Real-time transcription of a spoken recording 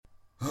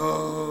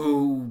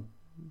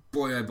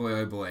oh boy,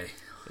 oh boy.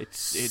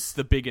 It's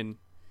the big un.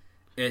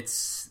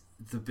 It's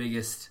the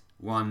biggest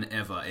one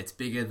ever. It's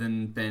bigger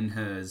than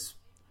Ben-Hur's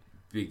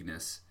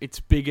bigness. It's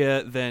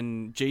bigger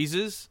than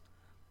Jesus.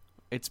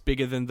 It's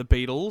bigger than the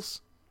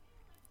Beatles.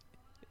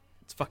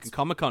 It's fucking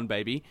Comic-Con,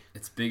 baby.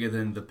 It's bigger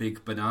than the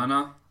big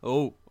banana.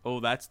 Oh,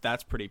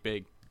 that's pretty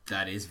big.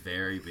 That is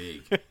very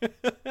big.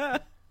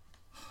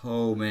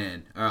 Oh,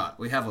 man. All right,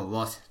 we have a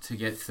lot to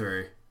get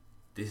through.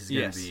 This is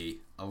going to be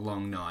a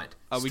long night.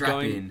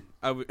 Strap in.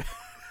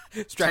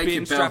 Strap Take in,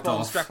 your strap belt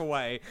on, off. strap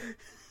away.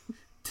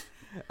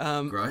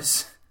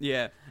 Gross.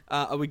 Yeah.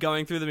 Are we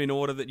going through them in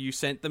order that you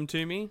sent them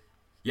to me?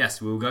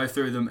 Yes, we'll go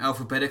through them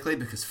alphabetically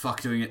because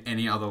fuck doing it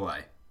any other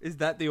way. Is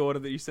that the order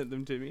that you sent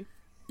them to me?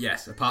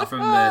 Yes, apart from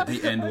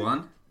the end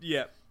one.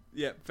 Yep,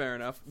 fair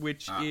enough.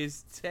 Which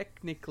is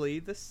technically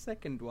the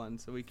second one,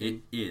 so we can...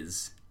 It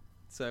is.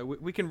 So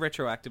we can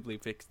retroactively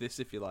fix this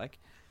if you like.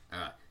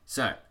 Alright,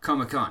 so,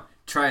 Comic-Con,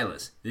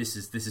 trailers. This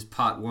is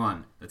part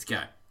one. Let's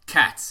go.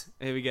 Cats.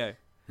 Here we go.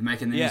 They're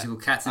making the musical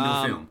Cats into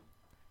a film.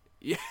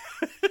 Yeah.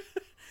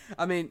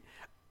 I mean,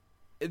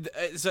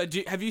 so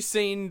have you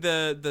seen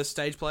the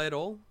stage play at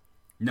all?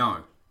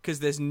 No. Because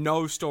there's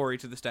no story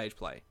to the stage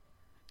play.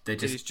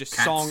 It is just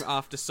cats. song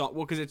after song.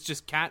 Well, because it's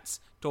just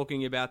cats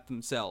talking about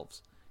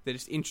themselves. They're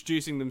just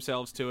introducing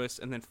themselves to us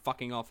and then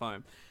fucking off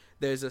home.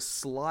 There's a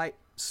slight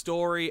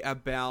story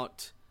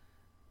about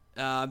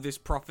this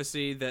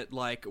prophecy that,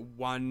 like,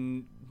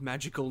 one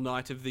magical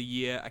night of the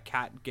year, a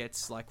cat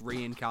gets, like,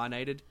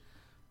 reincarnated.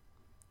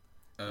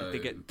 They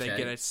get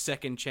a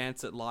second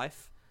chance at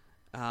life.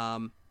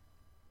 But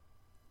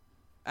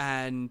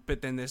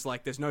then there's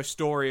no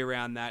story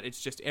around that.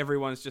 It's just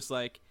everyone's just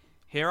like,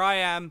 here I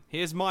am,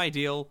 here's my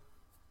deal,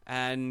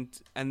 and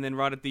then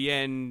right at the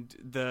end,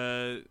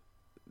 the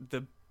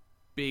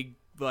big,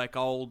 like,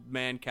 old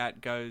man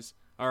cat goes,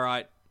 all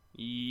right,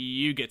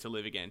 you get to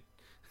live again.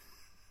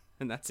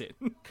 And that's it.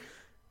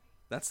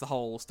 That's the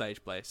whole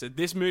stage play. So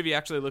this movie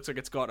actually looks like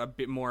it's got a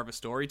bit more of a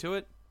story to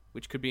it,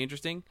 which could be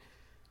interesting.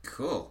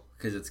 Cool,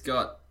 because it's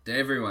got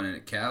everyone in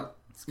it, Cal.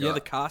 The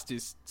cast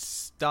is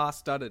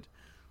star-studded.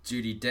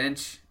 Judi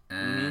Dench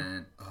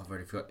and I've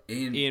already forgot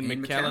Ian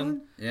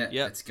McKellen. Yeah,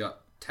 it's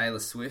got Taylor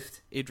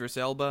Swift, Idris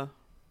Elba.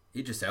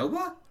 Idris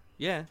Elba.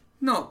 Yeah,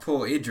 not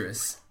poor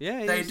Idris.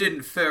 Yeah, they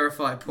didn't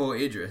verify poor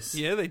Idris.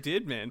 Yeah, they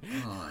did, man.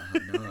 Oh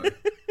no,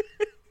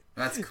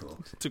 that's cool.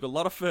 It took a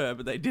lot of fur,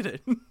 but they did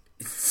it.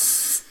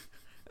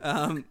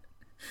 And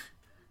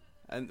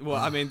well,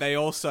 I mean, they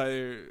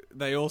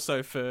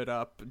also furred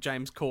up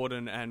James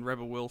Corden and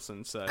Rebel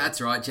Wilson. So that's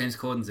right, James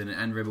Corden's in it,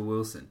 and Rebel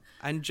Wilson,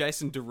 and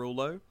Jason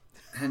Derulo,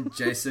 and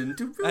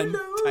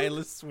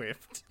Taylor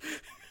Swift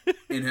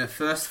in her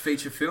first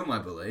feature film, I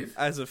believe,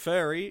 as a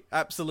furry.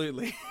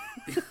 Absolutely.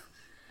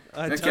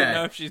 I don't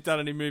know if she's done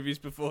any movies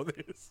before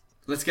this.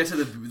 Let's get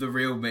to the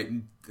real meat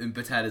and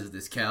potatoes of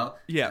this, Cal.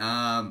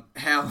 Yeah.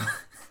 How?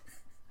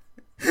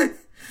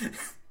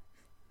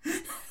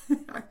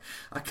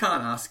 I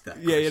can't ask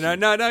that. Yeah, question.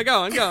 No,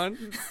 go on.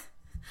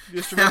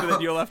 Just remember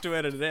that you'll have to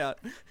edit it out.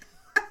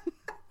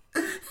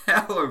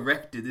 How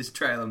erect did this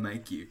trailer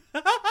make you?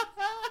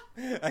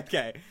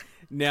 Okay,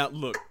 now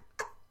look.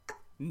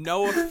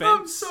 No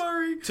offense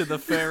to the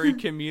furry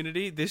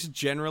community, this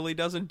generally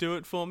doesn't do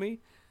it for me.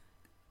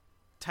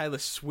 Taylor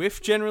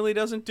Swift generally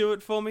doesn't do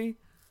it for me.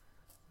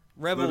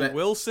 Rebel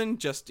Wilson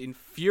just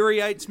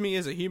infuriates me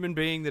as a human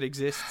being that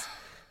exists.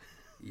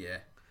 Yeah.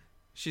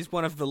 She's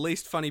one of the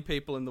least funny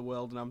people in the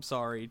world, and I'm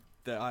sorry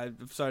to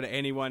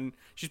anyone.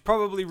 She's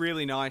probably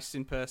really nice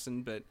in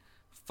person, but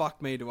fuck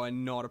me, do I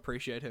not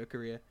appreciate her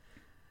career.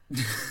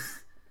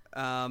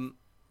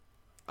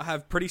 I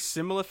have pretty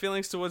similar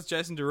feelings towards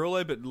Jason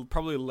Derulo, but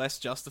probably less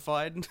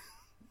justified.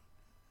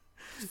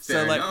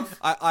 Fair enough.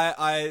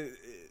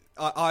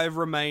 I've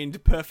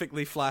remained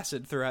perfectly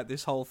flaccid throughout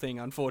this whole thing,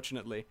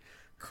 unfortunately.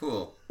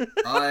 Cool.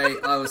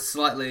 I was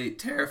slightly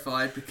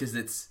terrified because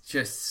it's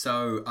just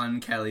so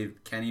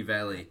uncanny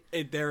valley.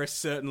 There are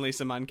certainly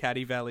some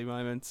uncanny valley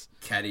moments.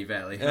 Catty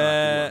Valley.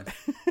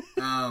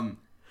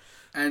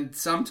 And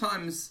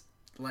sometimes,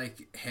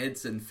 like,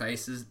 heads and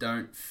faces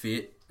don't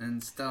fit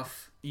and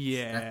stuff.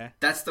 Yeah.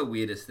 That's the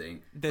weirdest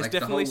thing. There's like,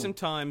 definitely some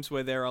times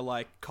where there are,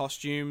 like,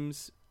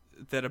 costumes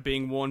that are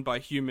being worn by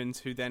humans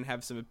who then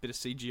have a bit of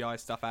CGI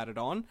stuff added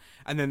on.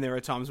 And then there are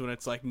times when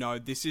it's like, no,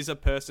 this is a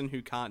person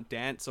who can't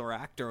dance or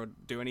act or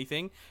do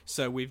anything.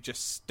 So we've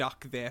just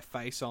stuck their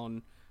face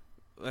on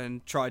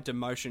and tried to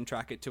motion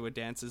track it to a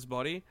dancer's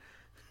body.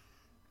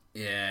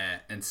 Yeah,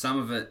 and some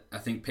of it, I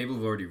think people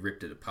have already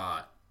ripped it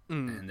apart.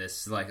 And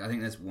there's, like, I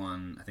think there's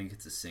one, I think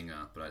it's a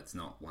singer, but it's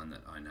not one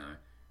that I know.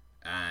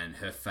 And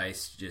her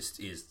face just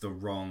is the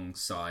wrong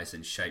size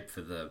and shape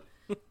for the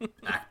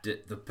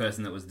the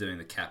person that was doing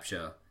the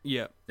capture,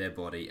 their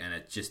body, and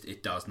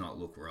it does not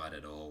look right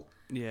at all.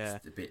 Yeah,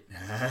 it's a bit.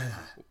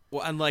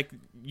 Well, and like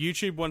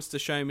YouTube wants to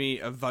show me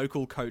a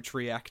vocal coach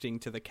reacting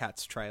to the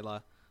Cats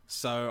trailer,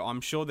 so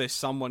I'm sure there's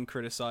someone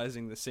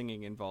criticizing the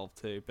singing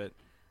involved too. But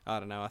I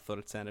don't know. I thought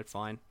it sounded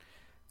fine.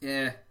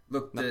 Yeah,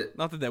 look,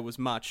 not that there was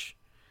much.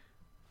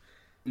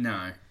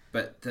 No,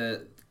 but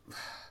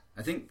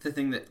I think the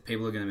thing that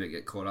people are going to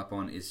get caught up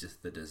on is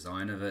just the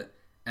design of it.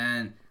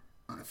 And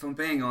if I'm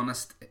being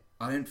honest,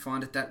 I don't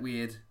find it that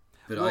weird.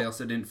 But I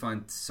also didn't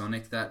find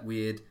Sonic that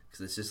weird,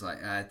 because it's just like,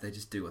 they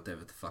just do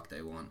whatever the fuck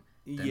they want.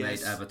 They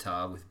made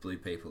Avatar with blue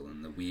people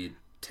and the weird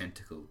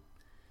tentacle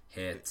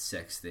hair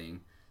sex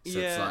thing. So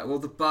it's like, well,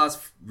 the bar's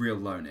real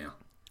low now.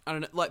 I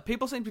don't know. Like,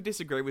 people seem to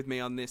disagree with me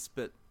on this,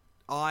 but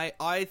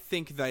I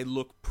think they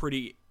look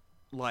pretty,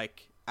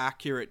 like,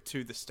 accurate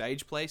to the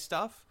stage play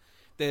stuff.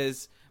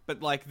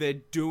 But like, they're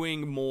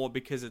doing more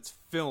because it's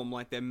film.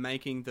 Like, they're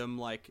making them,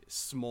 like,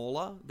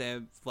 smaller.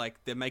 They're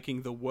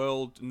making the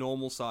world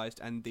normal sized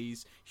and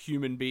these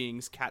human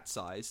beings cat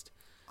sized.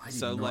 I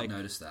did not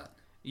notice that.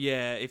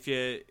 Yeah, if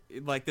you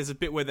like, there's a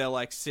bit where they're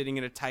like sitting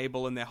at a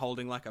table and they're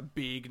holding like a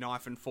big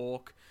knife and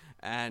fork,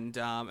 and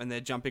they're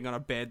jumping on a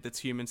bed that's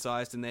human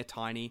sized and they're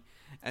tiny,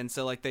 and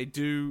so like they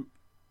do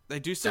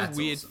some That's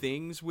weird awesome.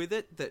 things with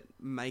it that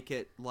make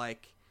it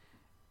like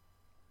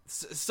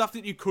stuff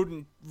that you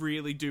couldn't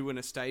really do in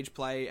a stage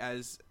play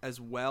as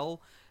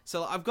well.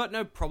 So I've got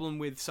no problem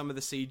with some of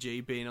the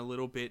CG being a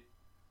little bit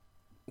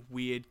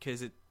weird,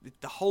 because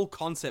the whole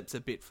concept's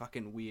a bit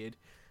fucking weird.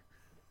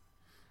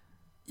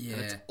 Yeah.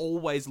 And it's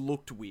always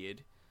looked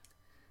weird.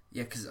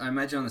 Yeah, because I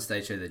imagine on the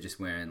stage show they're just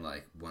wearing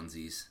like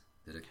onesies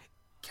that are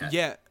cat.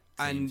 Yeah,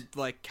 themed. and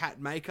like cat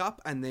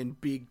makeup, and then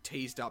big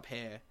teased up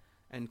hair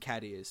and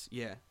cat ears.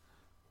 Yeah.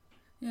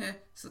 Yeah,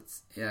 so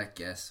I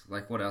guess.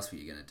 Like, what else were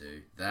you gonna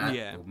do?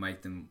 That, or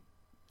make them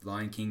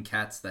Lion King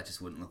cats? That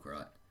just wouldn't look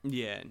right.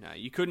 Yeah, no,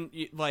 you couldn't.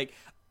 Like,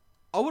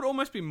 I would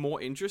almost be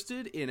more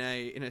interested in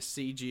a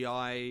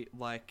CGI,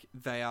 like,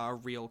 they are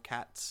real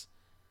cats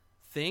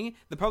thing.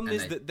 The problem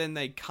is that then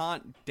they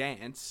can't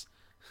dance.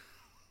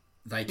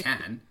 They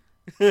can.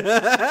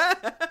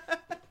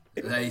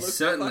 They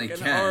certainly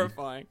can.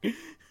 Horrifying. Yeah,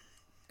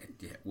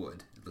 it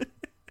would. It look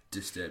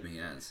disturbing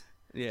as.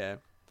 Yeah.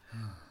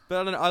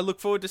 But I don't know. I look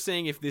forward to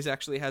seeing if this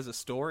actually has a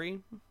story.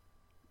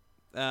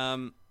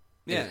 Yeah.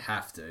 It would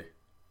have to.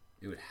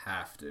 It would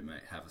have to,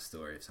 mate, have a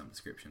story of some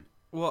description.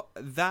 Well,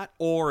 that,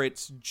 or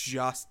it's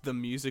just the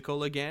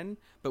musical again,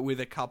 but with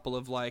a couple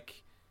of,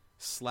 like,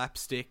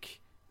 slapstick,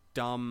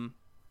 dumb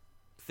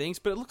things.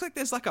 But it looks like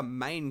there's, like, a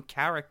main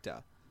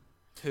character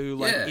who,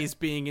 like, is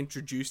being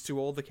introduced to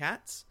all the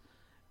cats,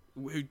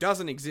 who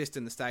doesn't exist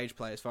in the stage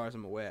play, as far as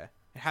I'm aware.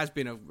 It has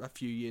been a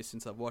few years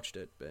since I've watched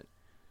it, but...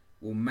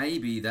 Well,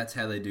 maybe that's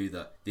how they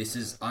do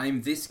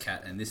I'm this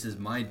cat and this is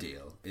my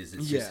deal. It's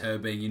just her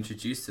being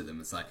introduced to them.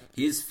 It's like,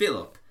 here's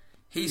Philip.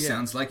 He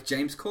sounds like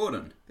James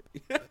Corden.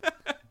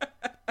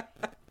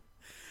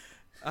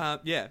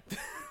 Yeah.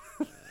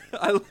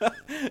 I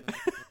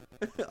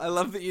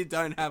love that you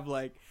don't have,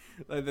 like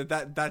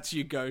that's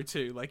your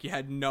go-to. Like, you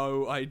had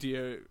no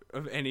idea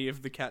of any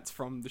of the cats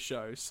from the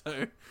show,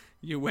 so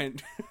you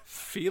went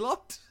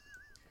Philot?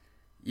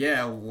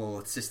 Yeah, well,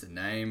 it's just a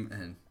name,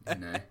 and,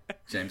 you know,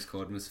 James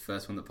Corden was the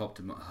first one that popped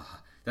in my...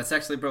 that's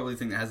actually probably the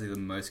thing that has me the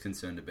most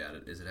concerned about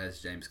it, is it has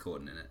James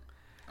Corden in it.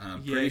 And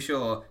I'm pretty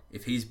sure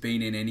if he's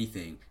been in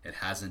anything, it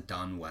hasn't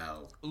done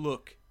well.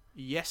 Look,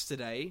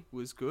 Yesterday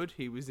was good.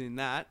 He was in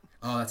that.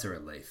 Oh, that's a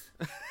relief.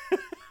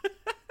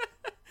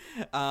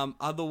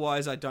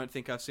 Otherwise, I don't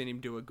think I've seen him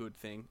do a good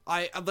thing.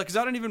 Because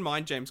I don't even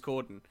mind James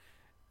Corden.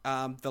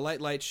 The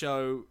Late Late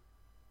Show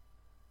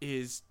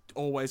is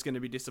always going to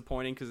be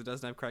disappointing because it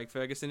doesn't have Craig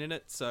Ferguson in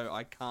it, so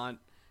I can't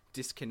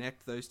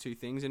disconnect those two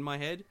things in my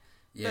head.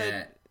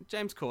 Yeah. But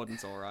James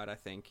Corden's alright, I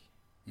think.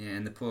 Yeah,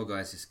 and the poor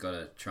guy's just got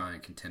to try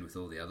and contend with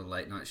all the other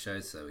late night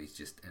shows, so he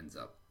just ends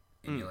up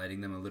emulating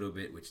them a little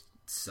bit, which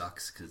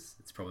sucks because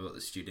it's probably what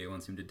the studio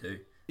wants him to do.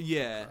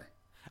 Yeah.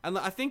 And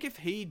I think if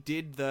he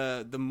did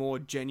the more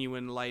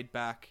genuine,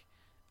 laid-back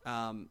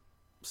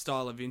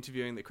style of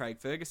interviewing that Craig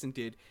Ferguson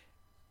did,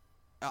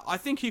 I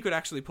think he could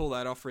actually pull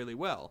that off really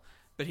well.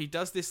 But he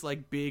does this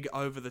like big,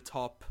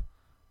 over-the-top,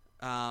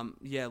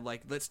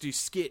 like, let's do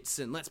skits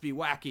and let's be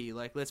wacky,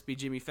 like, let's be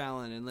Jimmy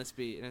Fallon and let's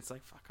be... And it's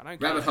like, fuck, I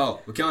don't care. Rabbit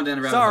hole. We're going down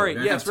a rabbit Sorry,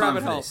 hole. yes,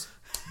 rabbit hole.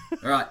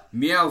 All right,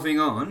 meowing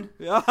on.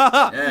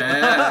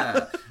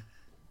 Yeah.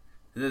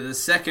 The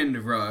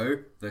second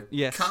row,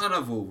 the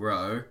carnival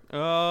row,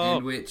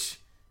 in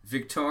which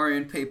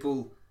Victorian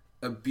people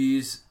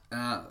abuse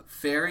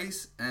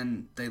fairies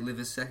and they live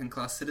as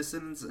second-class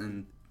citizens,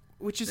 and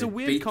which is a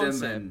weird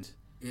concept.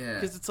 Yeah,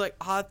 because it's like,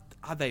 are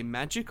they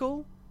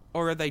magical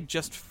or are they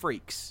just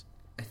freaks?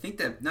 I think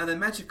they're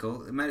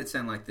magical. It made it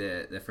sound like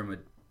they're from a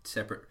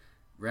separate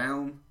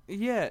realm.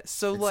 Yeah,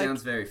 so it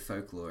sounds very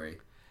folklore-y.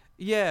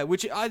 Yeah,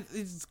 which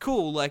it's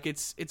cool. Like,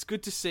 it's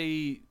good to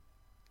see,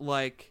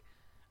 like,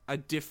 a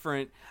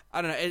different...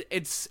 I don't know,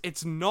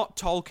 it's not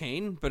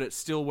Tolkien, but it's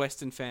still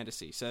Western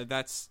fantasy. So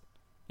that's,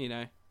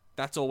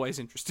 that's always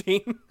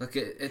interesting. Look,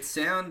 it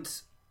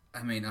sounds...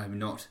 I mean, I'm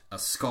not a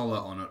scholar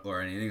on it or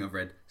anything. I've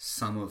read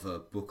some of a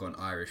book on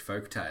Irish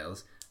folk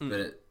tales, but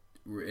it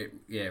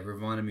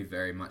reminded me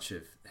very much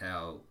of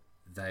how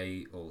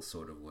they all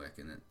sort of work,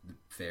 and that the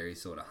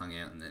fairies sort of hung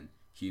out and then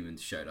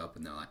humans showed up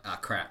and they're like,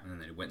 crap, and then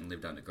they went and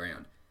lived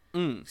underground.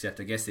 Except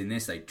I guess in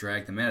this they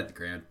dragged them out of the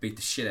ground, beat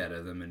the shit out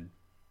of them, and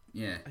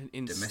and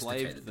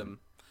enslaved them.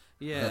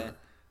 Yeah. Ugh.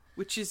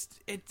 Which is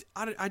it.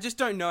 I just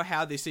don't know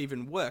how this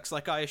even works.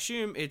 Like, I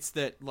assume it's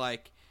that,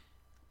 like,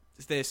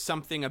 there's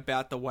something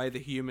about the way the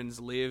humans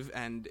live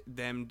and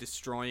them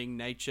destroying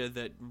nature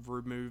that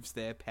removes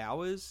their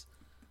powers.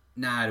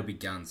 Nah, it'll be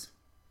guns.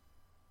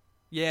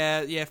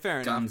 Yeah,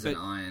 fair enough. Guns and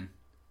iron.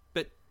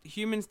 But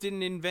humans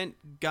didn't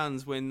invent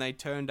guns when they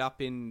turned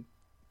up in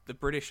the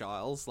British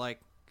Isles. Like,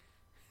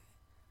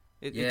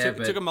 it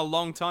took them a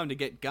long time to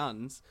get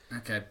guns.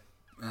 Okay,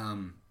 I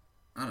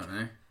don't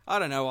know. I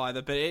don't know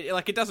either, but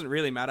it doesn't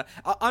really matter.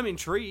 I'm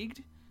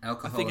intrigued.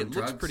 Alcohol I think it and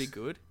looks drugs. pretty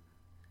good.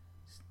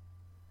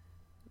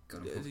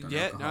 Got them hooked on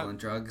alcohol and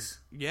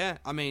drugs. Yeah,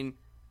 I mean,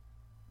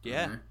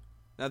 yeah. I don't know.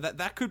 Now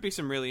that could be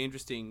some really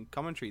interesting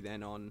commentary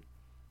then on,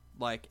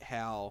 like,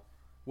 how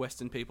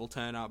Western people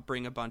turn up,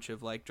 bring a bunch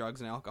of, like, drugs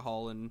and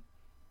alcohol and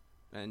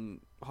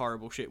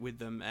horrible shit with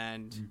them,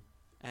 and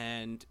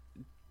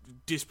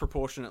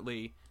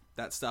disproportionately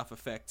that stuff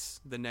affects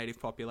the native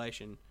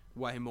population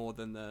way more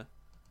than the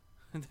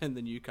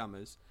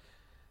newcomers.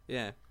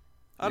 Yeah,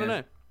 I don't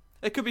know.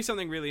 It could be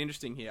something really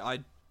interesting here. I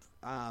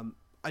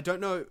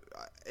don't know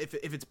if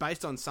it's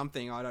based on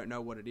something. I don't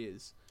know what it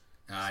is.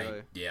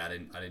 I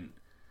didn't.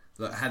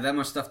 Look, I had that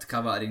much stuff to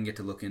cover. I didn't get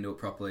to look into it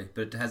properly,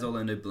 but it has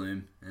Orlando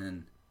Bloom,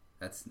 and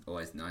that's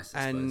always nice.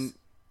 I suppose.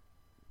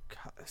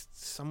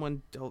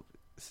 Someone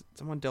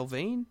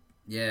Delvine.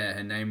 Yeah,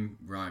 her name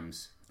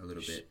rhymes a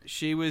little bit.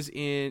 She was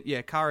in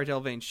Cara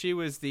Delevingne. She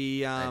was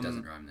the. It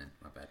doesn't rhyme then.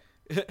 My bad.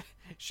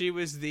 She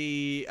was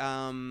the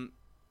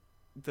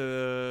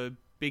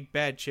big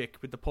bad chick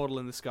with the portal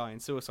in the sky in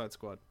Suicide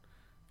Squad.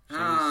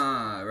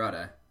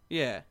 Righto.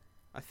 Yeah,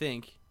 I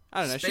think.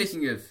 I don't know.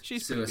 Speaking of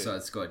she's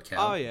Suicide Squad,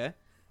 Cal. Oh yeah.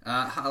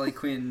 Harley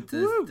Quinn,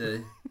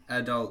 the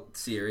adult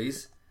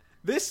series.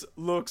 This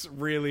looks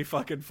really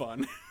fucking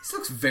fun. This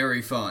looks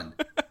very fun.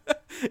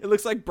 It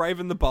looks like Brave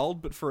and the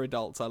Bold, but for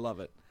adults. I love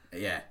it.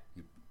 Yeah,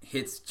 he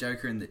hits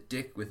Joker in the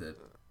dick with a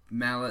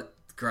mallet.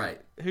 Great.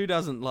 Who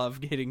doesn't love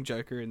hitting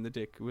Joker in the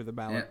dick with a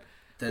mallet? Yep.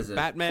 There's a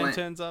Batman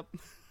turns up.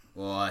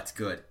 Oh, that's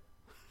good.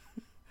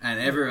 And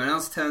everyone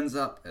else turns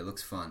up. It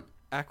looks fun.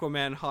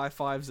 Aquaman high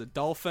fives a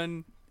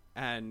dolphin,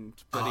 and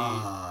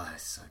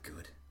so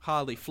good.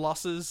 Harley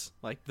flosses,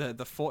 like the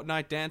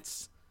Fortnite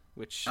dance,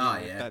 which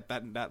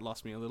that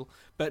lost me a little.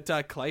 But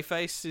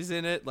Clayface is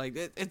in it. Like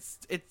it's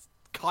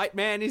Kite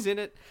Man is in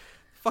it.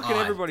 Fucking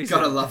everybody's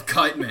gotta in it. love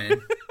Kite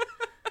Man.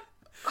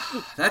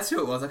 That's who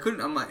it was.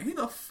 I'm like, who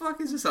the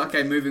fuck is this?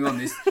 Okay, moving on.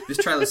 This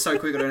trailer's so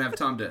quick I don't have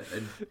time to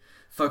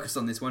focus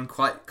on this one.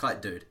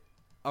 Kite dude.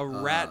 A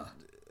rat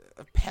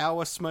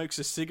power smokes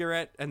a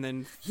cigarette and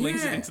then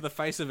flings it into the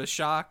face of a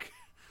shark.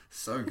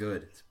 So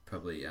good. It's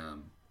probably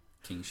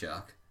King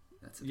Shark.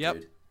 That's a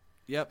dude.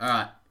 Yep. All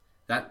right.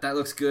 That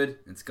looks good.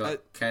 It's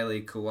got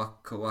Kaylee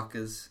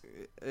Kawaka's.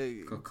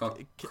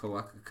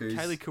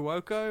 Kaylee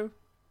Cuoco?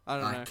 I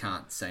don't know. I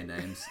can't say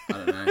names. I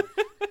don't know.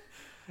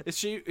 Is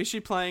she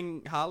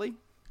playing Harley?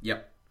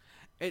 Yep.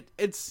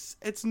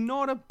 It's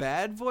not a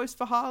bad voice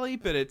for Harley,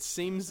 but it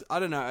seems, I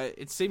don't know,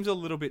 it seems a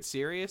little bit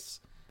serious.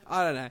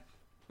 I don't know.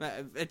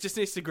 It just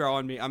needs to grow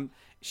on me.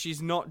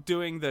 She's not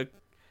doing the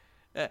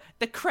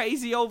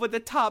crazy over the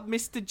top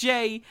Mr.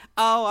 J.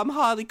 Oh, I'm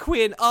Harley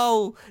Quinn.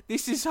 Oh,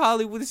 this is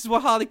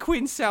what Harley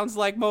Quinn sounds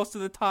like most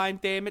of the time,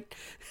 damn it.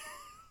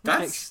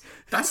 That's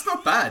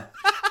not bad.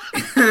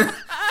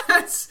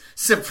 That's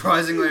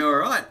surprisingly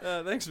alright.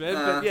 Thanks, man.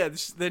 But yeah,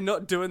 they're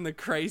not doing the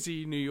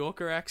crazy New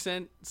Yorker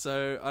accent,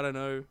 so I don't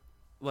know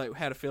like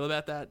how to feel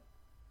about that.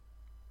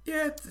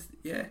 Yeah,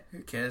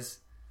 who cares?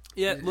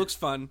 Yeah, it looks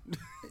fun.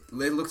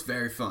 It looks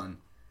very fun.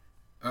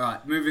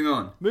 Alright, moving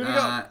on.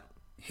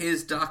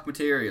 Here's Dark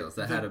Materials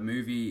that had a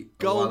movie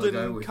a Golden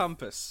while ago with,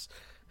 Compass.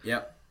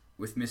 Yep,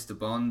 with Mr.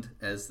 Bond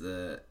as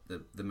the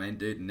main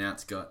dude, and now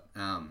it's got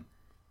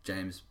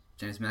James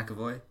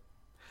McAvoy.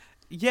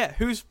 Yeah,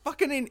 who's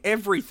fucking in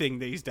everything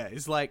these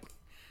days. Like,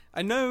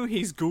 I know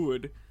he's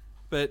good,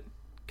 but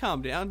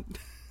calm down.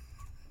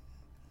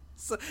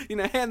 So,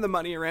 hand the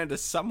money around to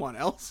someone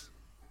else.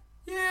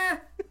 Yeah.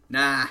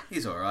 Nah,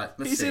 he's alright.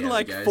 He's see in how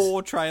like he goes.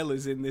 4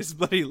 trailers in this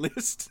bloody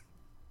list.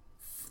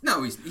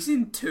 No, he's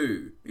in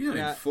 2. He's not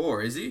in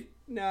 4, is he?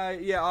 No,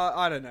 yeah,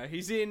 I don't know.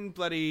 He's in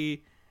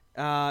bloody...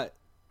 he's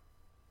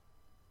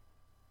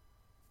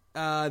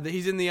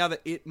in the other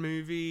It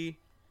movie.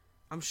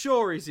 I'm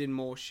sure he's in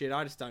more shit.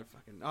 I just don't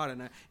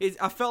know.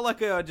 I felt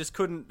like I just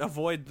couldn't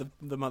avoid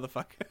the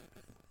motherfucker.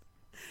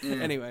 Yeah.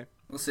 Anyway.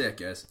 We'll see how it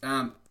goes.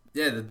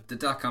 The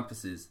Dark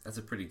Compass that's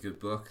a pretty good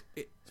book.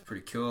 It's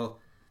pretty cool.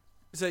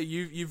 So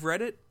you've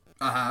read it?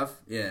 I have,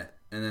 yeah.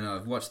 And then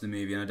I've watched the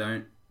movie and I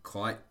don't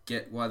quite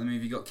get why the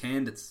movie got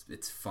canned.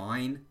 It's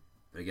fine.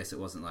 But I guess it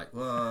wasn't like,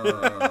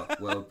 whoa,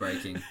 world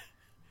breaking.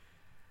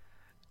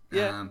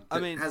 Yeah,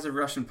 but it has a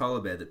Russian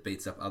polar bear that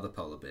beats up other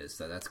polar bears,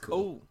 so that's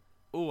cool.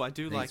 Oh, I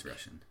do like. He's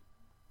Russian.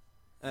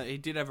 He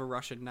did have a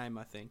Russian name,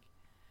 I think.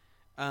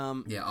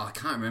 I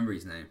can't remember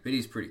his name, but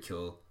he's pretty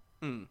cool.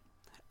 And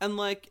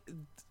like,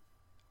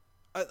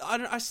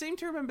 I seem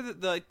to remember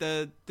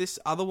that this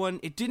other one,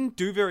 it didn't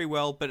do very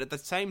well, but at the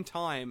same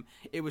time,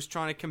 it was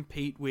trying to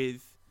compete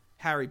with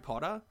Harry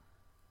Potter.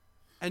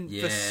 And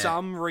for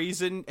some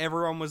reason,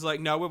 everyone was like,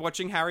 no, we're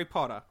watching Harry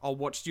Potter. I'll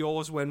watch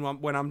yours when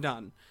I'm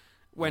done.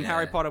 When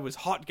Harry Potter was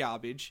hot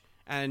garbage,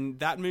 and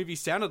that movie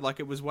sounded like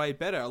it was way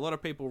better. A lot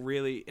of people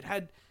really... It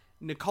had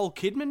Nicole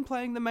Kidman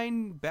playing the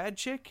main bad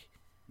chick.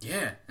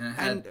 Yeah.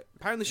 And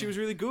apparently she was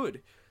really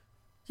good.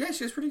 Yeah,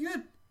 she was pretty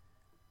good.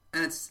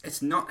 And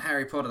it's not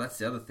Harry Potter. That's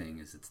the other thing,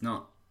 is it's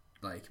not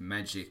like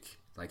magic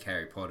like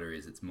Harry Potter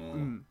is. It's more,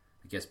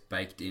 I guess,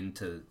 baked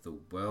into the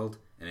world.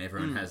 And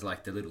everyone has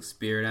like the little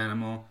spirit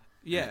animal.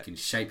 Yeah. You can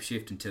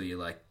shapeshift until you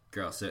like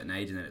grow a certain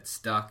age and then it's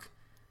stuck.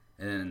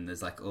 And then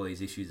there's like all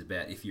these issues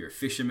about if you're a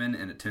fisherman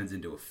and it turns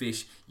into a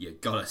fish, you're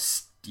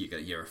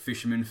a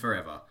fisherman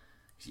forever.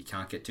 Because you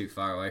can't get too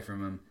far away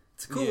from them.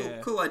 It's a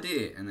cool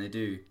idea. And they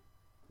do...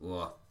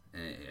 Well,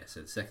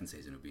 so the second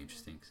season will be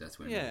interesting because that's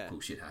when cool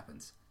shit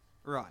happens.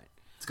 Right.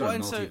 It's got a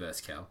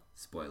multiverse, Cal.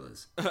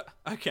 Spoilers.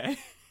 Okay.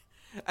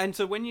 And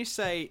so when you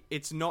say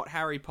it's not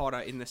Harry Potter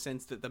in the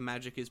sense that the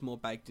magic is more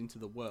baked into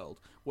the world,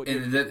 what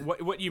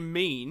you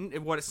mean,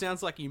 what it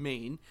sounds like you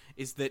mean,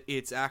 is that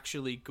it's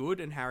actually good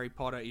and Harry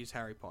Potter is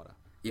Harry Potter.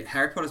 Yeah,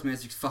 Harry Potter's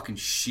magic's fucking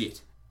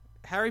shit.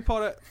 Harry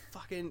Potter,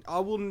 fucking... I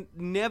will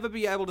never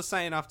be able to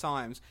say enough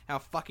times how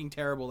fucking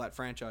terrible that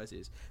franchise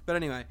is. But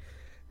anyway...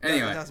 It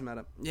doesn't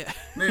matter. Yeah.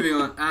 Moving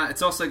on.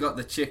 It's also got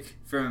the chick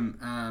from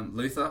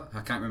Luther.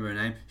 I can't remember her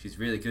name. She's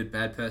really good,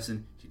 bad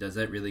person. She does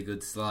that really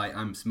good sly.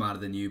 I'm smarter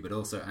than you, but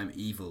also I'm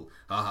evil.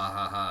 Ha ha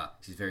ha ha.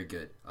 She's very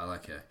good. I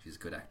like her. She's a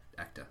good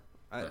actor.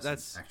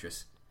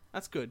 Actress.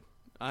 That's good.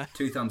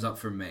 2 thumbs up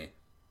from me.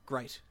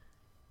 Great.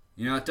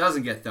 You know, it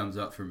doesn't get thumbs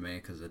up from me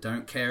because I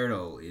don't care at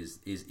all. Is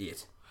it?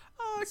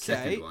 Okay. The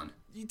second one.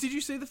 Did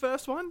you see the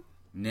first one?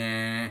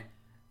 Nah.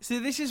 See,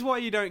 this is why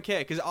you don't care,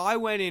 because I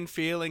went in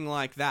feeling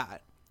like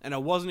that. And I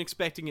wasn't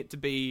expecting it to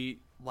be,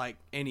 like,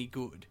 any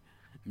good.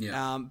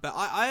 Yeah. But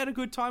I had a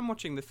good time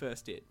watching the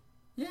first It.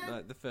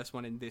 Yeah. The first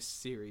one in this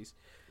series.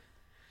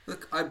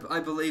 Look, I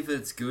believe that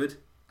it's good.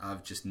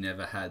 I've just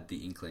never had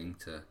the inkling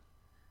to...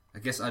 I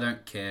guess I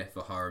don't care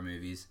for horror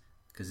movies.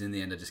 Because in the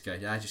end I just go,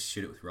 just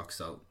shoot it with rock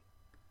salt.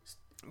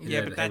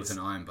 But that's... with an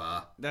iron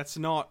bar. That's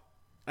not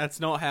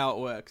how it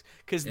works.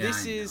 Because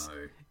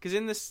Because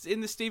in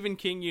the Stephen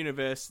King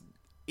universe,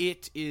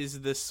 it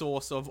is the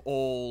source of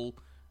all...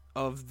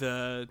 of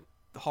the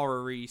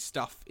horror-y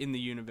stuff in the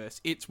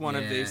universe. It's one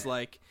of these,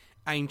 like,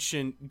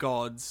 ancient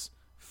gods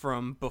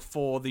from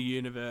before the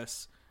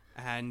universe,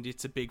 and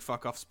it's a big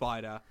fuck-off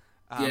spider.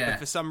 But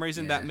for some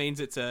reason, that means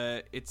it's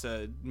a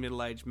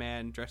middle-aged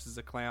man dressed as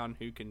a clown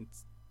who can,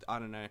 I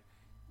don't know,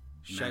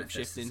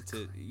 shapeshift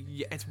into...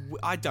 Yeah,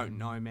 I don't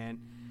know, man.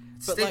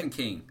 But Stephen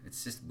King.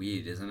 It's just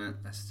weird, isn't it?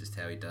 That's just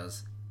how he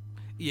does.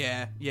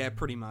 Yeah,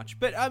 pretty much.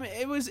 But I mean,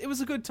 it was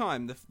a good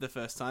time the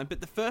first time. But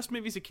the first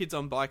movie's a Kids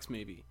on Bikes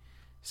movie,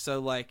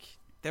 so like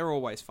they're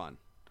always fun.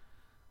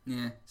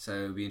 Yeah,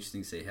 so it'll be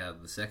interesting to see how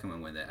the second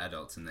one, when they're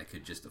adults and they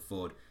could just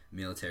afford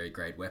military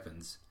grade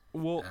weapons.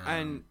 Well,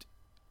 and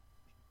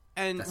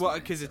well,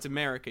 because it's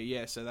America,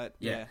 so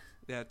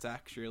that's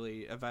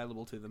actually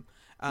available to them.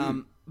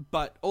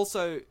 But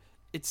also,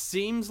 it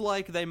seems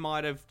like they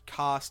might have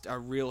cast a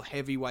real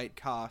heavyweight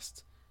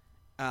cast,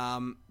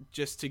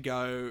 just to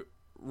go.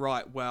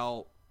 Right,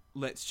 well,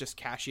 let's just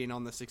cash in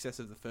on the success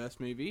of the first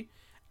movie,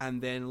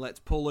 and then let's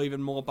pull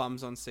even more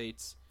bums on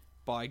seats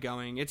by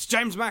going, it's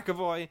James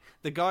McAvoy,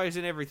 the guy who's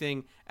in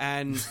everything,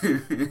 and,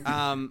 who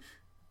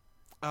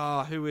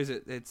is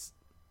it? It's,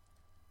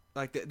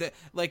 like,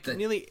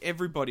 nearly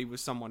everybody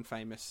was someone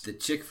famous. The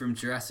chick from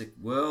Jurassic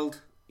World?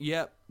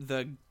 Yep,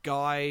 the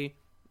guy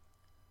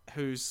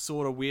who's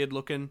sort of weird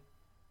looking.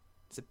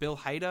 Is it Bill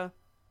Hader?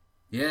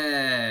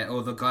 Yeah,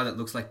 or the guy that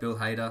looks like Bill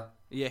Hader.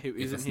 Yeah, who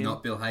isn't it's him.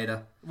 Not Bill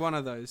Hader. One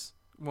of those.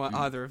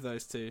 Either of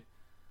those two.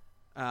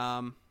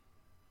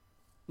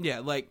 Yeah,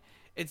 like,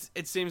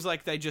 it seems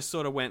like they just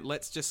sort of went,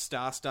 let's just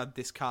star-stud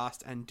this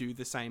cast and do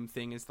the same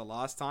thing as the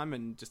last time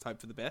and just hope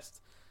for the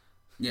best.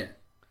 Yeah.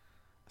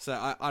 So,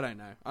 I don't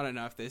know. I don't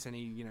know if there's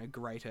any,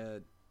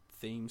 greater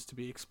themes to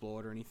be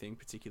explored or anything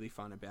particularly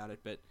fun about it,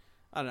 but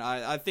I don't know.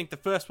 I think the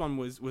first one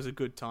was a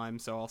good time,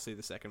 so I'll see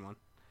the second one.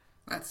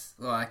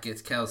 That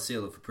gets Cal's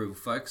seal of approval,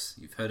 folks.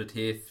 You've heard it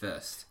here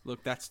first.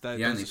 Look, that's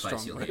the only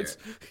place you'll hear it.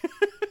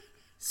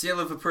 Seal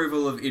of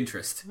approval of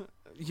interest.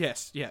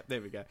 Yes,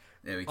 there we go.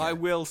 There we go. I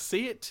will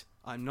see it.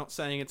 I'm not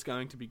saying it's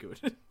going to be good.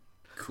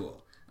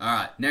 Cool.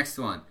 Alright, next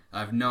one.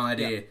 I have no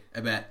idea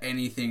about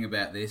anything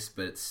about this,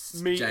 but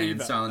it's Jay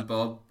and Silent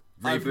Bob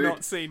reboot. I've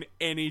not seen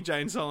any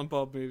Jay and Silent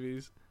Bob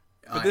movies.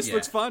 But this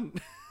looks fun.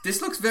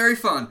 This looks very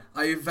fun.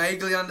 I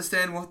vaguely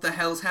understand what the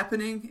hell's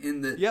happening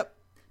in the... Yep.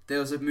 There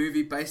was a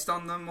movie based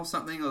on them or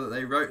something, or that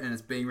they wrote, and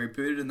it's being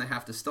rebooted and they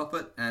have to stop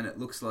it, and it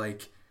looks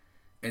like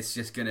it's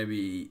just going to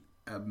be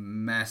a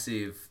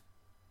massive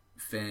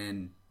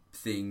fan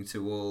thing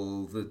to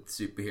all the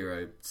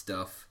superhero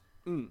stuff.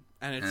 And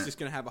it's just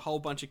going to have a whole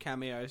bunch of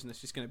cameos, and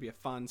it's just going to be a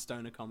fun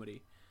stoner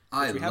comedy.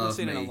 We haven't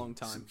seen in a long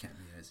time. Some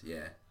cameos,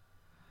 yeah.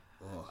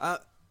 Oh.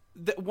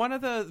 one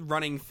of the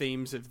running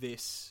themes of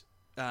this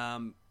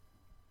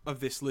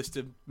list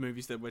of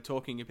movies that we're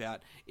talking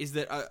about is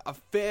that a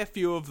fair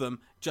few of them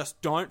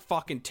just don't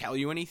fucking tell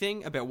you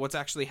anything about what's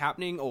actually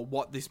happening or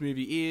what this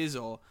movie is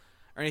or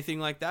anything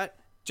like that.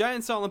 Jay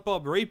and Silent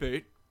Bob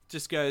Reboot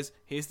just goes,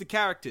 here's the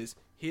characters,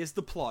 here's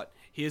the plot,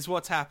 here's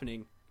what's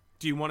happening.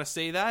 Do you want to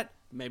see that?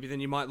 Maybe then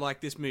you might like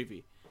this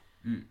movie.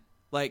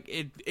 Like,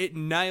 it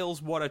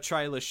nails what a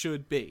trailer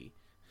should be.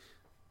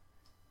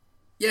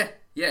 Yeah,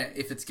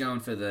 if it's going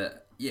for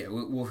the... Yeah,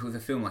 with a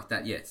film like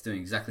that, it's doing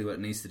exactly what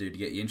it needs to do to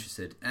get you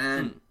interested.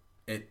 And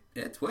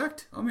it's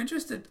worked. I'm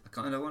interested. I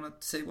kind of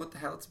want to see what the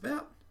hell it's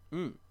about.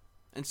 And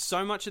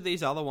so much of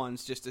these other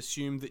ones just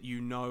assume that you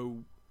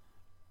know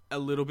a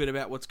little bit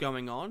about what's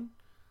going on.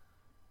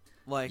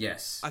 Like,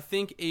 yes. I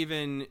think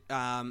even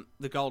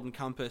The Golden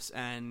Compass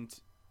and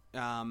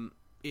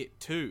It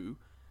Too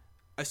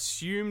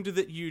assumed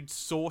that you'd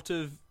sort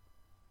of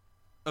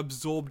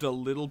absorbed a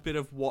little bit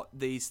of what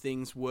these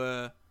things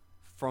were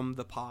from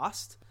the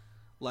past.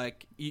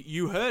 Like,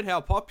 you heard how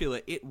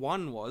popular It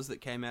 1 was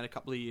that came out a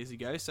couple of years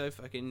ago, so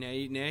fucking now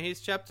here's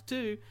Chapter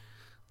 2.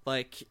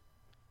 Like,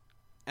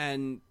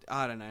 and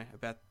I don't know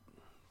about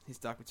his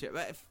Dark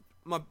Material.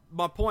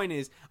 My point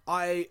is,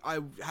 I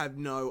have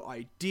no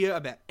idea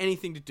about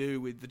anything to do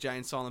with the Jay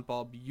and Silent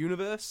Bob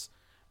universe,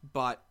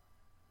 but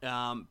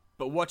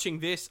watching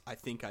this, I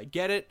think I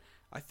get it.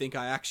 I think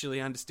I actually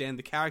understand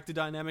the character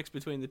dynamics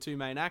between the two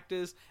main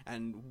actors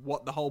and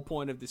what the whole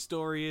point of this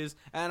story is,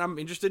 and I'm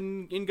interested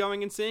in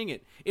going and seeing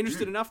it.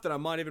 Interested enough that I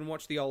might even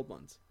watch the old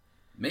ones.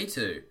 Me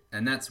too,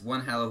 and that's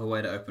one hell of a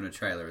way to open a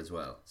trailer as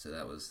well. So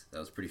that was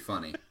pretty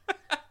funny.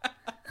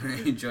 I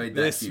enjoyed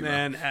that. This humor.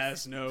 man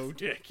has no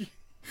dick.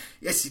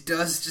 Yes, he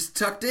does. Just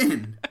tucked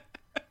in.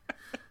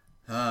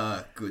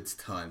 Good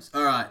times.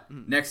 All right,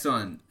 next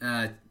one.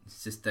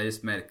 They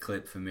just made a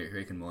clip for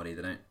Rick and Morty. I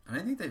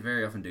don't think they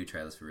very often do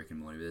trailers for Rick and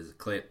Morty, but there's a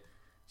clip.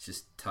 It's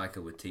just Taika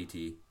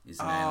Waititi is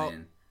an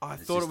alien. I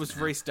thought it was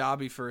Rhys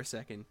Darby for a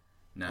second.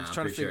 No, I was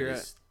trying to figure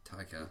out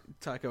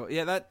Taika.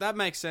 Yeah, that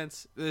makes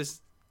sense.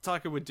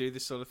 Taika would do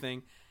this sort of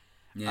thing.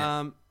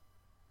 Yeah.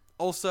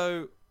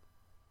 Also,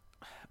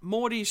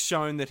 Morty's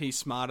shown that he's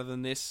smarter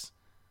than this.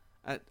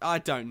 I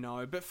don't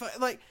know, but for,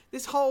 like,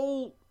 this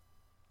whole...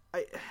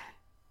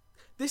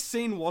 this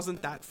scene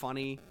wasn't that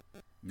funny.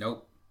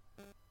 Nope.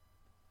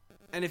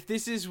 And if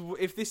this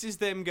is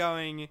them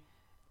going,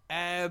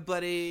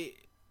 bloody,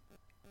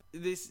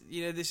 this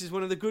is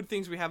one of the good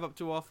things we have up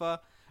to offer,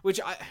 which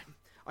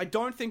I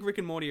don't think Rick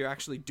and Morty are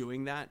actually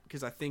doing that,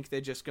 because I think they're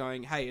just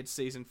going, hey, it's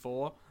season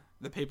 4.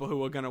 The people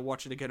who are going to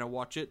watch it are going to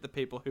watch it. The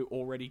people who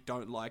already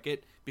don't like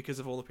it, because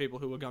of all the people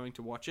who are going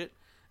to watch it.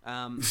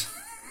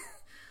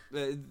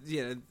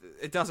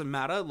 It doesn't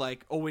matter.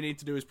 Like, all we need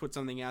to do is put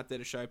something out there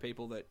to show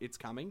people that it's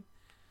coming.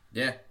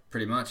 Yeah,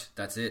 pretty much.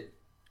 That's it.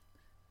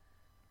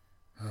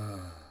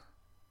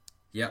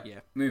 Yep. Yeah.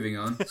 Moving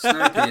on.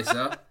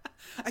 Snowpiercer.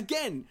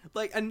 Again,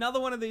 like, another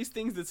one of these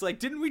things that's like,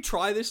 didn't we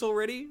try this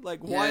already?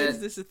 Like, why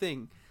is this a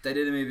thing? They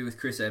did a movie with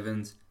Chris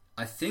Evans.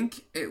 I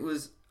think it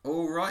was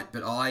alright,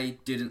 but I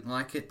didn't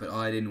like it, but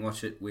I didn't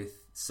watch it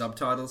with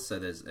subtitles, so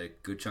there's a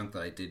good chunk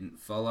that I didn't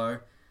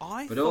follow.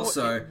 I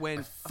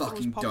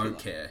fucking don't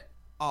care.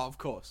 Oh, of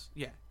course.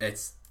 Yeah.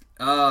 It's...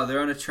 Oh, they're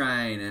on a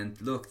train,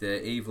 and look,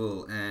 they're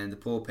evil, and the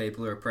poor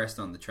people are oppressed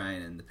on the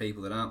train, and the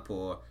people that aren't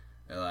poor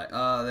are like,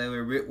 oh, they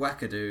were a bit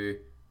wackadoo,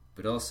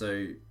 but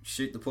also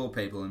shoot the poor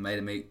people and made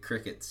them eat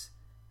crickets.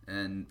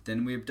 And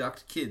then we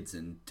abduct kids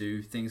and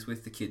do things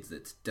with the kids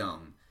that's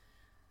dumb.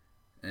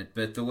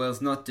 But the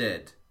world's not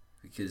dead,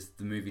 because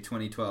the movie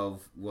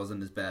 2012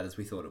 wasn't as bad as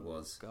we thought it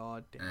was.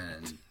 God damn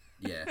and, it.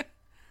 Yeah.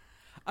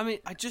 I mean,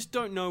 I just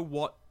don't know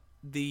what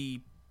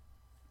the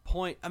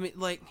point... I mean,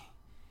 like...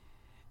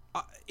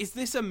 is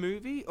this a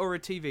movie or a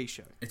TV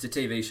show? It's a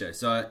TV show,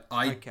 so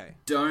I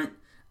don't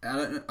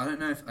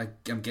know if...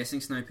 I'm guessing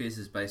Snowpiercer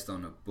is based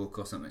on a book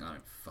or something. I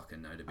don't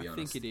fucking know, to be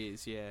honest. I think it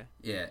is, yeah.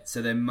 Yeah,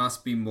 so there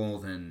must be more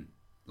than,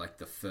 like,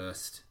 the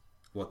first...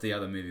 What the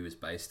other movie was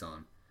based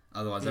on.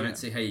 Otherwise, I don't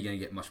see how you're going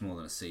to get much more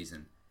than a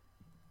season.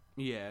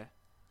 Yeah.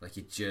 Like,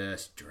 you're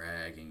just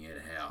dragging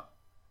it out.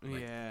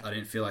 Like, yeah. I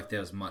didn't feel like there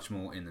was much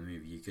more in the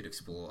movie you could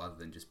explore other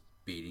than just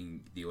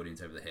beating the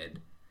audience over the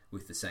head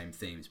with the same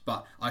themes.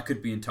 But I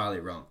could be entirely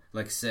wrong.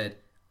 Like I said,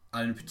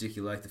 I didn't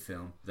particularly like the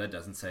film. That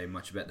doesn't say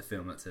much about the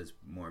film. That says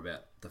more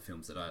about the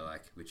films that I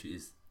like, which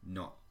is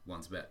not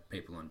ones about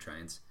people on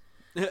trains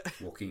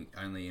walking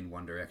only in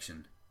one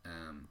direction.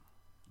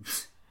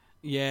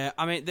 Yeah,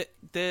 I mean,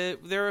 there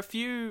are a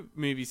few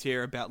movies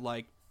here about,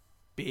 like,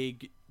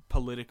 big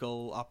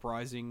political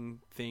uprising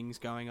things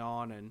going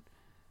on, and,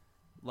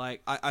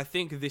 like, I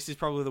think this is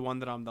probably the one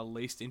that I'm the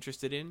least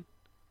interested in.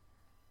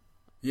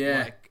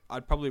 Yeah. Like,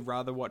 I'd probably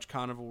rather watch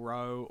Carnival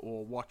Row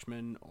or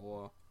Watchmen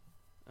or,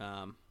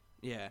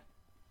 yeah.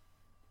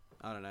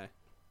 I don't know.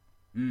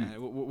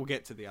 We'll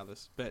get to the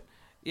others. But,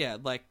 yeah,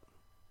 like,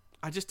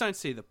 I just don't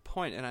see the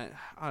point, and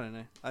I don't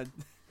know.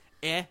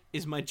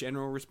 Is my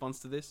general response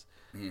to this.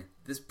 Yeah.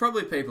 There's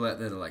probably people out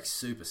there that are, like,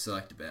 super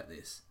psyched about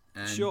this.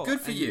 And sure,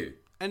 good for you.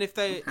 And if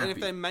they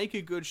happy. make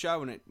a good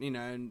show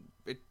and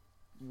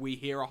we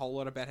hear a whole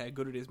lot about how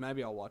good it is,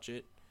 maybe I'll watch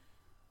it.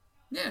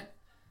 Yeah.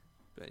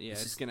 But yeah,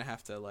 it's gonna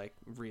have to like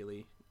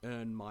really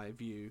earn my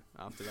view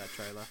after that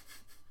trailer.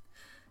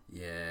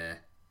 Yeah.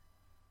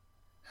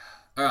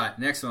 All right,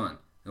 next one.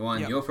 The one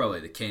Yep. you're probably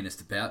the keenest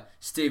about.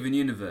 Steven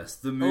Universe,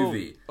 the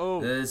movie.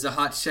 Oh. There's a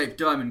heart-shaped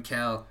diamond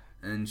cow,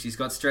 and she's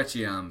got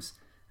stretchy arms.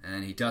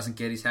 And he doesn't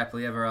get his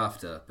happily ever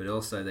after, but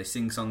also they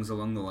sing songs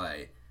along the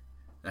way.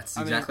 That's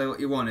exactly what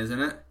you want, isn't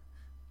it?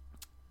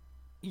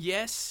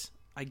 Yes,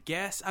 I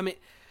guess. I mean,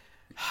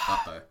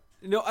 Uh-oh.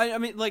 no, I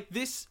mean, like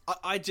this.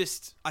 I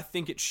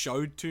think it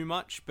showed too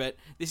much, but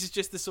this is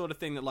just the sort of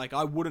thing that like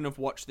I wouldn't have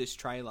watched this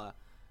trailer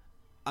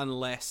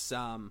unless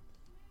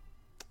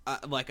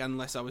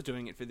unless I was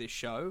doing it for this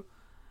show.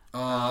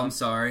 Oh, I'm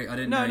sorry. I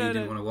didn't know you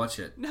didn't want to watch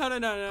it. No,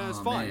 it's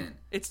Oh, fine. man.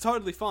 It's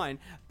totally fine.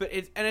 But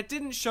it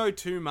didn't show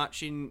too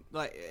much in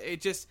like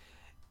it just.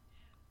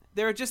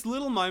 There are just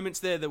little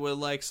moments there that were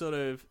like sort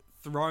of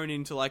thrown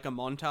into like a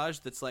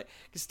montage that's like,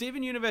 because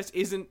Steven Universe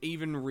isn't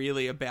even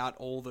really about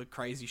all the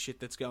crazy shit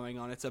that's going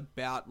on. It's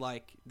about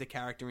like the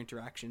character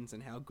interactions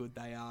and how good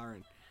they are,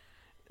 and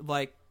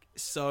like,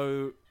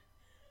 so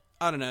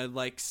I don't know,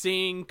 like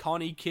seeing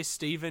Connie kiss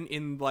Steven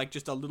in like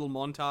just a little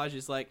montage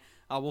is like,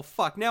 oh well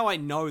fuck, now I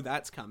know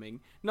that's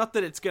coming. Not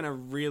that it's gonna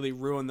really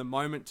ruin the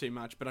moment too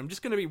much, but I'm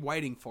just gonna be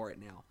waiting for it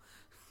now.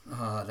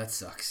 Oh, that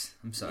sucks.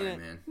 I'm sorry,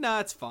 man. No,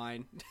 it's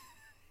fine.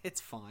 It's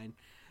fine.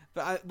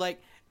 But I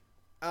like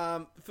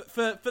for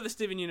the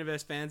Steven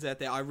Universe fans out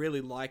there, I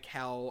really like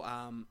how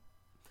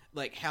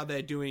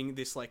they're doing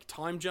this like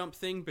time jump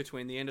thing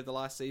between the end of the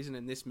last season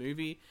and this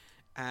movie,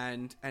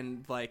 and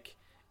like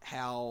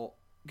how,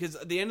 because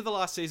the end of the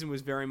last season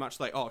was very much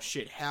like, oh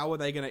shit, how are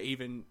they going to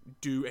even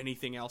do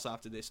anything else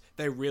after this?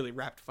 They really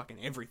wrapped fucking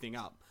everything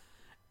up.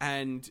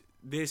 And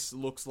this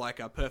looks like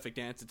a perfect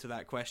answer to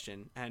that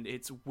question. And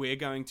it's, we're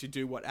going to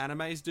do what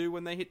animes do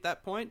when they hit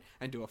that point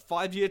and do a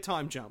 5-year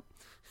time jump.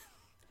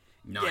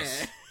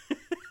 Nice.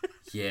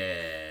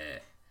 Yeah.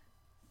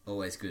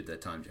 Always good,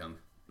 that time jump.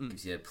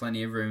 Gives you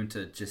plenty of room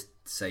to just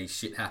say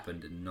shit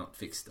happened and not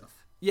fix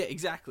stuff. Yeah,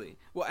 exactly.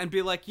 Well, and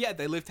be like, yeah,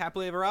 they lived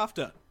happily ever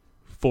after.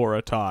 For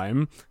a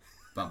time.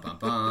 Bum, bum,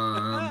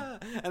 bum.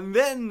 And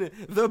then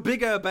the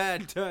bigger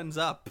bad turns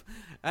up.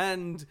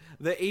 And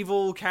the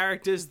evil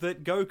characters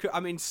that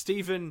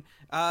Steven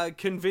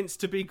convinced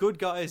to be good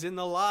guys in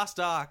the last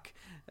arc.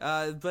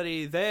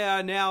 They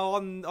are now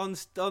on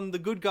the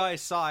good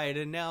guy's side,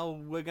 and now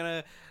we're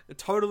gonna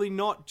totally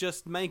not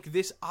just make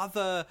this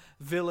other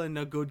villain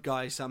a good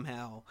guy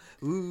somehow.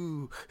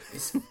 Ooh.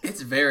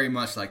 It's very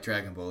much like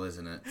Dragon Ball,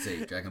 isn't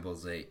it? Dragon Ball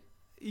Z.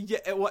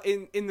 Yeah, well,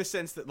 in the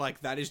sense that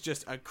like that is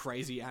just a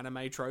crazy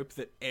anime trope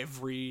that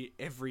every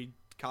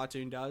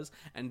cartoon does,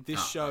 and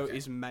this show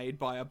is made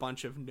by a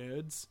bunch of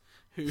nerds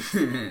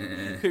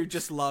who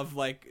just love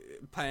like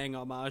paying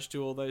homage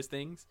to all those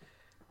things.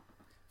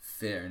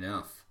 Fair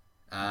enough.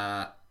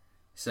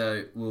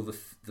 So will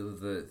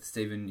the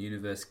Steven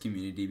Universe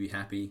community be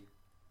happy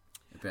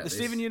about this? The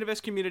Steven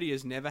Universe community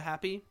is never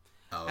happy.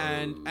 Oh.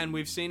 And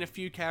we've seen a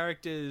few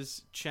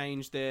characters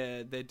change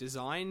their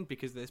design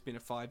because there's been a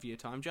 5-year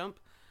time jump.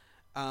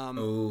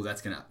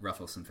 That's gonna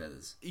ruffle some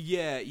feathers.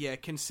 Yeah.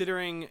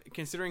 Considering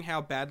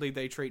how badly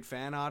they treat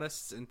fan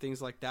artists and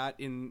things like that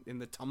in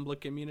the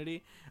Tumblr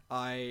community,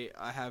 I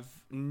have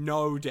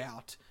no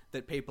doubt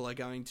that people are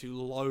going to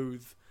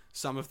loathe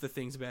some of the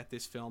things about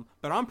this film.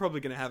 But I'm probably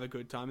going to have a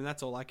good time, and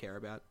that's all I care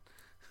about.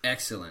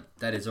 Excellent.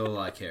 That is all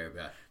I care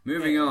about.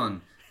 Moving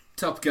on.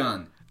 Top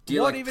Gun. Do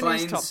you What like even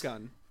planes? is Top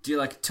Gun? Do you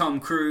like Tom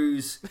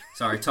Cruise?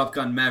 Sorry, Top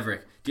Gun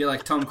Maverick. Do you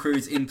like Tom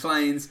Cruise in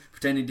planes,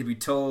 pretending to be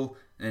tall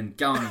and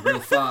going real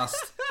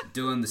fast,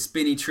 doing the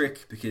spinny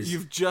trick because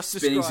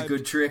spinning's a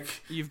good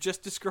trick? You've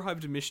just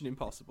described Mission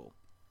Impossible.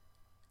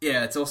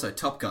 Yeah, it's also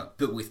Top Gun,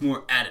 but with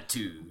more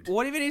attitude.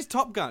 What even is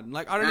Top Gun?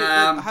 Like, I don't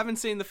know. I haven't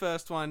seen the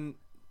first one.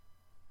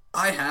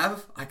 I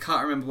have. I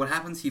can't remember what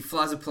happens. He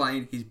flies a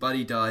plane, his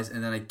buddy dies,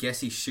 and then I guess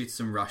he shoots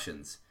some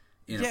Russians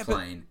in a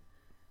plane,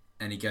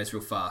 and he goes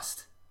real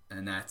fast.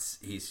 And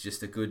he's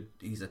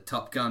a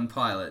Top Gun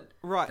pilot.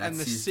 Right, That's and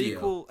the his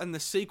sequel deal. and the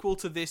sequel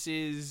to this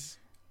is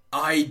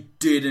I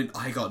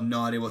got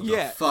no idea what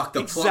the fuck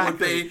the plot would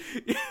be.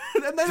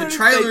 And they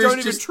don't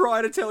even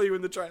try to tell you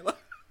in the trailer.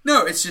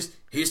 No, it's just,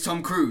 here's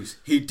Tom Cruise.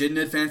 He didn't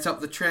advance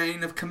up the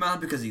chain of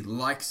command because he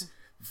likes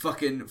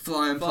fucking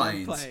flying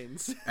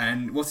planes.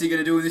 And what's he going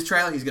to do in this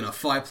trailer? He's going to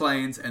fly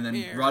planes and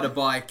then ride a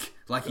bike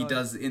like he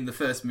does in the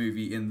first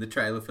movie in the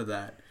trailer for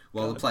that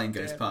while the plane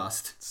goes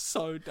past.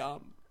 So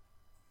dumb.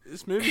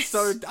 This movie's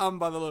so dumb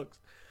by the looks.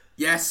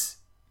 Yes,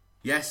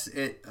 yeah.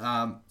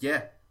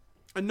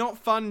 And not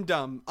fun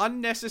dumb.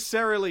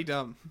 Unnecessarily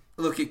dumb.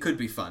 Look, it could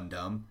be fun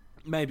dumb.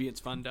 Maybe it's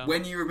fun dumb.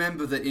 When you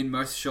remember that in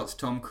most shots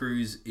Tom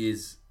Cruise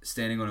is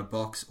standing on a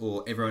box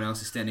or everyone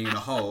else is standing in a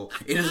hole,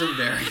 it is a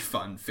very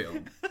fun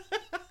film.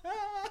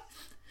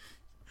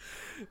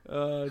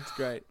 Oh, it's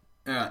great.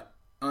 Alright,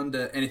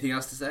 anything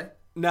else to say?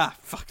 Nah,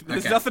 fuck.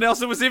 There's nothing else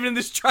that was even in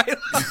this trailer.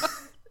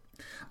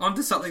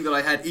 onto something that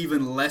I had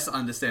even less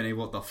understanding of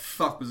what the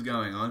fuck was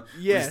going on.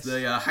 Yes. Was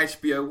the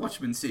HBO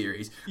Watchmen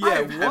series.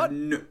 Yeah,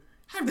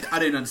 I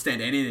didn't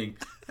understand anything.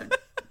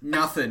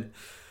 Nothing.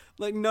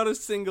 Like, not a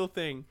single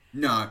thing.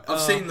 No.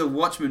 I've seen the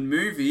Watchmen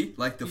movie,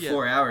 like the Yeah.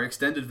 4-hour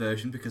extended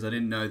version, because I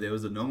didn't know there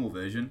was a normal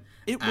version.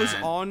 It was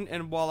on,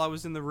 and while I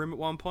was in the room at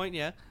one point,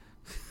 yeah.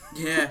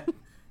 Yeah.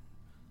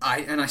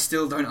 I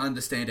still don't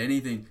understand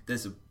anything.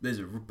 There's a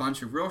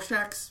bunch of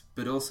Rorschachs,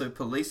 but also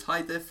police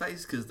hide their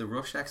face because the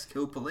Rorschachs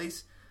kill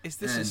police. Is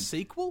this a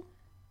sequel?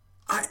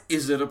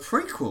 Is it a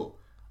prequel?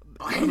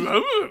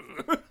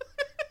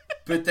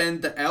 But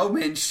then the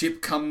Owlman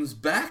ship comes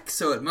back,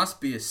 so it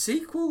must be a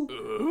sequel.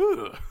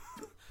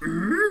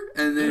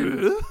 And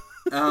then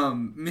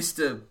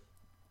Mr.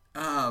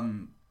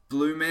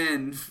 Blue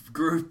Man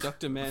Group.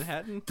 Dr.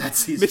 Manhattan?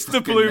 That's his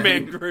Mr. Blue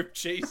name. Man Group,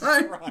 Jesus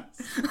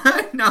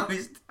Christ. No,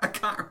 I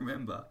can't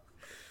remember.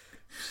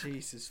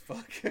 Jesus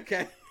fuck,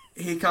 okay.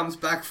 He comes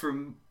back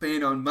from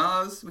being on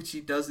Mars, which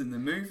he does in the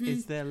movie.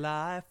 Is there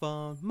life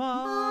on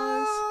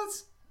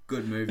Mars?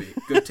 Good movie.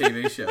 Good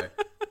TV show.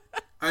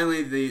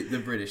 Only the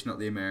British, not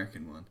the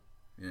American one.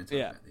 We don't talk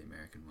about the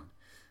American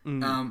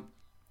one.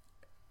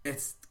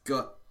 It's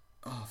got...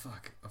 Oh,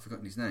 fuck. I've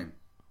forgotten his name.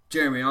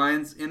 Jeremy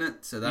Irons in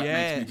it, so that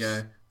makes me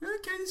go,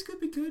 okay, this could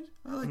be good.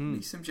 I like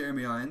me some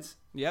Jeremy Irons.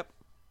 Yep.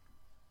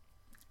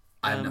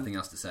 I have nothing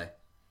else to say.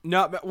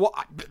 No, but what?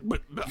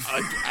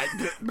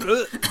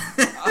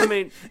 I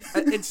mean,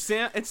 it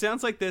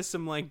sounds like there's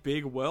some like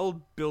big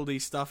world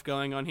buildy stuff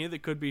going on here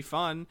that could be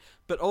fun.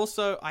 But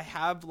also, I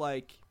have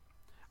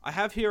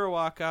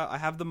Hiroaka, I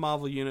have the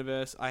Marvel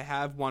Universe, I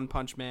have One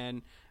Punch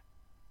Man.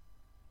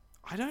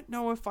 I don't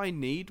know if I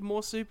need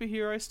more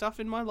superhero stuff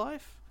in my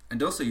life.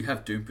 And also, you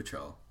have Doom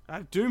Patrol. I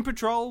have Doom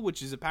Patrol,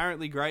 which is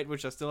apparently great,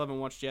 which I still haven't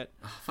watched yet.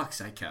 Oh, fuck's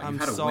sake, Cal. I'm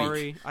You've had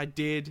sorry. a week. I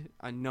did.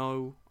 I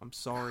know. I'm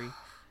sorry.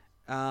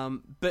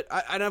 But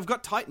I've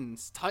got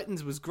Titans.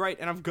 Titans was great,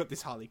 and I've got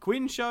this Harley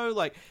Quinn show.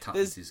 Like,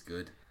 Titans is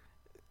good.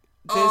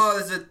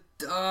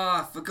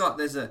 I forgot.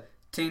 There's a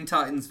Teen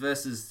Titans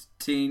versus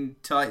Teen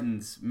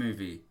Titans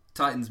movie.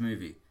 Titans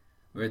movie.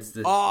 Where it's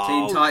the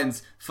Teen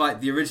Titans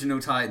fight the original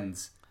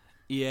Titans.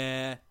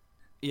 Yeah.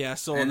 Yeah, I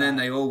saw that. And then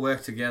they all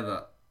work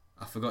together.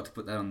 I forgot to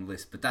put that on the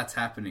list, but that's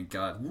happening,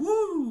 God.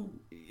 Woo!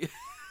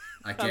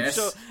 I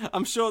guess.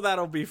 I'm sure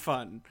that'll be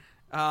fun.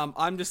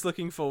 I'm just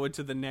looking forward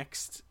to the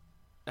next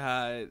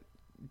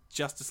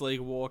Justice League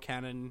War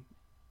Canon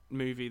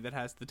movie that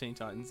has the Teen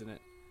Titans in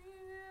it.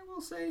 Yeah,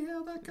 we'll see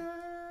how that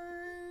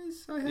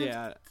goes. I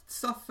have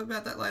stuff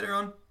about that later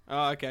on.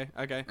 Oh, okay.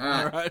 All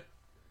right.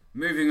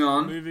 Moving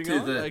on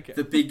to Okay.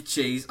 the big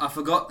cheese. I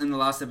forgot in the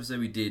last episode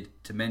we did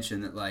to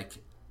mention that, like,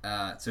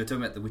 so we're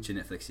talking about the Witcher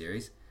Netflix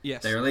series.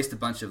 Yes. They released a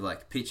bunch of,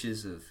 like,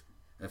 pictures of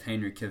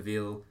Henry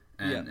Cavill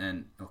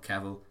or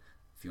Cavill,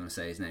 if you want to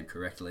say his name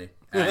correctly,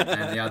 and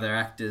the other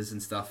actors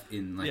and stuff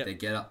in, like, their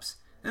get-ups.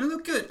 And it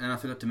looked good, and I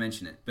forgot to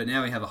mention it. But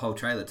now we have a whole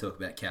trailer to talk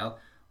about, Cal.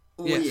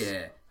 Oh,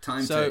 yeah.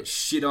 Time to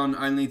shit on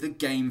only the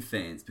game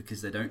fans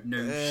because they don't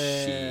know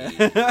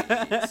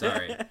shit.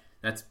 Sorry.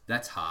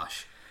 That's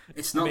harsh.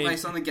 It's not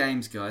based on the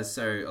games, guys,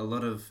 so a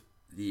lot of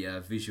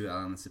the visual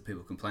elements that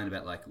people complain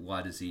about, like,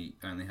 why does he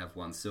only have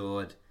one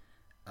sword?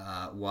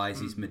 Why is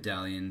his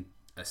medallion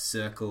a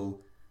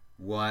circle?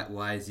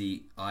 Why is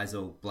he eyes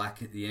all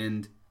black at the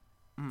end?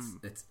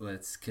 It's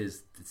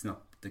because it's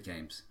not the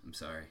games. I'm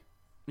sorry.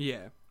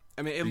 Yeah.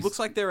 I mean, it looks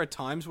like there are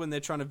times when they're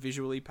trying to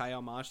visually pay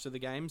homage to the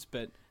games,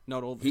 but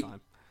not all the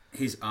time.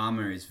 His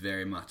armor is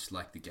very much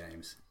like the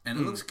games, and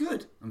it looks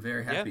good. I'm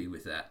very happy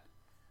with that.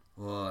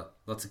 Oh,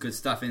 lots of good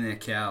stuff in there,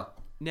 Cal.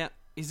 Now,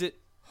 is it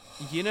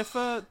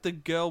Yennefer, the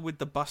girl with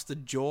the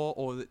busted jaw,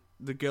 or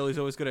the girl who's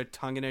always got her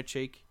tongue in her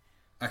cheek?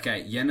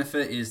 Okay,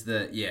 Yennefer is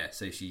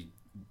so she...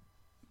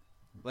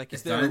 Like, I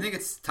don't think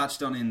it's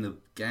touched on in the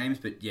games,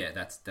 but yeah,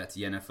 that's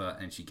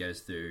Yennefer, and she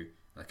goes through,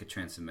 like, a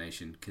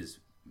transformation, because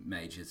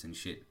mages and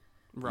shit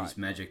use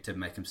magic to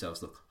make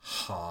themselves look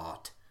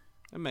hot.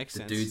 That makes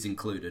sense. The dudes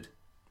included.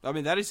 I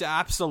mean, that is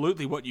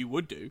absolutely what you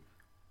would do.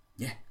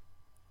 Yeah.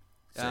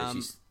 So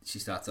she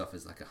starts off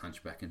as, like, a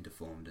hunchback and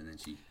deformed, and then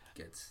she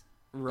gets...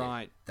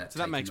 Right. So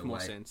that makes more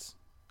sense.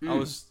 I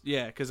was...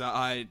 Yeah, because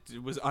I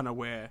was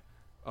unaware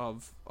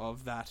of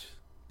that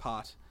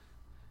part.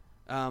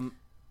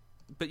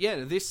 But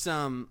yeah, this...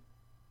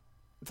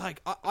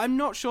 like, I'm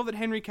not sure that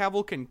Henry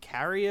Cavill can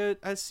carry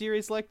a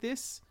series like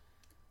this,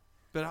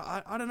 but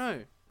I don't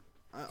know.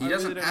 I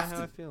really don't know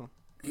how I feel.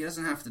 He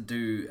doesn't have to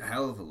do a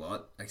hell of a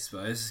lot, I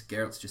suppose.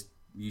 Geralt's just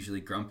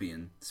usually grumpy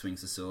and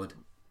swings a sword.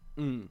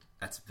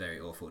 That's very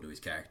awful to his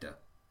character.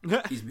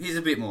 He's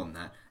a bit more than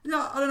that.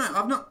 No, I don't know.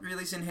 I've not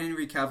really seen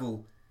Henry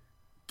Cavill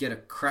get a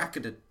crack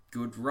at a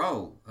good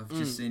role. I've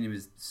just seen him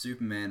as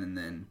Superman and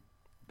then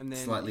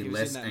slightly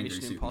less angry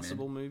Mission Superman.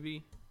 Impossible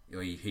movie.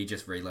 He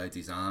just reloads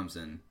his arms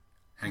and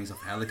hangs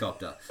off a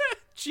helicopter.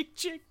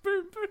 Chick,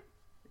 boom, boom.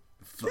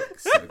 Fuck,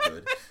 so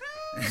good.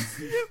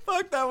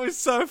 Fuck, that was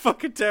so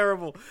fucking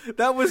terrible.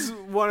 That was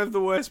one of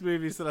the worst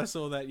movies that I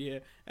saw that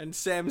year. And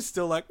Sam's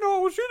still like, no,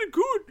 it was really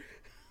good.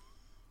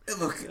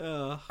 Look,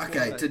 Oh,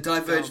 okay, what to a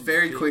diverge dumb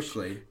very bitch.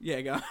 quickly,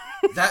 Yeah, go.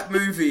 that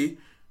movie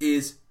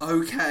is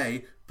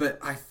okay, but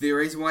the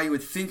reason why you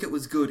would think it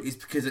was good is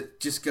because it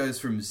just goes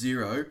from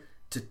 0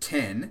 to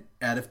 10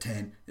 out of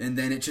 10, and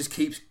then it just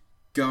keeps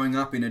going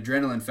up in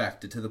adrenaline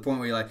factor to the point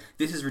where you're like,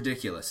 this is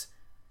ridiculous.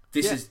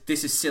 This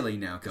is silly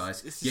now,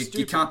 guys. This is You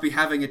stupid. can't be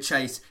having a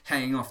chase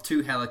hanging off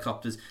 2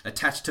 helicopters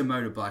attached to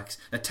motorbikes,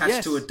 attached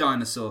Yes. to a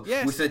dinosaur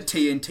Yes. with a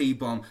TNT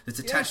bomb that's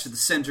attached Yes. to the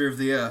center of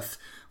the earth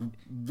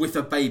with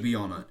a baby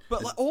on it.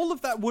 But like, all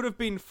of that would have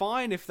been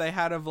fine if they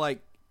had have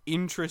like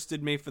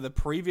interested me for the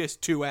previous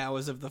 2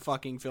 hours of the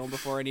fucking film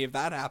before any of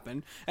that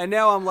happened. And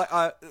now I'm like,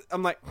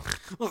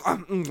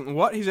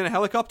 what? He's in a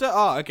helicopter?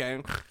 Oh,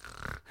 okay.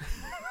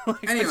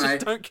 Like, I Anyway.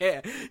 just don't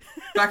care.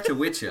 Back to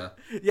Witcher.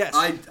 Yes.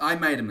 I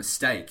made a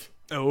mistake.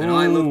 And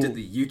I looked at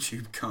the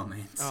YouTube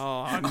comments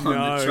on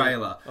the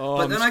trailer. Oh,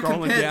 but then I'm I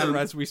scrolling compared down them,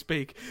 as we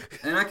speak.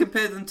 and I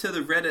compared them to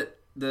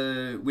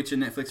the Witcher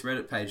Netflix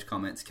Reddit page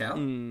comments, Cal.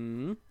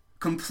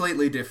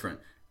 Completely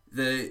different.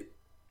 The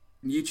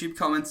YouTube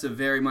comments are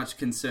very much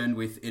concerned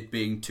with it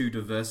being too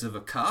diverse of a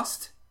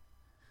cast.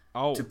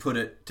 Oh, To put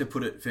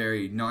it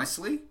very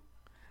nicely.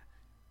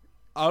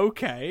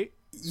 okay.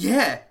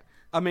 Yeah.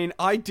 I mean,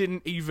 I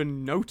didn't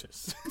even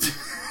notice.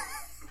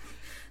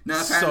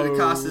 Now apparently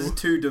the cast is So-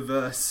 too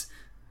diverse.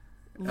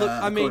 Look,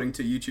 I mean, according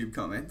to YouTube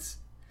comments.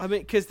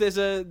 because there's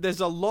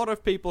a lot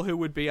of people who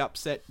would be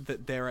upset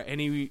that there are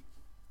any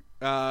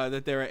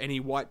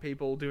white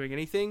people doing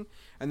anything,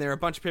 and there are a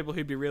bunch of people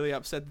who'd be really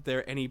upset that there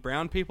are any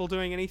brown people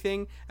doing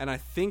anything, and I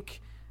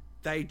think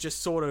they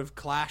just sort of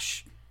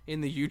clash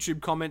in the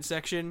YouTube comment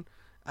section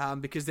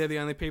because they're the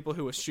only people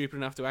who are stupid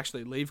enough to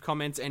actually leave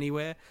comments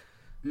anywhere.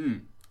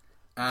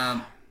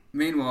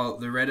 Meanwhile,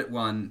 the Reddit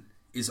one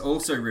is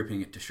also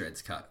ripping it to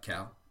shreds,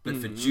 Cal, but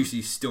for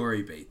juicy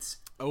story beats.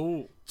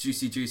 Oh.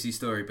 Juicy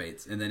story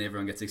beats, and then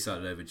everyone gets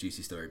excited over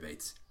juicy story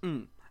beats.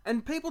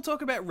 And people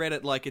talk about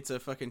Reddit like it's a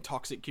fucking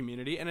toxic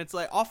community, and it's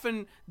like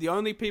often the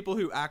only people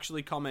who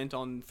actually comment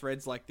on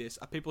threads like this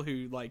are people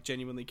who like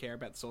genuinely care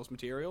about the source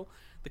material.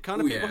 The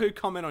kind of people who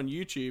comment on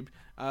YouTube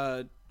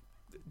are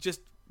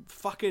just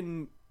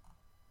fucking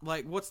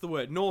like, what's the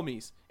word?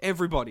 Normies.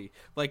 Everybody.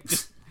 Like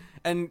just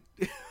and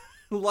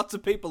lots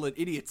of people are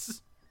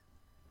idiots.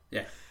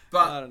 Yeah. I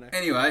But don't know.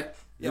 anyway,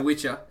 The Yep.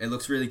 Witcher, it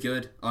looks really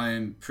good. I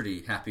am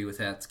pretty happy with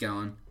how it's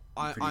going.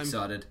 I'm pretty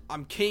excited.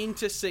 I'm keen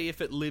to see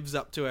if it lives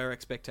up to our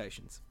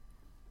expectations.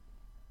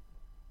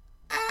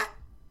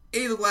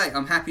 Either way,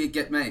 I'm happy it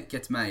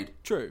gets made.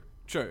 True.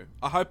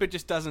 I hope it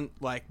just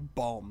doesn't like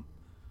bomb.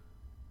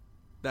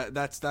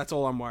 That's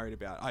all I'm worried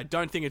about. I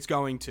don't think it's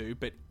going to,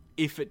 but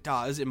if it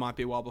does, it might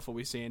be a while before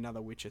we see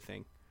another Witcher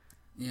thing.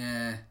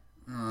 Yeah.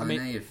 Oh, I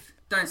mean- Nave.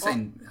 Don't say...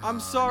 I'm oh,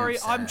 sorry. now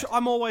I'm sad.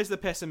 I'm always the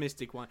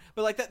pessimistic one.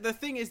 But like the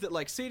thing is that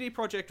like CD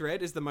Projekt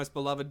Red is the most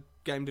beloved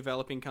game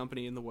developing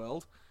company in the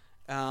world,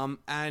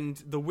 and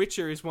The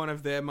Witcher is one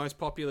of their most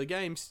popular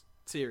games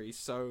series.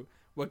 So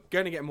we're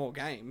going to get more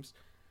games.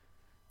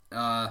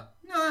 Nah,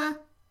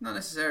 not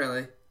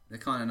necessarily. They're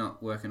kind of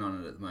not working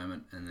on it at the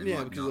moment, and they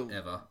might because not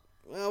ever.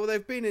 Well,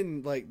 they've been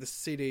in like the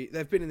CD.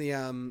 They've been in the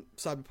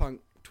Cyberpunk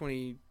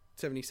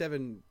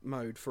 2077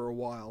 mode for a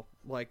while.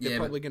 Like they're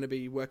probably going to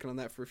be working on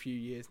that for a few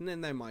years, and then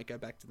they might go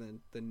back to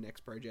the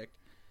next project.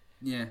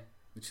 Yeah,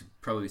 which is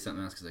probably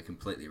something else because they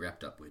completely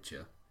wrapped up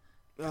Witcher.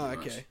 Oh,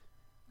 okay.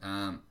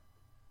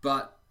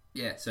 But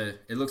yeah, so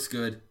it looks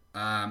good.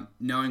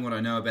 Knowing what I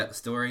know about the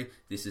story,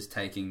 this is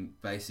taking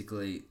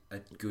basically a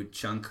good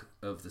chunk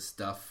of the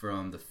stuff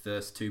from the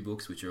first 2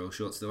 books, which are all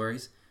short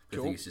stories. But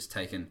I think it's just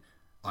taken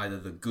either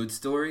the good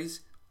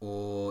stories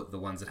or the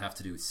ones that have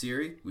to do with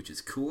Ciri, which is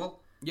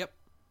cool. Yep.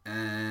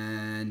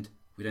 And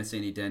we don't see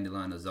any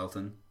Dandelion or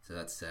Zoltan, so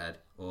that's sad.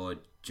 Or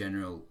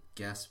General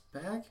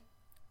Gasbag? I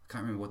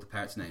can't remember what the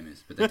parrot's name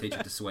is, but they teach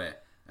it to swear,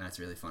 and it's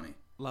really funny.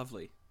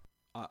 Lovely.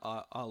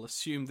 I'll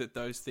assume that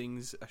those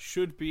things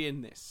should be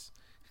in this.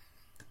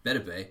 Better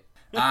be.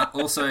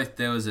 Also,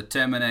 there was a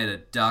Terminator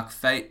Dark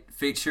Fate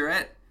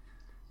featurette,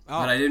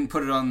 but I didn't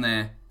put it on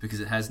there because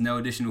it has no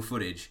additional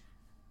footage.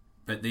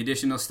 But the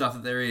additional stuff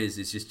that there is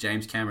just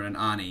James Cameron and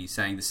Arnie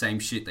saying the same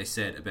shit they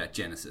said about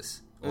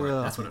Genesis. Or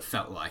that's what it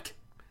felt like.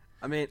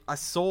 I mean, I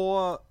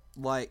saw,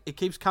 like, it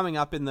keeps coming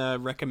up in the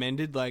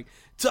recommended, like,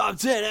 top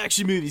 10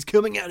 action movies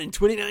coming out in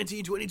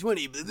 2019,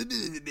 2020. Blah, blah,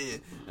 blah, blah.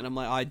 And I'm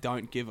like, I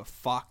don't give a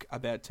fuck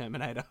about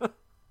Terminator.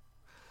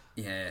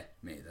 Yeah,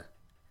 me either.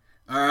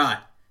 Alright,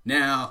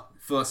 now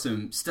for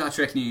some Star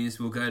Trek news,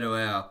 we'll go to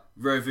our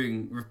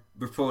roving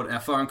report, our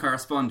foreign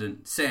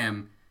correspondent,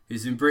 Sam,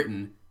 who's in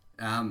Britain.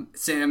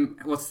 Sam,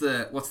 what's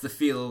the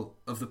feel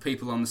of the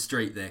people on the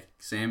street there?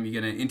 Sam,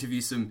 you're going to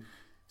interview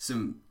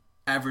some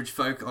average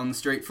folk on the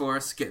street for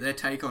us, get their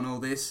take on all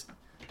this?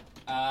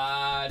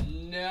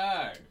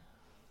 No.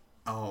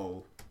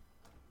 Oh,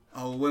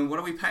 when what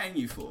are we paying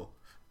you for?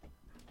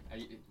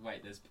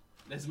 Wait,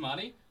 there's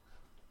money?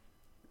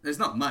 There's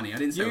not money. I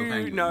didn't say we're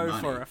paying You you know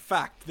money. for a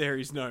fact there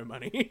is no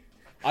money.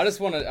 I just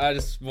wanted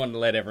to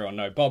let everyone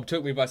know. Bob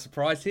took me by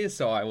surprise here,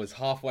 so I was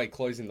halfway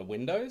closing the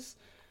windows.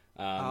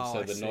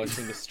 I the see. noise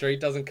from the street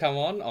doesn't come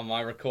on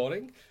my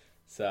recording.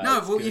 So No,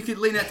 it's well, good. you could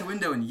lean out the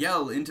window and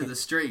yell into the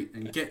street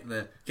and get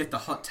the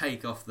hot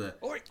take off the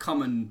Oi,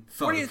 common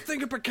folk. What do you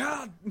think of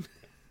Picard?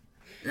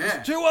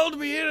 Yeah. Too old to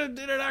be in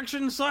an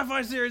action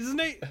sci-fi series,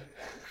 isn't he?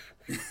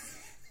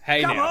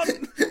 Hey Come now.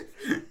 on!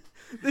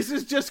 This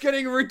is just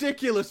getting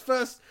ridiculous.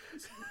 First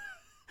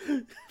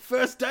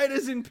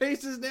Data's in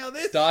pieces, now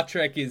this. Star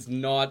Trek is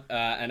not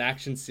an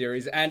action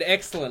series, and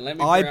excellent. Let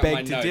me I bring up my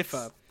beg to notes.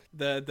 differ.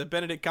 The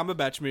Benedict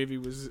Cumberbatch movie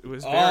was very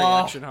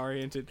Oh. action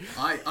oriented.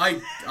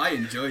 I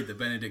enjoyed the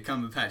Benedict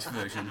Cumberbatch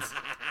versions.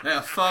 They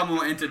are far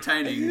more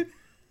entertaining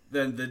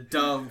than the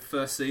dull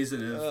first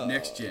season of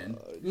Next Gen.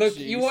 Look,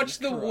 you Jesus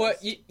watched the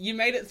Christ. you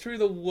made it through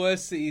the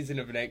worst season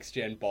of Next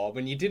Gen, Bob,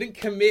 and you didn't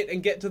commit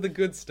and get to the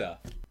good stuff.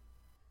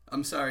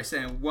 I'm sorry,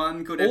 Sam.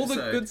 One good All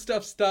episode. the good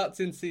stuff starts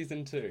in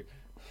season 2.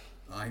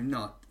 I'm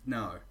not.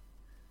 No.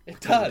 It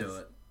Couldn't does. do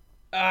it.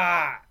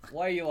 Why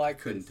are you like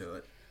Couldn't this? do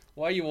it.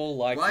 Why are you all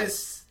like Why this?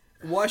 is...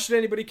 Why should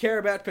anybody care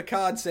about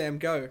Picard, Sam?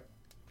 Go.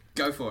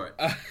 Go for it.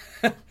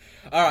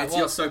 All right, It's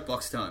well, your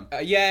soapbox time.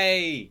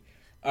 yay!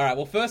 All right,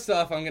 well, first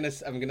off, I'm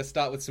gonna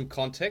start with some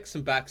context,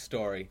 some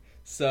backstory.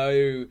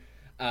 So,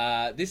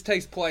 this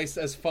takes place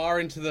as far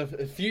into the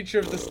future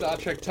of the Star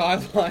Trek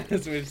timeline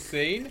as we've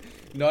seen,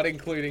 not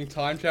including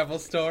time travel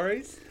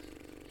stories.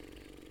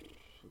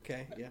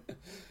 Okay, yeah.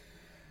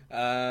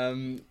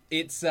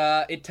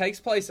 It takes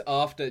place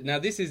after. Now,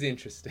 this is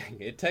interesting.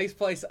 It takes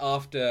place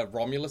after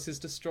Romulus is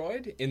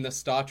destroyed in the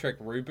Star Trek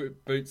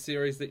reboot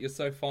series that you're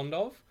so fond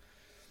of.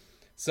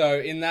 So,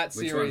 in that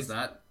Which series, one's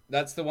that?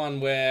 that's the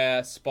one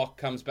where Spock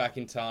comes back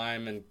in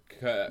time and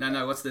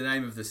No, what's the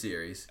name of the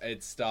series?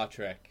 it's Star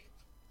Trek.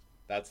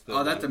 That's the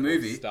Oh, that's one the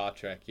called movie? Star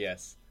Trek.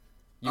 Yes.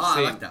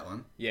 I like that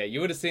one. Yeah, you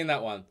would have seen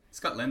that one. It's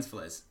got lens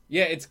flares.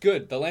 Yeah, it's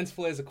good. The lens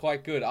flares are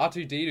quite good.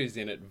 R2-D2's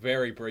in it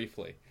very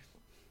briefly.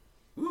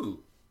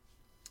 Ooh.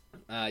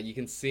 You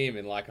can see him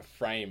in like a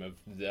frame of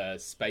the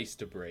space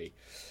debris.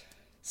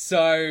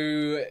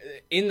 So,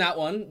 in that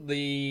one,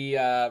 the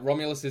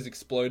Romulus is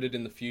exploded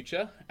in the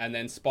future, and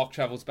then Spock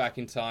travels back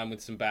in time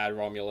with some bad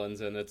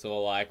Romulans, and it's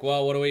all like,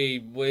 well,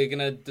 we're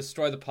gonna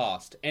destroy the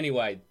past.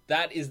 Anyway,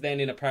 that is then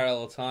in a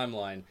parallel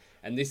timeline,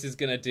 and this is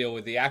gonna deal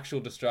with the actual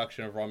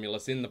destruction of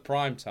Romulus in the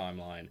Prime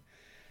timeline.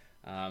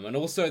 And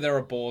also there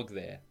are Borg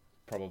there,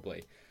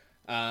 probably.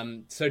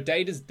 So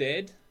Data's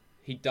dead.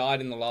 He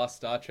died in the last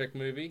Star Trek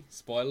movie.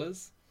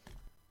 Spoilers.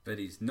 But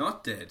he's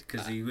not dead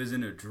because he was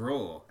in a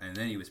drawer and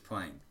then he was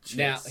playing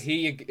Now chess.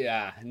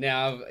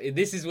 now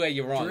this is where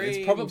you're wrong. Dream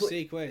It's probably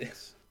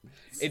sequence.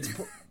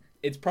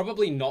 it's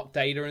probably not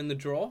Data in the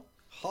drawer.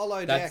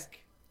 Holodeck.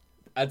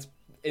 It's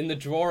in the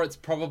drawer. It's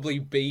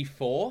probably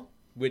B4,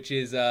 which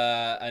is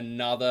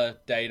another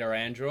Data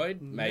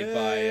android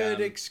Nerd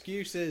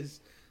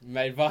excuses.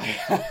 made by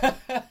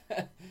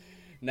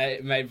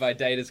made by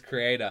Data's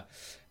creator,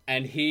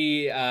 and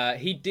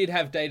he did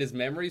have Data's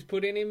memories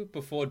put in him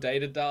before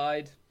Data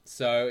died.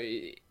 So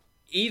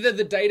either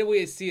the Data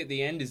we see at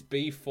the end is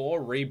B4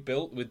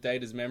 rebuilt with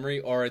Data's memory,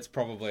 or it's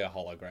probably a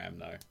hologram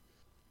though.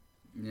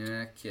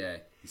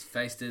 Okay. His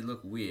face did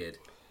look weird.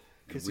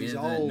 'Cause Weirder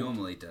he's than it old.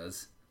 normally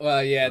does.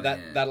 Well, yeah, Oh,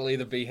 yeah. that'll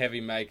either be heavy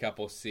makeup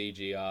or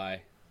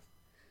CGI.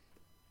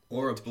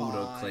 Or a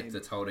bulldog clip Time.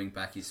 that's holding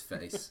back his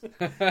face.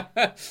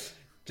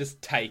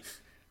 Just tape.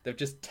 They've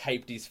just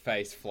taped his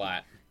face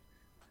flat.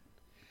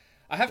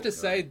 I have to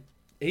say,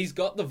 he's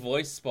got the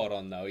voice spot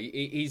on though.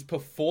 His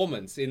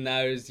performance in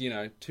those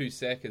 2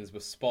 seconds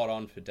was spot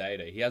on for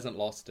Data. He hasn't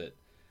lost it.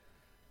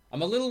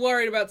 I'm a little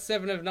worried about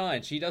Seven of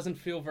Nine. She doesn't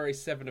feel very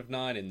Seven of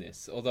Nine in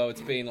this, although it's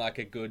been like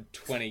a good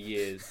 20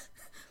 years.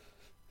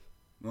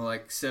 More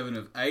like 7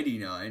 of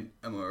 89.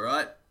 Am I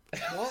right?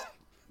 What?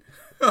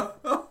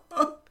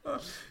 Are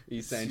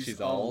you saying she's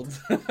She's old?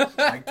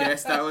 I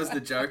guess that was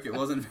the joke. It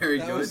wasn't very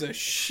That good. was a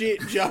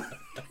shit joke.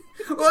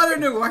 Well, I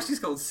don't know why she's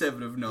called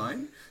 7 of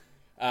 9.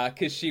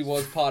 Because she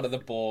was part of the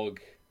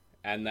Borg,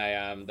 and they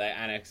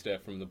annexed her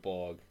from the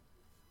Borg.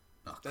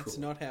 Oh, That's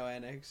cool. not how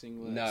annexing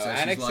works. No, So she's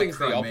annexing's like the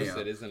Crimea.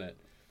 opposite, isn't it?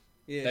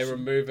 Yeah, They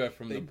remove her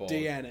from they the Borg.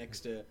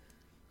 de-annexed her.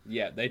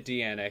 Yeah, they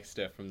de-annexed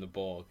her from the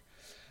Borg.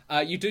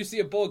 You do see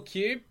a Borg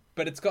cube,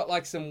 but it's got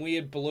like some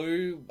weird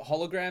blue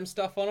hologram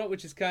stuff on it,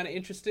 which is kind of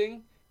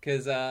interesting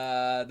because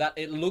that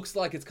it looks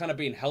like it's kind of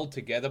being held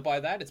together by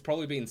that. It's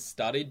probably being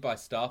studied by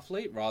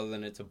Starfleet rather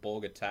than it's a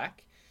Borg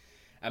attack.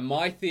 And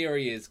my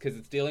theory is because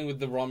it's dealing with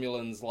the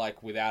Romulans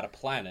like without a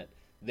planet,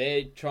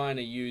 they're trying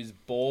to use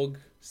Borg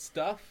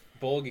stuff,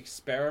 Borg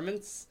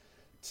experiments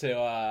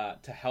to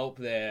help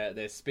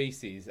their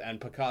species. And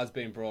Picard's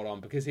been brought on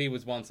because he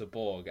was once a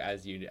Borg,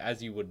 as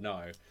you would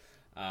know.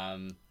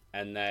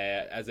 And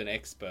they as an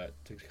expert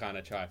to kind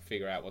of try to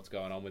figure out what's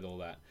going on with all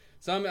that.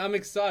 So I'm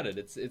excited.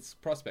 It's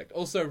prospect.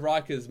 Also,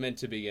 Riker's meant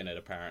to be in it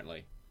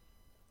apparently.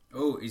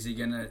 Oh, is he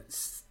going to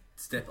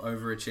step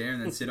over a chair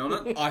and then sit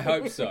on it? I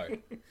hope so.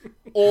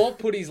 Or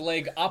put his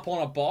leg up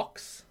on a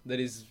box that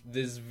is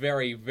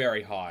very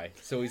very high,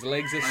 so his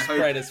legs are hope-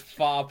 spread as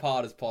far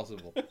apart as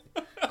possible.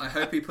 I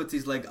hope he puts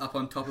his leg up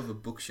on top of a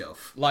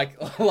bookshelf. like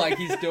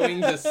he's doing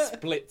the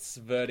splits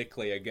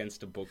vertically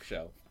against a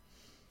bookshelf.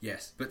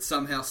 Yes, but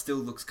somehow still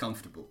looks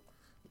comfortable.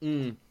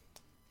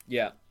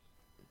 Yeah.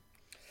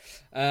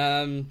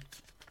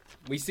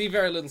 We see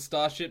very little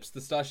starships.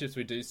 The starships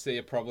we do see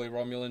are probably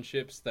Romulan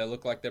ships. They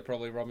look like they're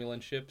probably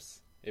Romulan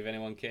ships, if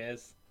anyone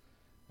cares.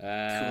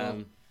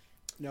 Cool.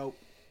 Nope.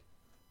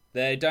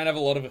 They don't have a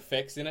lot of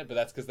effects in it, but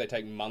that's because they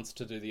take months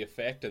to do the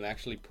effect and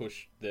actually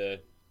push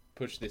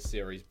this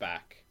series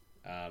back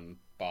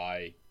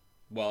by...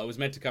 Well, it was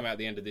meant to come out at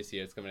the end of this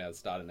year. It's coming out at the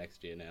start of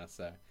next year now,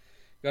 so...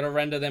 Gotta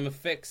render them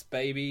effects,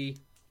 baby.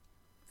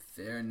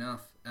 Fair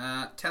enough.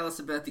 Tell us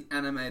about the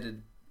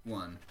animated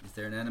one. Is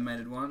there an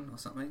animated one or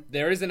something?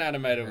 There is an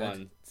animated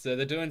one. So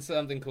they're doing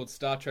something called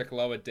Star Trek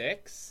Lower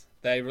Decks.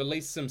 They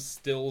released some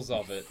stills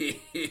of it.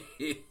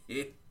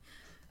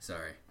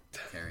 Sorry.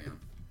 Carry on.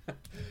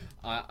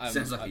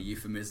 Sounds like a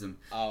euphemism.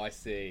 Oh, I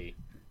see.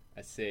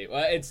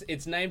 Well,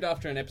 it's named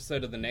after an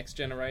episode of The Next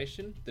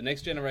Generation. The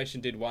Next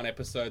Generation did one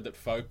episode that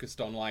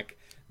focused on, like,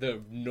 the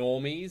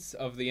normies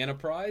of the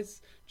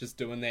Enterprise, just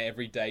doing their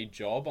everyday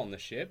job on the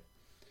ship.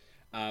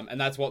 And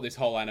that's what this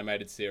whole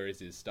animated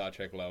series is, Star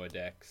Trek Lower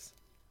Decks.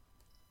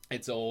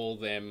 It's all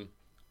them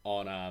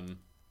on,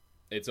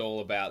 it's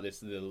all about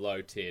the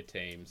low-tier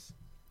teams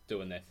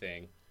doing their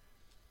thing.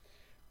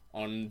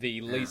 On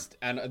the least,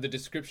 and the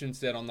description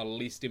said on the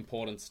least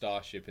important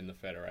starship in the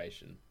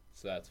Federation.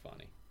 So that's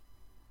funny.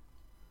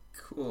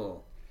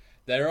 Cool.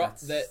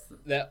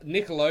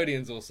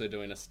 Nickelodeon's also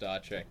doing a Star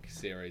Trek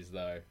series,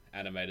 though,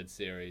 animated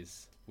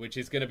series, which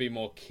is going to be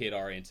more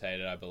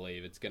kid-orientated, I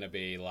believe. It's going to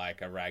be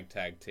like a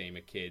ragtag team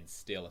of kids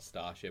steal a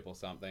starship or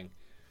something.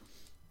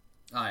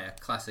 Oh, yeah.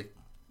 Classic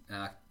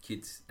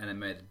kids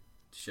animated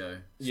show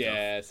stuff.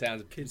 Yeah, it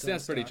sounds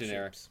pretty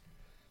generic.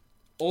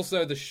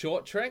 Also, the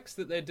short treks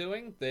that they're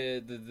doing,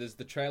 there's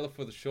the trailer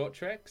for the short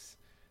treks.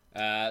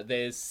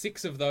 There's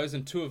 6 of those,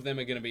 and 2 of them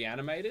are going to be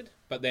animated,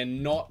 but they're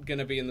not going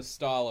to be in the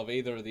style of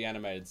either of the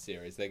animated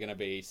series. They're going to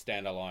be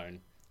standalone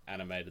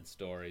animated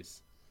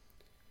stories.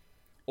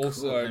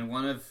 Also, cool. And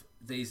one of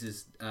these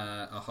is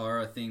a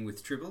horror thing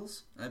with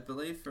tribbles, I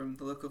believe, from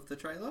the look of the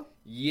trailer.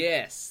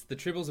 Yes, the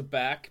tribbles are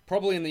back.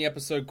 Probably in the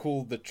episode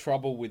called The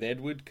Trouble with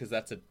Edward, because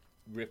that's a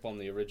rip on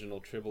the original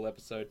Tribble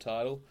episode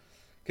title.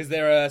 Because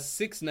there are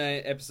 6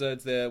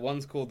 episodes there.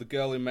 One's called The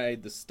Girl Who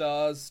Made the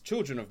Stars,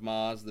 Children of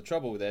Mars, The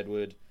Trouble with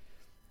Edward,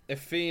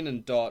 Effine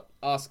and Dot,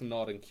 Ask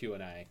Not, and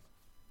Q&A.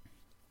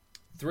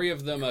 3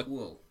 of them are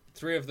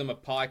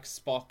Pike,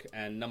 Spock,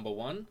 and Number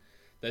 1.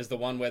 There's the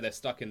one where they're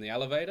stuck in the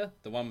elevator,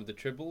 the one with the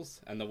tribbles,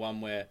 and the one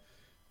where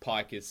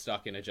Pike is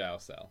stuck in a jail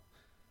cell.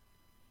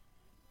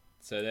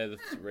 So they're the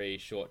 3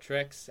 short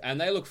treks, and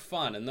they look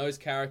fun. And those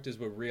characters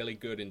were really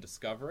good in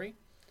Discovery,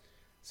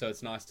 so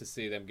it's nice to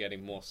see them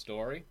getting more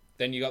story.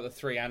 Then you got the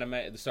 2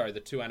 animated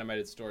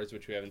stories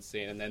which we haven't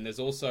seen, and then there's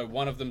also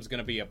one of them's going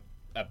to be a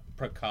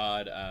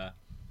Picard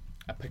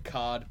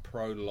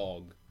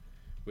prologue,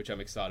 which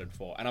I'm excited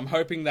for, and I'm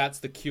hoping that's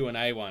the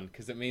Q&A one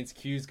because it means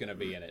Q's going to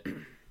be in it,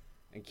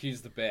 and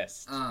Q's the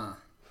best.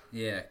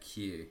 Yeah,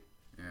 Q.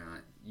 All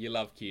right. You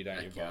love Q,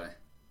 don't you, Bob?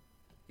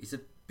 He's a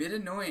bit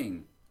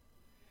annoying.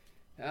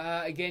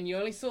 Again, you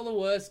only saw the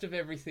worst of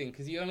everything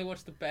because you only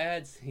watched the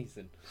bad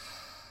season.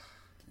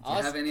 Do you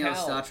have any other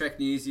Star Trek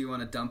news you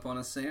want to dump on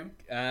us, Sam?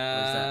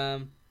 I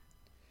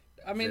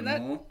mean,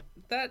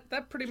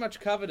 that pretty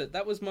much covered it.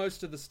 That was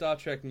most of the Star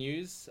Trek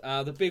news.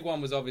 The big one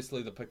was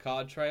obviously the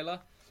Picard trailer.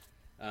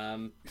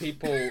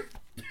 People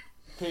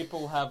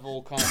have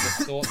all kinds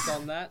of thoughts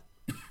on that.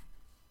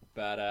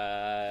 But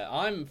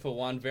I'm, for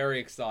one, very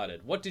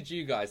excited. What did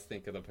you guys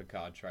think of the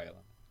Picard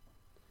trailer?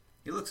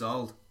 He looks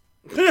old.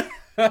 He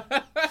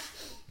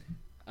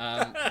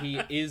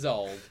is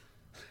old.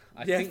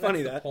 I Yeah, think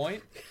funny that's the that.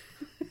 point.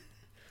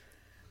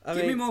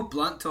 Give me more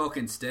blunt talk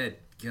instead.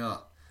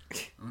 God. I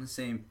want to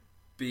see him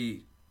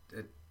be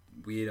a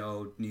weird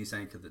old news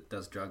anchor that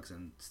does drugs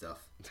and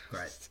stuff.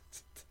 Great.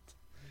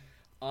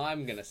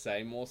 I'm going to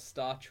say more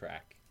Star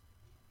Trek.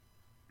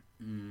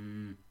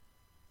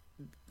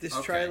 This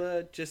Okay.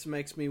 trailer just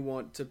makes me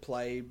want to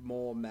play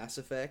more Mass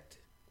Effect.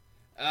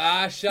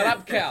 Shut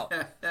up, Cal.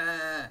 Because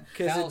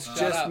Cal, it's shut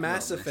just up.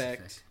 Mass Well,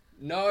 Effect.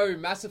 No,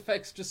 Mass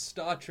Effect's just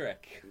Star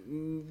Trek.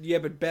 Yeah,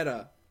 but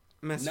better.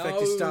 Mass Effect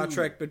is Star No.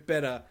 Trek, but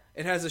better.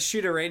 It has a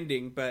shitter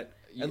ending, but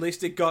at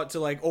least it got to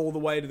like all the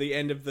way to the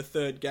end of the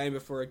 3rd game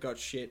before it got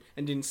shit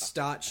and didn't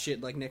start shit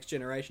like Next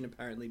Generation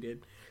apparently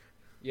did.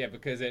 Yeah,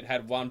 because it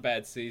had 1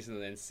 bad season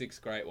and then 6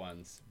 great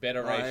ones.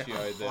 Better ratio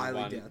I than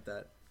highly 1. doubt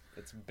that.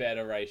 It's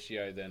better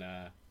ratio than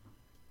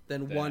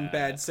Then one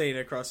bad scene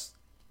across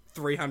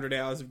 300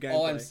 hours of gameplay.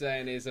 All I'm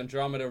saying is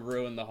Andromeda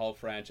ruined the whole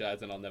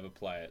franchise, and I'll never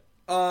play it.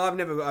 Oh, I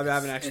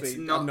haven't actually. It's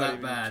not I'm that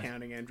even bad.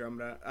 counting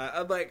Andromeda.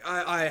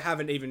 I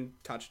haven't even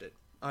touched it.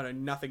 I know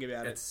nothing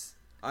about it. It's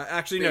I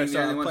actually being no. the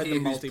Sorry, only I one played the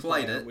here who's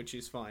played multiplayer, it. which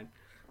is fine.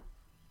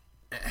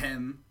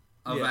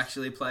 I've Yes.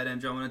 actually played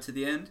Andromeda to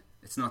the end.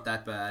 It's not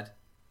that bad.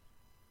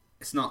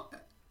 It's not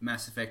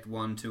Mass Effect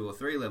 1, 2, or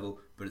 3 level,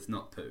 but it's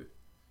not poo.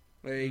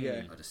 There you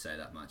go. I'll just say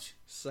that much.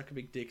 Suck a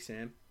big dick,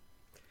 Sam.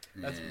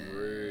 That's Yeah.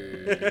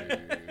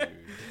 rude.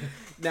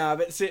 Nah,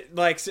 but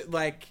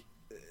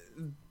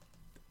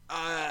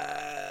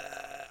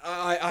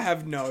I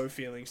have no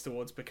feelings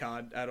towards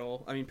Picard at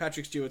all. I mean,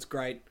 Patrick Stewart's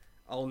great.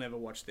 I'll never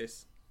watch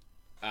this.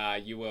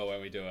 You will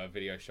when we do a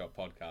Video Shop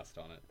podcast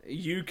on it.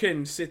 You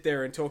can sit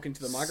there and talk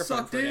into the microphone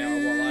Sucked for an hour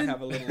while I in.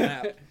 have a little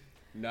nap.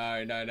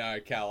 No,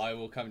 Cal. I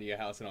will come to your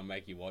house and I'll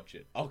make you watch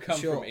it. I'll come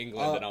Sure, from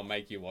England and I'll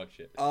make you watch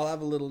it. I'll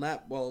have a little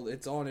nap while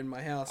it's on in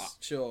my house.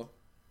 Sure.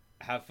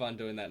 Have fun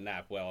doing that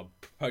nap while I'm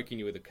poking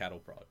you with a cattle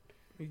prod.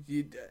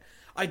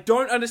 I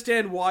don't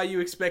understand why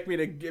you expect me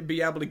to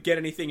be able to get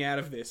anything out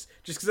of this.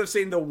 Just because I've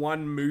seen the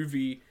one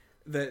movie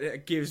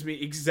that gives me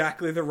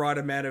exactly the right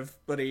amount of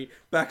bloody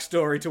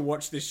backstory to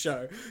watch this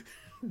show.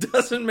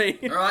 Doesn't mean...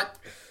 All right,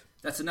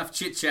 that's enough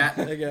chit chat.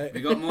 Okay. We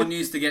got more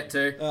news to get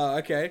to. Oh,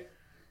 okay.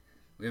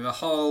 We have a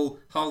whole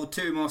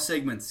 2 more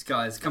segments,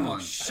 guys. Come on.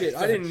 Shit,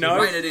 I didn't know.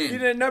 Rein it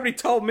in. Nobody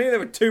told me there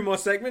were 2 more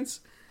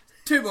segments.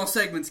 2 more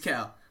segments,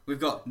 Cal.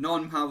 We've got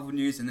non-Marvel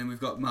news and then we've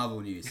got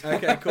Marvel news.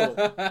 Okay, cool.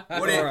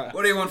 What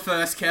do you want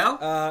first, Cal?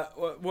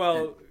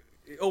 Well,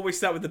 always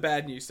start with the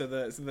bad news, so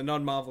the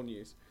non-Marvel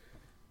news.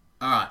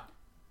 All right.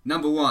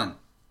 Number 1.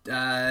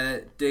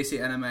 DC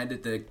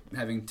Animated, they're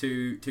having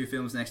two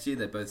films next year.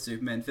 They're both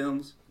Superman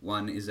films.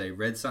 One is a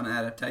Red Son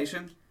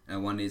adaptation,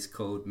 and one is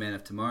called Man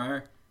of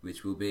Tomorrow,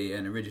 which will be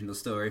an original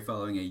story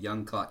following a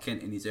young Clark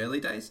Kent in his early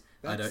days.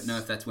 I don't know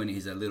if that's when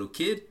he's a little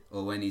kid,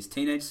 or when he's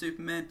teenage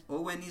Superman,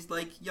 or when he's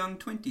like young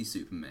 20s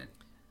Superman.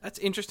 That's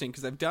interesting,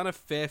 because they've done a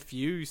fair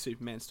few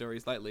Superman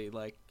stories lately.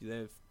 Like,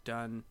 they've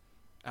done,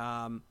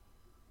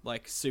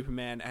 like,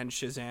 Superman and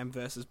Shazam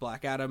versus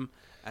Black Adam,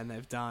 and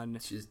they've done...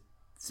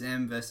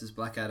 Shazam versus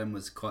Black Adam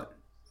was quite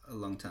a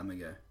long time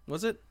ago.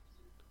 Was it?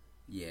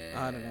 Yeah.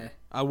 I don't know.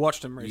 I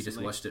watched them recently. You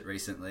just watched it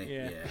recently?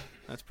 Yeah.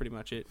 That's pretty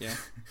much it, yeah.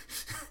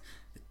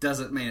 It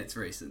doesn't mean it's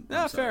recent. No,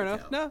 I'm sorry, fair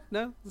enough. Cal.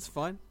 No, that's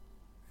fine.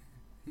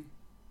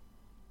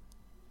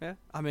 Yeah,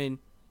 I mean,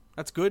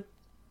 that's good.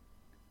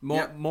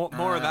 More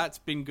of that's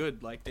been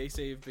good. Like,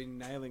 DC have been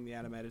nailing the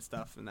animated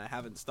stuff, and they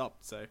haven't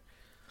stopped, so...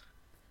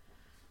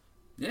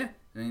 Yeah,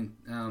 I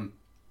mean,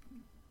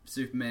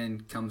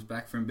 Superman Comes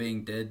Back from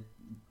Being Dead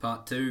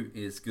Part 2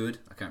 is good.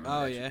 I can't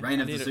remember. Oh, yeah. Reign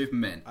of the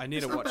Superman. I need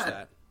It's to not watch bad.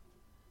 that.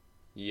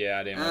 Yeah,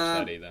 I didn't watch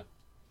that either.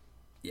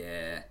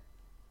 Yeah.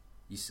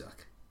 You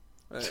suck.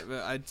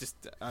 I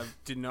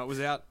didn't know it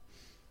was out.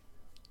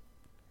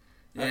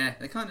 Yeah,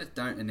 they kind of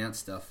don't announce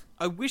stuff.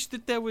 I wish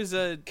that there was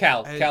a...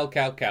 Cal.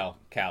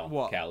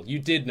 What? Cal, you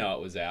did know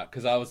it was out,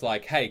 because I was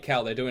like, hey,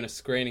 Cal, they're doing a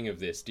screening of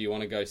this. Do you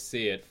want to go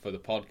see it for the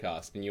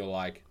podcast? And you're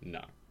like,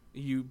 no.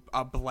 You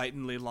are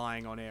blatantly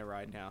lying on air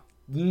right now.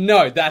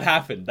 No, that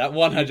happened. That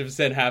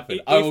 100%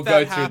 happened. I will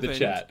go through the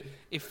chat.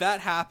 If that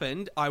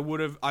happened, I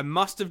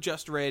must have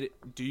just read,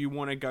 do you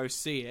want to go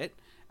see it?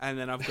 And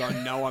then I've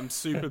gone, no, I'm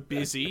super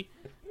busy,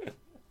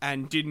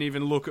 and didn't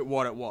even look at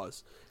what it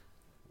was.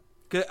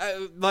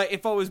 Like,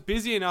 if I was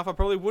busy enough, I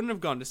probably wouldn't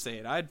have gone to see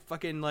it. I had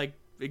fucking, like,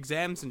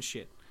 exams and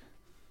shit.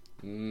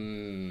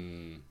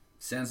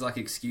 Sounds like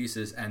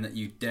excuses, and that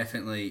you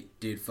definitely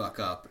did fuck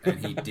up,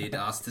 and he did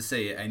ask to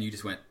see it, and you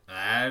just went,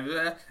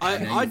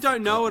 I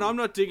don't know, and I'm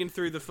not digging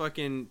through the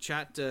fucking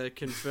chat to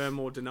confirm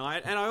or deny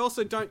it, and I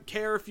also don't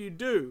care if you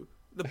do.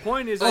 The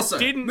point is, Also, I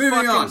didn't moving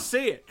fucking on.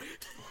 see it.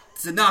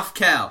 It's enough,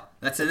 Cal.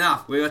 That's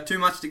enough. We got too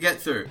much to get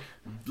through.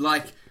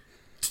 Like,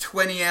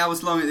 20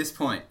 hours long at this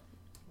point.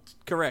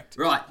 Correct.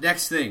 Right,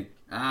 next thing.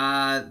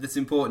 That's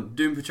important.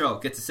 Doom Patrol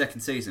gets a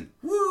 2nd season.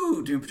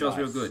 Woo! Doom Patrol's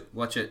real good.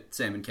 Watch it,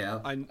 Sam and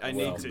Cal. I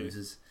need to.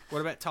 Losers. What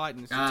about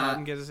Titans? Did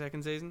Titan get a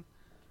 2nd season?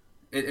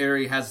 It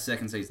already has a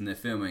 2nd season. They're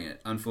filming it.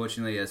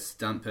 Unfortunately, a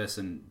stunt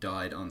person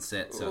died on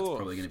set, so it's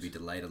probably going to be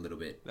delayed a little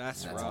bit.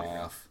 That's a bit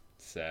rough.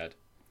 Sad.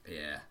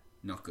 Yeah,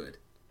 not good.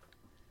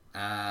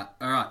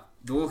 Alright,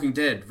 The Walking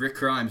Dead, Rick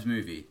Grimes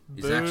movie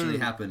is Boom. actually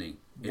happening.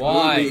 It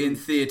Why? will be in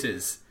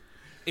theaters.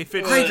 If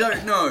it's I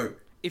don't know.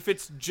 if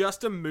it's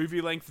just a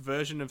movie-length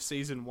version of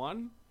season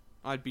 1,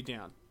 I'd be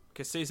down.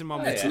 Because season 1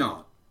 was... It's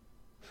not.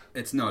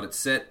 It's not. It's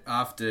set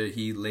after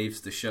he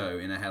leaves the show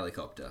in a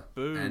helicopter.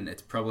 Boom. And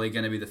it's probably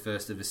going to be the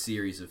first of a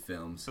series of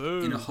films.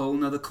 Boom. In a whole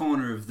nother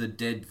corner of the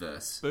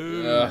Deadverse.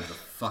 Boom. Whatever the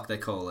fuck they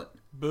call it.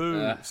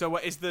 Boom. So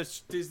what, is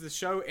the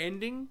show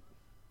ending?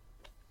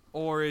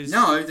 Or is...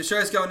 No, the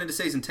show's going into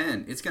season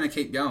 10. It's going to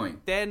keep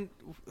going. Then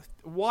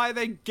why are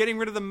they getting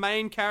rid of the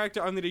main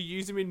character only to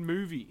use him in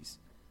movies?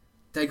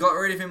 They got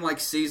rid of him like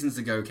seasons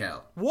ago,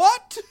 Cal.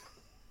 What?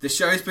 The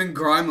show's been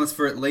grimeless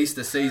for at least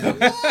a season.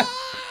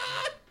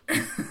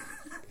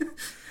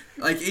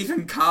 Like,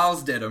 even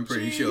Carl's dead, I'm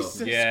pretty sure.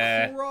 Jesus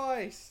Yeah.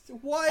 Christ.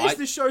 Why is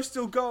the show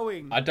still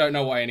going? I don't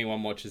know why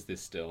anyone watches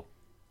this still.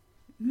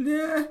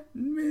 Nah,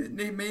 me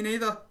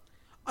neither.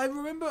 I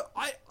remember,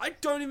 I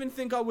don't even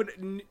think I would,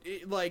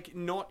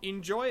 not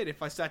enjoy it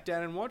if I sat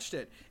down and watched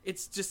it.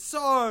 It's just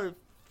so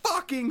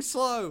fucking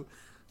slow.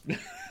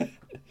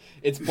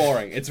 It's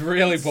boring. It's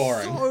really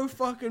boring. So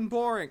fucking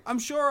boring. I'm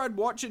sure I'd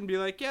watch it and be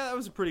like, yeah, that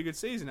was a pretty good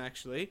season,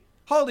 actually.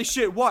 Holy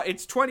shit, what?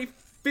 It's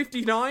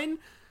 2059?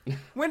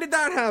 When did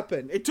that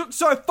happen? It took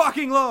so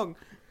fucking long.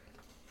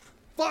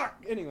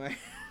 Fuck! Anyway.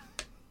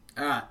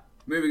 Alright,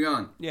 moving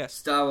on. Yes.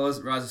 Star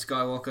Wars Rise of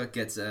Skywalker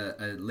gets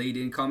a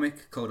lead-in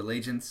comic called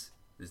Allegiance.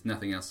 There's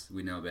nothing else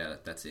we know about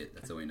it. That's it.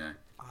 That's all we know.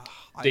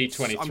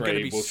 D23 I'm going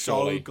to be will so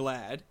surely-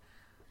 glad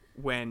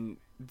when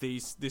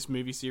this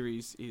movie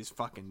series is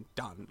fucking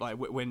done. Like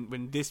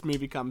when this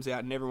movie comes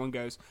out and everyone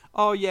goes,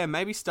 "Oh yeah,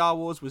 maybe Star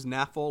Wars was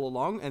naff all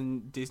along,"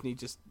 and Disney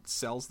just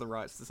sells the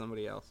rights to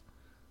somebody else.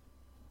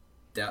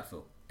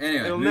 Doubtful.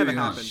 Anyway, It'll moving never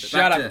on. happen, but-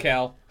 Shut Back up, to-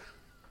 Cal.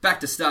 Back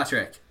to Star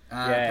Trek. Yay.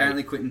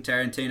 Apparently Quentin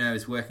Tarantino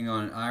is working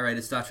on an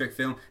R-rated Star Trek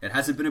film. It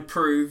hasn't been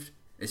approved.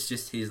 It's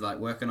just he's like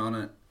working on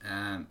it.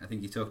 I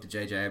think he talked to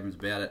J.J. Abrams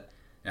about it.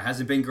 It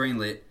hasn't been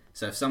greenlit.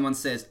 So if someone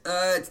says,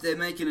 they're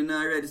making an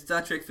R-rated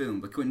Star Trek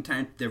film, but Quentin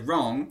Tarantino, they're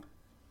wrong.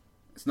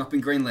 It's not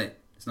been greenlit.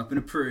 It's not been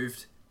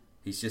approved.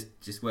 He's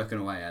just working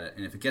away at it.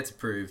 And if it gets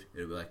approved,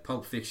 it'll be like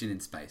Pulp Fiction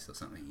in space or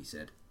something, he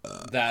said.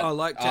 That I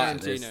like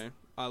there's- Tarantino.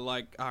 I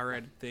like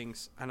R-rated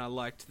things, and I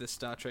liked the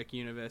Star Trek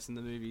universe and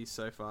the movies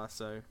so far.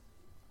 So,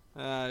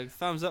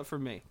 thumbs up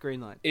from me.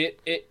 Green light.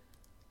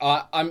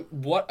 I'm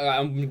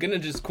gonna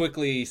just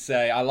quickly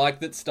say I like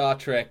that Star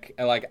Trek,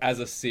 like as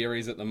a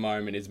series at the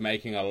moment, is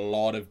making a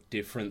lot of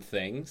different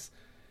things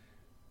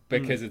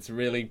because it's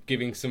really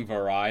giving some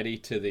variety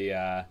to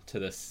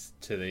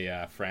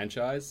the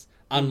franchise.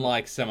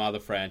 Unlike some other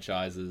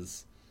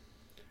franchises,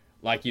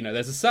 like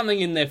there's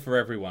something in there for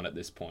everyone at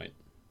this point.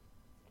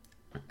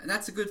 And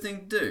that's a good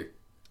thing to do.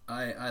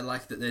 I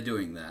like that they're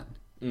doing that.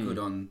 Good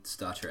on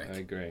Star Trek. I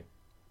agree.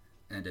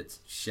 And its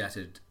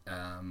shattered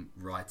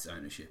rights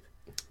ownership.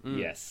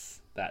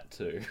 Yes, that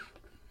too.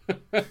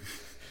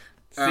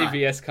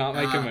 CBS can't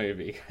make a Alright.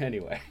 movie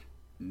anyway.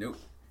 Nope.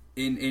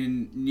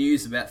 In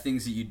news about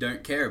things that you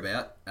don't care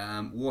about,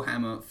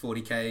 Warhammer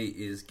 40k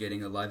is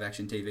getting a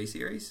live-action TV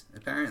series,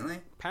 apparently.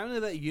 Apparently,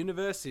 that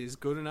universe is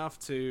good enough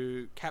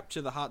to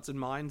capture the hearts and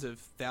minds of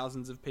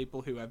thousands of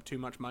people who have too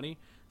much money.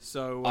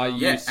 So, I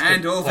yeah, used to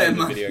and all play their the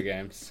money. video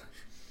games.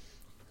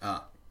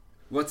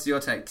 What's your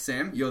take,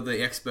 Sam? You're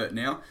the expert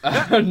now.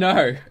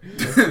 No,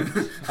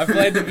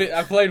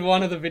 I played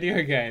one of the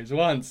video games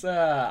once.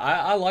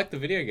 I like the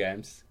video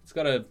games. It's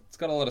got a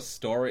lot of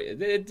story.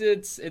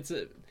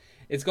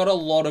 It's got a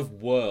lot of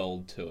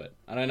world to it.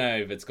 I don't know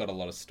if it's got a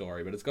lot of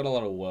story, but it's got a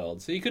lot of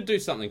world. So you could do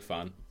something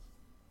fun.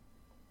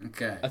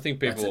 Okay. I think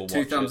people will That's a 2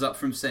 watch thumbs it. up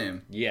from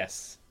Sam.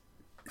 Yes.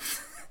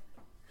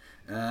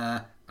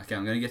 Okay,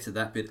 I'm going to get to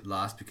that bit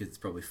last because it's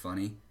probably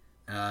funny.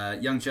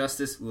 Young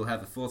Justice will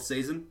have a 4th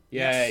season.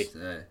 Yay.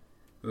 So,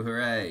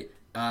 hooray.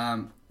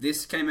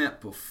 This came out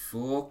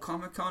before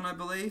Comic-Con, I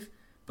believe.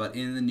 But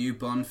in the new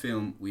Bond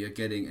film, we are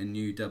getting a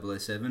new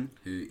 007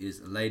 who is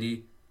a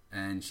lady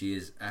and she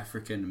is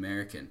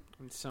African-American.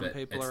 and some But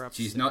people are upset.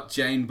 she's not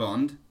Jane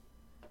Bond.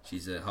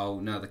 She's a whole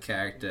nother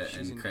character.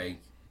 She's And Craig...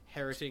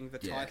 inheriting the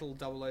Yeah. title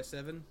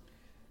 007.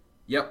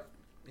 Yep.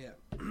 Yeah.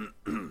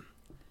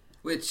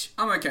 Which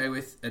I'm okay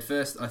with. At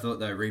first, I thought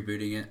they were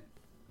rebooting it.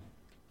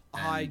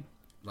 And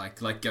like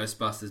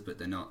Ghostbusters, but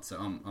they're not. So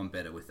I'm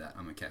better with that.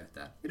 I'm okay with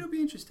that. It'll be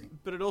interesting.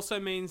 But it also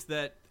means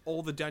that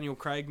all the Daniel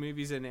Craig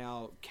movies are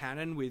now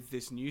canon with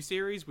this new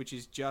series, which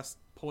is just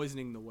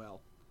poisoning the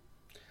well.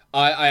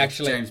 I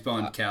actually James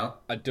Bond, Cal.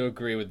 I do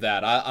agree with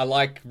that. I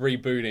like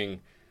rebooting.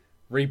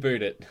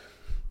 Reboot it.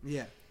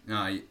 Yeah.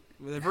 No,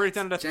 They've already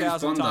done it James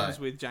 1,000 Bond, times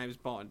though. with James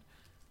Bond.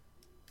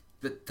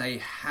 but they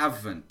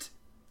haven't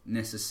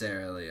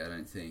necessarily. I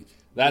don't think.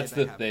 That's Yeah,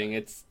 they the have. thing.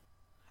 It's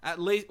At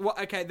least, well,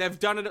 okay, they've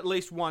done it at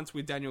least once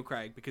with Daniel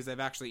Craig because they've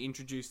actually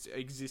introduced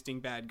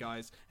existing bad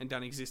guys and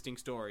done existing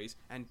stories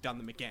and done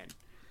them again.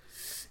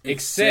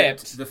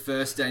 Except- the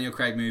first Daniel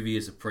Craig movie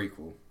is a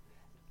prequel.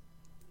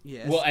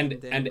 Yes. Well, and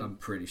then- I'm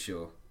pretty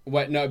sure.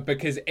 wait, no,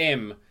 because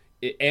M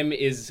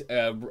is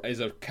a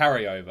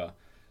carryover.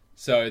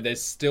 So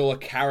there's still a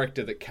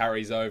character that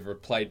carries over,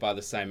 played by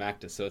the same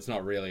actor. So it's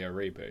not really a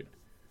reboot.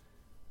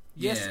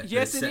 yes, Yeah, but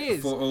yes, it's it set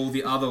is. For all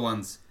the other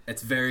ones,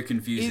 it's very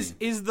confusing.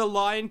 Is The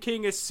Lion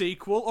King a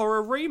sequel or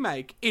a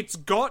remake? It's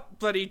got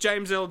bloody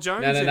James L.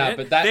 Jones No, in it.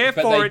 but that-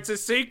 Therefore, but they- it's a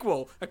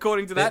sequel,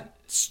 according to that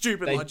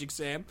stupid they- logic,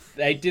 Sam.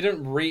 They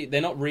didn't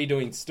they're not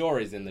redoing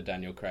stories in the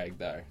Daniel Craig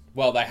though.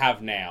 Well, they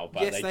have now,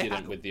 but Yes, they they didn't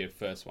have. with the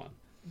first one.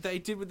 They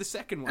did with the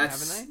second one,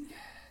 That's- haven't they?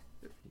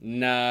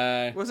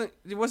 No,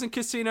 It wasn't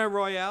Casino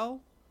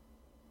Royale?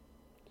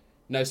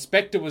 no.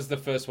 Spectre was the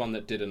first one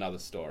that did another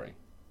story.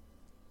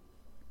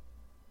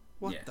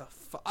 What Yeah. the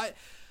fuck?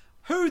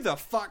 Who the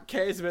fuck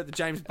cares about the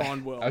James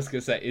Bond world? I was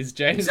gonna say, is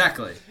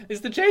Exactly.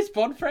 the James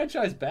Bond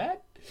franchise bad?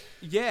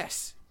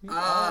 Yes.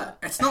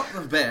 It's not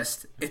the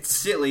best. It's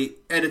silly.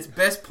 At its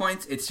best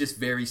points, it's just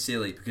very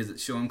silly because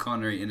it's Sean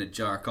Connery in a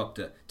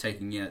gyrocopter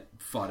taking out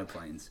fighter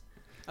planes.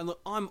 And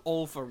look, I'm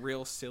all for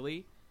real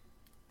silly,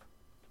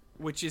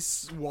 which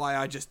is why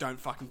I just don't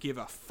fucking give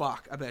a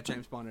fuck about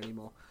James Bond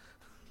anymore.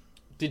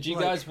 Did you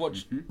Like- guys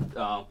watch?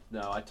 Oh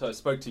no, I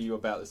spoke to you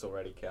about this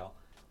already, Cal.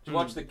 Did you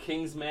watch the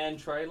Kingsman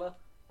trailer?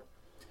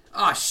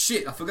 Oh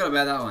shit, I forgot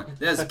about that one.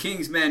 There's a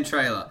Kingsman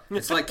trailer.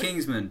 It's like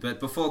Kingsman, but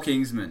before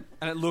Kingsman.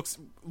 And it looks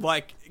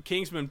like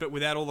Kingsman, but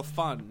without all the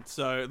fun,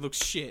 so it looks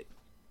shit.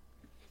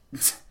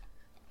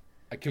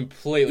 I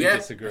completely Yeah,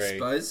 disagree. I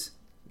suppose.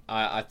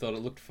 I thought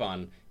it looked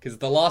fun because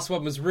the last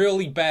one was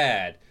really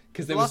bad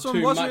because The there last was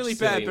one too was much really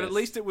bad, but at silliness.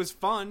 least it was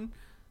fun.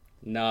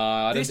 No,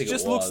 I don't This think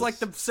just it was. looks like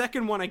the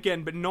second one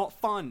again, but not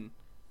fun.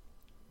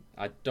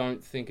 I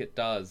don't think it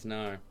does.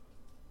 No,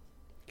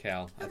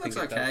 Cal. I It think looks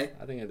it okay.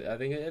 does. I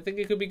think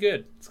it could be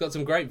good. It's got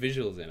some great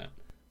visuals in it.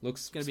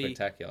 Looks gonna be-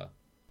 spectacular.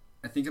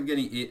 I think I'm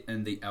getting it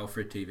and the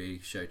Alfred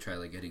TV show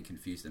trailer getting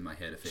confused in my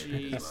head a fair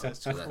bit as well. Jesus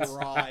So that's-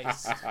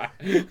 Christ.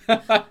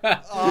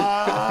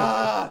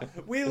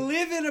 We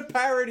live in a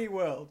parody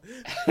world.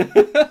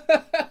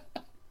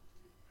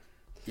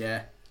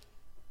 Yeah.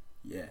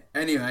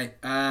 Anyway,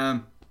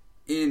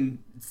 in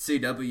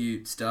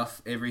CW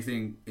stuff,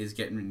 everything is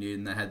getting renewed,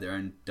 and they had their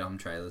own dumb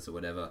trailers or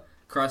whatever.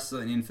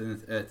 Chrysler and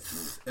Infinite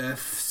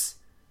Earths,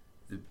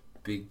 the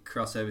big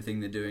crossover thing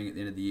they're doing at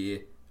the end of the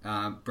year.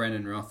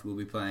 Brendan Roth will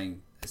be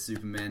playing a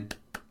Superman.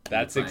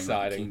 That's He'll be playing, like,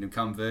 exciting. the Kingdom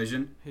Come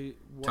version.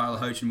 Tyler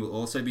Hoechlin will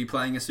also be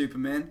playing a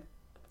Superman,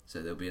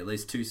 so there'll be at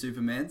least 2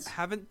 Supermans.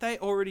 Haven't they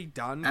already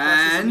done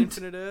Crisis on And-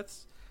 Infinite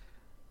Earths?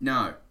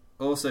 No.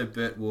 Also,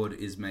 Burt Ward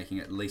is making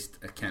at least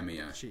a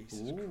cameo. Jesus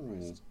Ooh.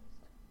 Christ.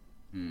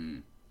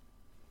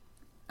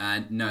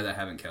 And no, they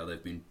haven't, Cal.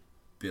 They've been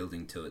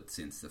building to it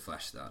since The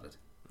Flash started.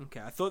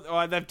 Okay, I thought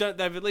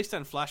they've at least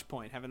done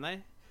Flashpoint, haven't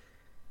they?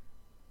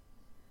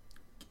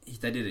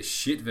 They did a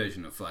shit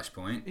version of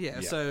Flashpoint.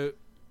 Yeah. So,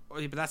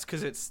 but that's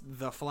because it's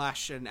the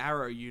Flash and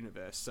Arrow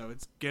universe, so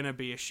it's gonna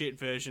be a shit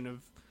version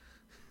of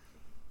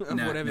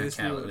whatever this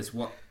Cal, new it was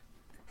what,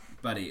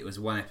 buddy. It was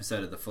one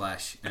episode of The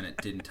Flash, and it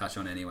didn't touch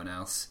on anyone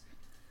else.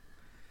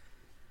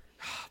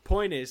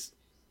 Point is,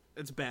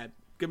 it's bad.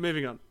 Good,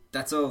 moving on.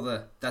 That's all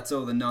the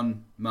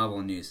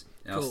non-Marvel news.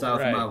 I'll Cool. start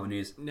with Right. the Marvel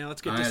news. Now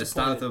let's get I'm going to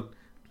start disappointed. with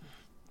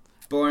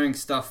the boring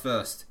stuff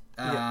first.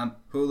 Yeah.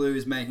 Hulu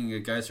is making a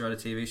Ghost Rider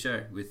TV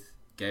show with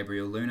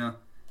Gabriel Luna.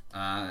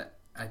 I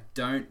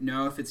don't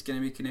know if it's going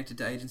to be connected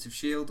to Agents of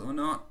S.H.I.E.L.D. or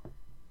not.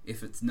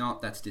 If it's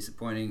not, that's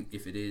disappointing.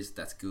 If it is,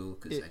 that's cool,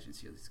 because Agents of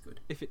S.H.I.E.L.D. is good.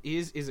 If it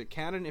is it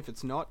canon? If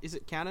it's not, is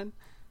it canon?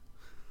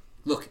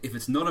 Look, if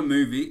it's not a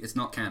movie, it's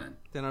not canon.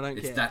 Then I don't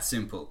It's care. that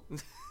simple.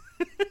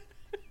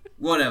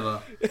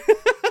 Whatever.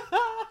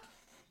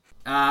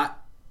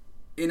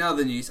 In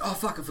other news... Oh,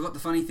 fuck, I forgot the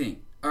funny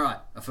thing. Alright,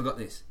 I forgot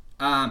this.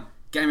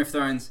 Game of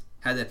Thrones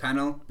had their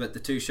panel, but the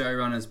 2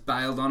 showrunners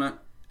bailed on it,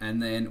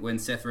 and then when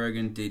Seth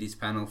Rogen did his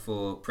panel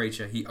for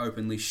Preacher, he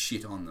openly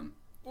shit on them.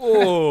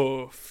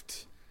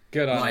 Oofed.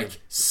 Good on you.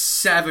 Like,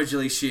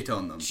 savagely shit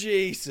on them.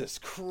 Jesus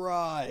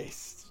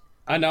Christ.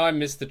 I know I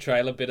missed the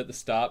trailer bit at the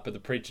start, but the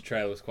Preacher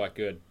trailer was quite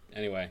good.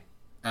 Anyway.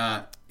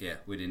 Yeah,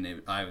 we didn't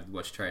even... I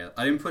watched trailer.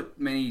 I didn't put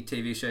many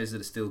TV shows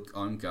that are still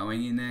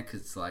ongoing in there,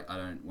 because, like, I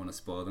don't want to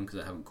spoil them, because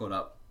I haven't caught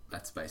up.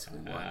 That's basically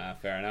why.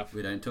 Fair enough.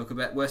 We don't talk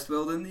about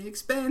Westworld and The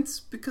Expanse,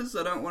 because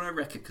I don't want to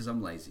wreck it, because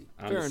I'm lazy.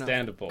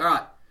 Understandable.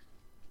 Alright.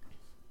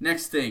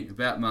 Next thing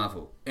about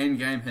Marvel.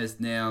 Endgame has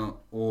now,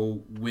 or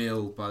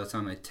will, by the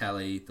time they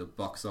tally the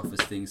box office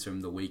things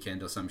from the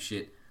weekend or some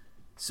shit,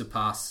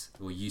 surpass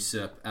or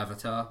usurp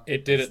Avatar.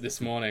 It did it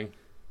this morning.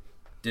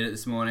 Did it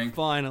this morning.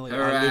 Finally, I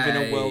live in a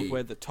Hooray. world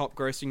where the top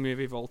grossing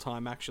movie of all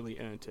time actually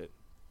earned it.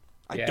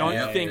 I Yeah, don't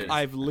yeah, think it is.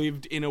 I've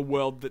lived in a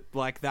world that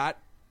like that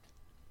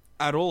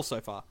at all so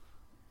far.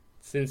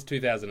 Since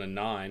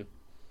 2009.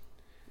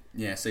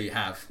 Yeah, so you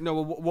have. No,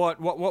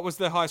 what was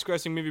the highest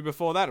grossing movie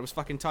before that? It was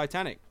fucking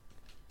Titanic.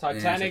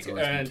 Titanic so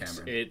it's always been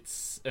Cameron.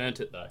 earned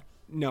it though.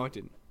 No, it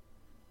didn't.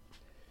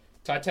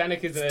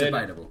 Titanic is It's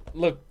debatable.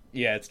 Look,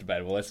 yeah, it's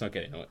debatable. Let's not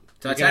get into it.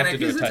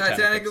 Titanic is a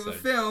Titanic of a episode.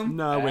 film.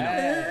 No, we're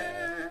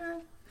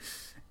not.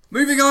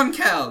 Moving on,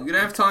 Cal. You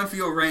don't have time for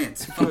your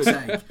rants, for fuck's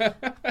sake.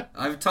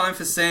 I have time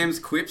for Sam's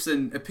quips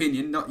and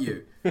opinion, not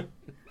you.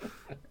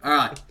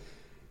 Alright.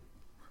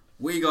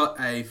 We got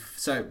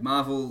so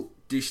Marvel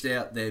dished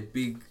out their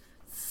big,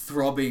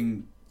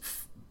 throbbing,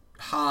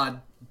 hard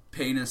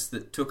penis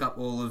that took up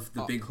all of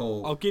the big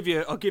hall. I'll give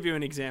you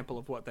an example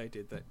of what they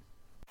did there.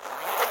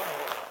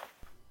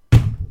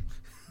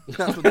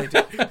 That's what they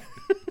did.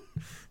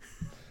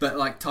 But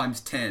like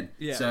times 10.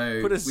 Yeah.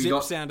 So Put a we zip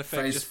got sound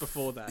effect phase just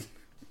before that.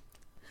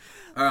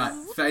 Alright,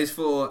 Phase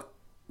 4,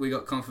 we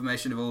got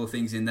confirmation of all the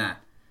things in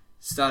that.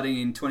 Starting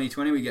in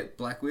 2020, we get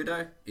Black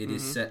Widow. It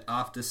is set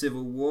after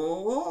Civil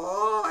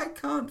War. I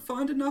can't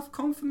find enough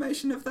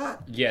confirmation of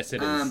that. Yes,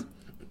 it is.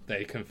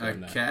 They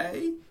confirmed that.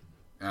 Okay.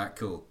 Alright,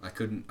 cool. I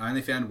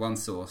only found one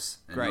source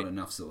and Great. not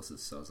enough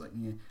sources, so I was like,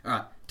 yeah.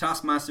 Alright,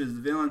 Taskmaster is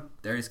the villain.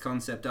 There is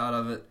concept art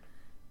of it.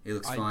 He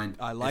looks fine.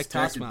 I like It's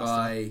directed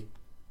Taskmaster.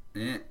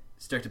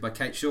 it's directed by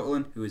Kate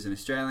Shortland, who is an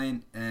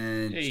Australian,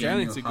 and Hey.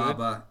 Daniel Australians are good.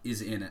 Harbour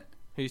is in it.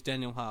 Who's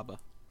Daniel Harbour?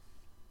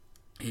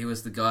 He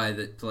was the guy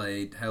that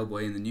played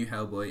Hellboy in the new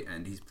Hellboy,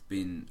 and he's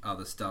been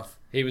other stuff.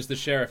 He was the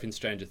sheriff in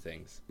Stranger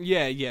Things.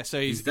 Yeah. So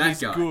he's that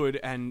guy. good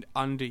and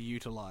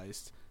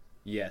underutilized.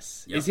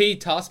 Yes. Yep. Is he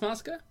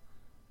Taskmaster?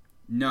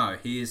 No,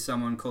 he is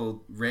someone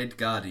called Red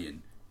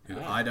Guardian, who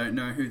Ah. I don't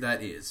know who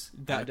that is.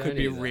 I That don't could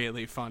be either.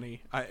 really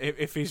funny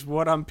if he's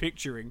what I'm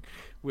picturing,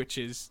 which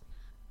is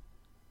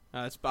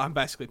I'm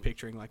basically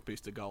picturing like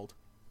Booster Gold.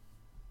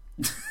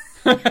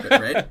 But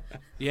red.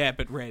 Yeah,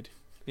 but red.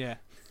 Yeah.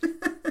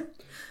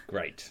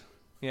 Great.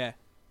 Yeah.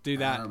 Do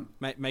that.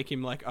 Make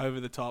him like over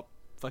the top,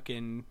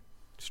 fucking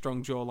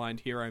strong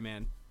jawlined hero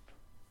man.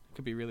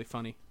 Could be really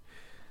funny.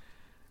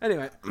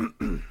 Anyway.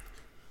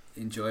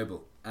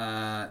 Enjoyable.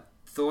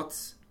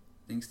 Thoughts?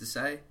 Things to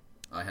say?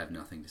 I have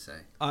nothing to say.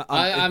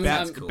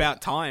 I'm cool.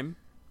 about time.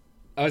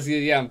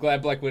 I'm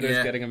glad Black Widow's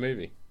Yeah. getting a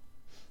movie.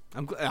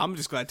 I'm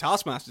just glad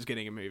Taskmaster's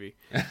getting a movie.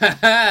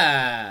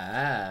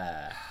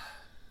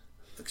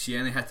 Look, she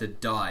only had to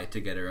die to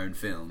get her own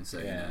film, so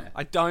you know.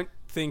 I don't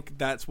think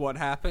that's what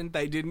happened.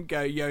 They didn't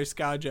go, yo,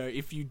 ScarJo,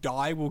 if you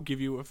die, we'll give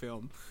you a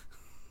film.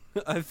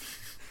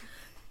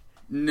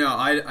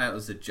 No, it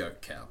was a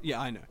joke, Cal.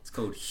 Yeah, I know. It's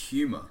called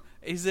humour.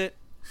 Is it?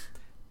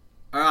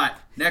 Alright,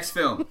 next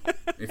film,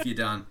 if you're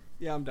done.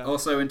 Yeah, I'm done.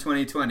 Also in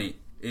 2020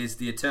 is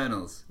The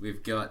Eternals.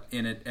 We've got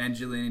in it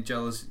Angelina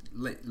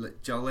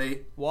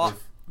Jolie. What?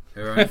 With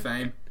her own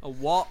fame. A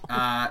what?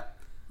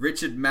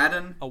 Richard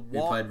Madden, A who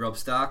what? played Rob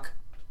Stark.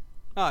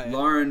 Oh, yeah.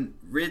 Lauren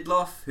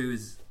Ridloff, who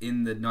is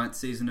in the 9th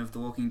season of The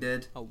Walking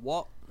Dead. A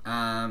what?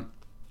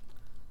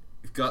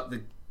 We've got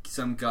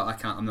some guy.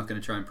 I'm not going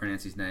to try and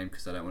pronounce his name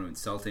because I don't want to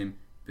insult him.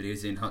 But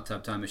he's in Hot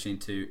Tub Time Machine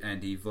 2,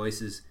 and he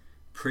voices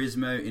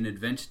Prismo in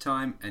Adventure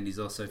Time, and he's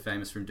also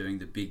famous from doing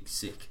The Big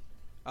Sick.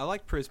 I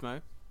like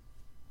Prismo.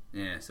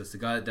 Yeah, so it's the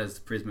guy that does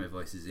the Prismo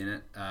voices in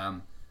it.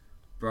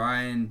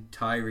 Brian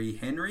Tyree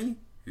Henry,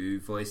 who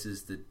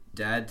voices the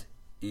dad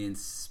in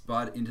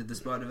Into the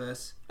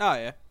Spider-Verse. Oh,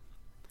 yeah.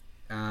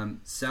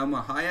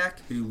 Selma Hayek,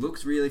 who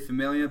looks really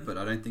familiar, but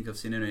I don't think I've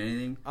seen her in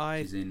anything.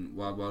 I- She's in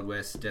Wild Wild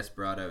West,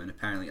 Desperado, and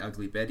apparently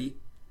Ugly Betty.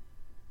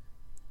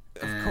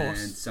 Of And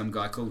course. some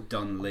guy called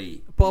Don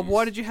Lee. Bob, who's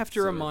why did you have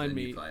to sort of remind a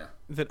new me player.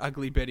 that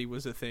Ugly Betty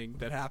was a thing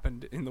that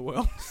happened in the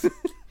world?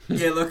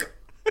 Yeah, look,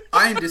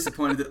 I am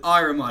disappointed that I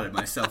reminded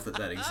myself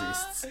that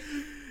exists.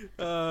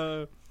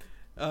 What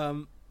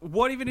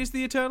even is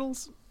the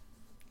Eternals?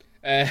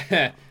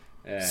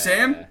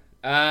 Sam?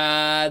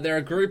 They're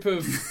a group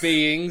of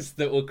beings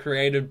that were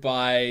created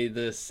by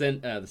the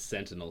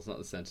Sentinels, not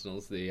the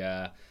Sentinels.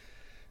 What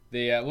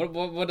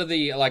are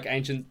the like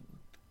ancient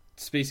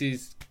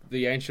species?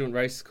 The ancient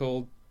race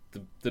called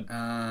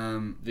I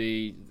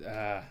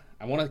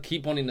want to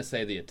keep wanting to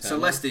say the Eternals.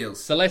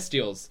 Celestials.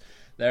 Celestials.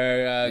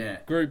 They're a Yeah.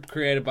 group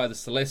created by the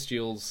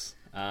Celestials.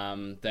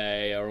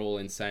 They are all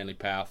insanely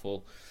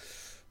powerful.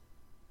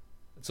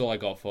 That's all I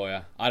got for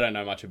you. I don't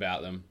know much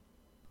about them.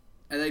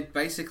 Are they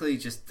basically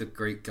just the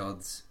Greek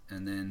gods,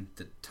 and then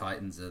the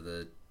Titans are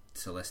the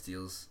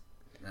Celestials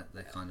at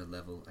that kind of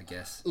level, I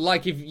guess?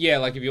 Like if you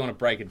want to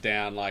break it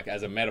down, like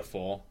as a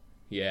metaphor,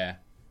 yeah.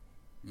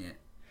 Yeah.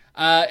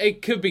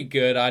 It could be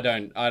good.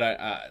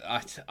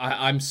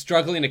 I'm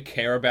struggling to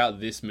care about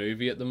this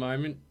movie at the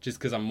moment, just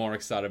because I'm more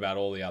excited about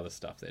all the other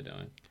stuff they're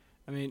doing.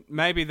 I mean,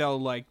 maybe they'll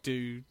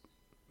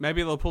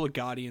pull a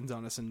Guardians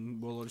on us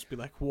and we'll all just be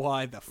like,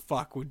 why the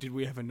fuck did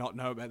we ever not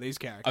know about these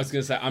characters? I was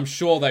going to say, I'm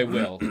sure they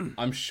will.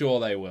 I'm sure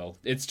they will.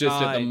 It's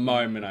just at the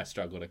moment I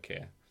struggle to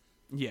care.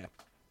 Yeah.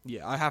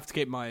 I have to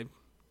keep my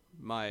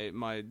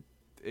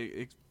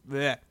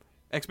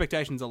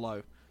expectations are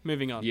low.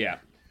 Moving on. Yeah.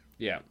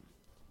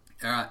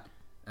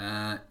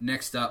 Alright.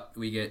 Next up,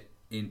 we get,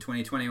 in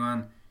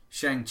 2021,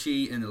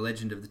 Shang-Chi and the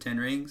Legend of the Ten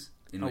Rings,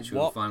 in which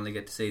we'll finally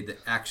get to see the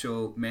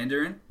actual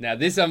Mandarin. Now,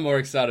 this I'm more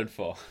excited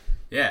for.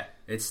 Yeah,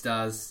 it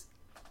stars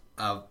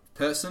a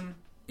person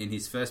in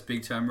his first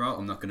big-time role.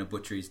 I'm not going to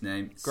butcher his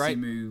name. Great.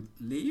 Simu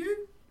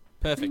Liu?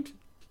 Perfect.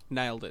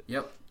 Nailed it.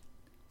 Yep.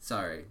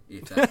 Sorry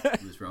if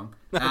that was wrong.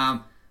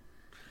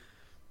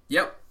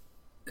 Yep.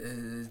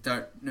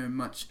 Don't know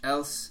much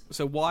else.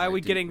 So why are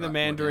we getting the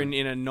Mandarin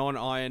in? in a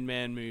non-Iron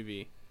Man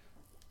movie?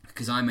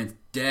 Because Iron Man's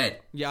dead.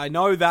 Yeah, I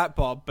know that,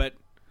 Bob, but...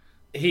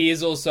 He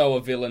is also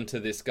a villain to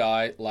this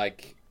guy,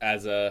 like,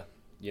 as a,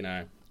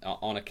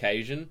 on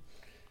occasion.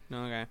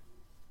 Okay.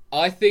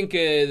 I think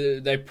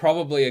they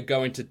probably are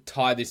going to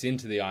tie this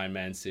into the Iron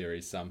Man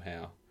series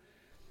somehow.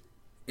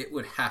 It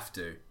would have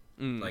to.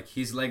 Like,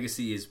 his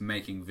legacy is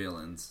making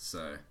villains,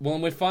 so... Well,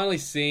 and we've finally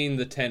seen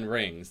the Ten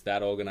Rings,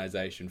 that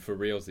organization, for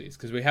realsies.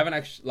 Because we haven't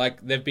actually...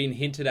 Like, they've been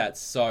hinted at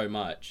so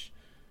much.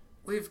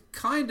 We've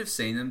kind of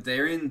seen them.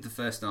 They're in the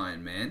first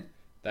Iron Man.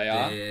 They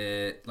are?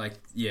 They're, like,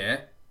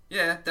 yeah.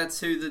 Yeah, that's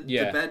who the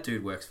bad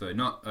dude works for,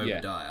 not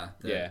Obadiah,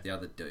 the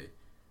other dude.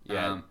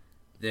 Yeah.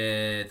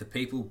 They're the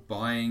people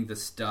buying the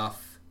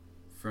stuff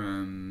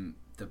from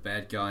the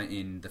bad guy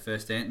in the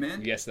first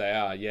Ant-Man. Yes, they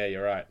are. Yeah,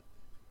 you're right.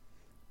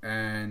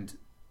 And,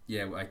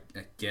 yeah, I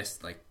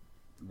guess, like,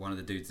 one of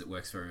the dudes that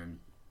works for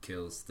him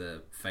kills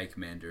the fake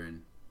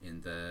Mandarin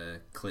in the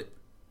clip,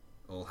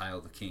 All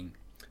Hail the King.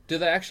 Do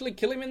they actually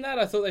kill him in that?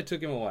 I thought they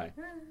took him away.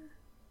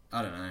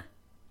 I don't know.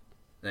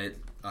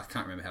 I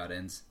can't remember how it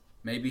ends.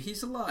 Maybe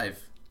he's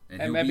alive.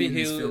 And And he'll be in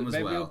this film as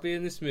well. he'll be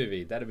in this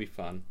movie. That'd be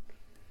fun.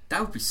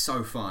 That would be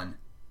so fun.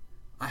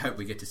 I hope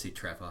we get to see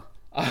Trevor.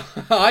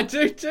 I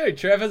do too.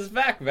 Trevor's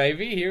back,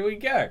 baby. Here we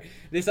go.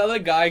 This other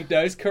guy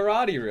knows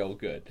karate real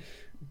good.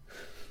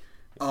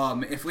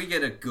 If we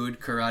get a good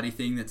karate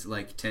thing that's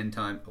like 10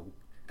 times,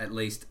 at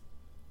least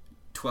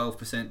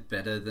 12%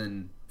 better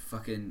than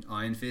fucking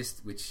Iron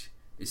Fist, which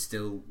is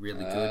still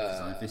really good because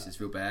Iron Fist is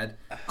real bad,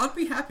 I'd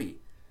be happy.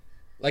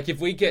 Like, if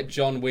we get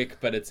John Wick,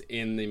 but it's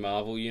in the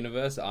Marvel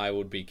universe, I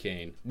would be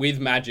keen. With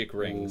magic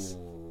rings.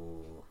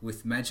 Ooh,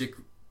 with magic,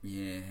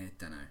 yeah,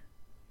 don't know.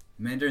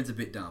 Mandarin's a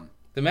bit dumb.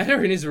 The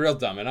Mandarin is real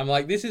dumb, and I'm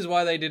like, this is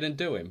why they didn't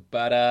do him.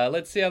 But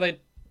let's see how they...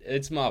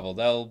 It's Marvel.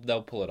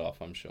 They'll pull it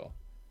off, I'm sure.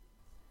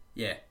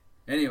 Yeah.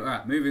 Anyway,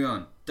 alright, moving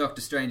on.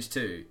 Doctor Strange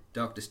 2.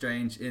 Doctor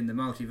Strange in the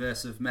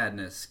Multiverse of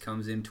Madness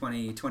comes in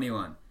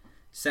 2021.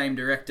 Same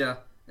director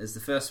as the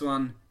first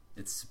one.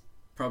 It's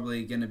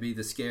probably going to be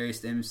the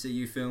scariest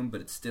MCU film,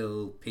 but it's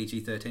still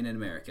PG-13 in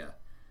America.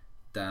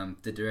 The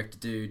director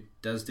dude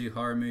does do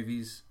horror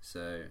movies,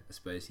 so I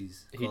suppose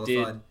he's qualified. He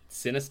did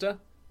Sinister?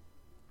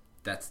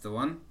 That's the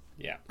one.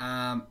 Yeah.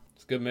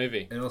 It's a good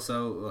movie. It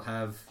also will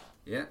have,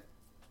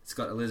 it's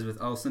got Elizabeth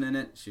Olsen in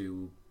it. She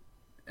will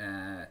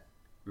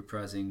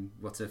reprising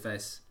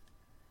what's-her-face.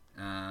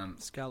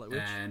 Scarlet Witch.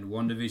 And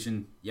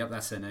WandaVision, yep,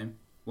 that's her name.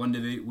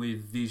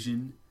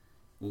 WandaVision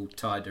will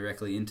tie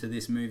directly into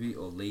this movie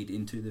or lead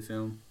into the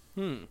film.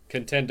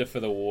 Contender for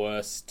the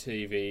worst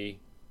TV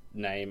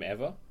name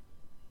ever?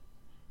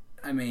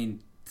 I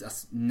mean,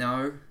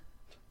 no.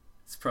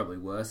 It's probably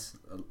worse.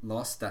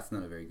 Lost, that's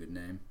not a very good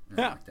name. I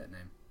don't like that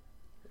name.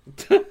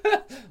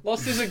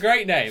 Lost is a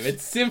great name.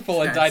 It's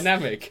simple and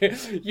dynamic.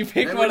 You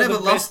pick They one were of the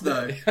never best... lost,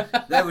 though.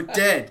 They were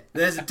dead.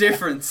 There's a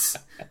difference.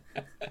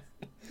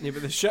 Yeah,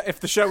 but if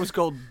the show was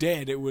called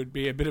Dead, it would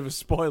be a bit of a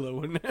spoiler,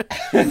 wouldn't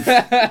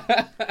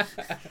it?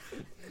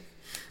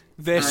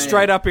 They're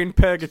straight up in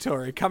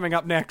purgatory. Coming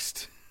up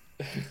next.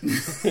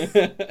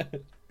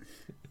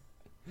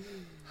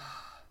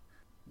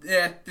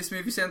 Yeah, this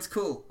movie sounds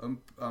cool.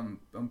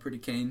 I'm pretty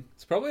keen.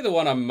 It's probably the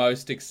one I'm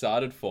most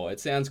excited for. It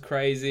sounds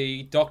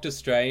crazy. Doctor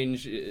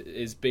Strange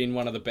has been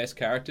one of the best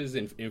characters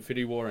in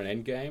Infinity War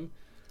and Endgame.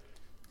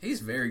 He's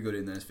very good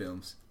in those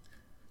films.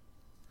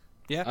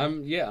 Yeah.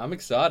 I'm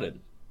excited.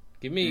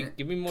 Give me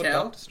more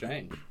Cal? Doctor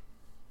Strange.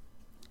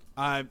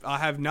 I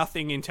have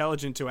nothing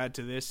intelligent to add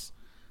to this.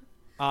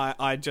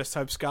 I just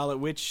hope Scarlet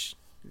Witch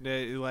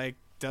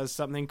does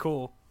something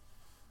cool.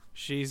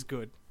 She's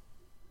good.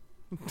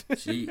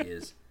 She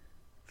is.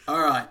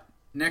 Alright,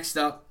 next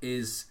up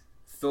is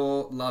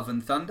Thor Love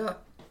and Thunder.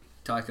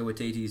 Taika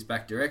Waititi's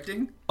back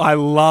directing. I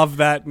love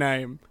that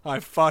name. I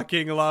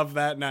fucking love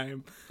that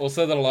name.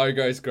 Also, the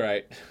logo's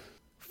great.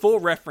 For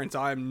reference,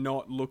 I am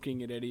not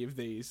looking at any of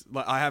these.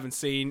 Like, I haven't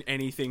seen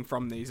anything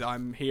from these.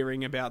 I'm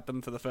hearing about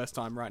them for the first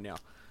time right now.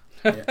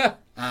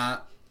 Yeah.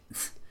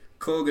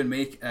 Korg and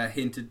Meek are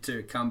hinted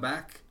to come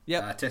back.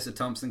 Yep. Tessa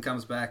Thompson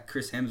comes back.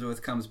 Chris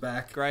Hemsworth comes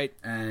back. Great.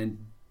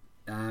 And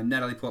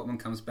Natalie Portman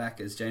comes back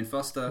as Jane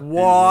Foster.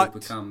 What? Who will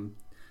become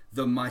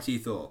the mighty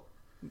Thor.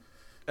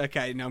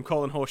 Okay, now I'm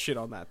calling horse shit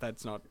on that.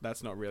 That's not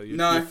real. You're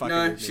No, fucking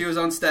no, with me. she was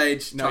on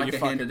stage. No, you're Taika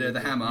fucking handed her with the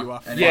me. hammer. You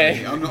are and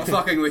fucking- I'm not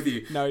fucking with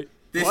you. No.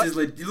 This What? is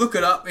you look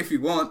it up if you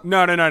want.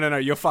 No.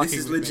 You're fucking This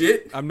is with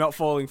legit. me. I'm not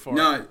falling for it.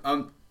 No,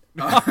 I'm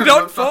I'm not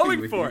not fucking falling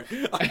with for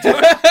you.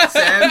 it.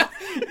 Sam,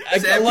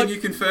 Sam, Look, can you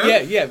confirm?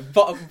 Yeah.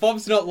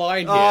 Bob's not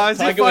lying here. Oh, as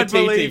if Taika I'd Waititi-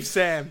 believe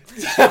Sam.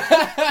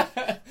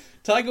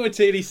 Taika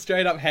Waititi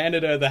straight up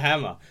handed her the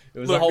hammer. It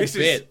was a whole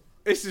bit.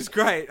 This is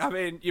great. I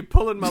mean, you're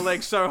pulling my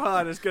leg so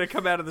hard it's going to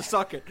come out of the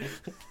socket.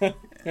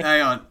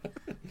 Hang on.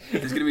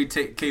 There's going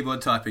to be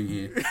keyboard typing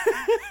here.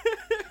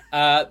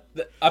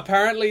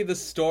 Apparently, the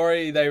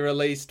story they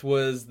released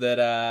was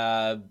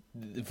that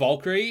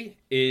Valkyrie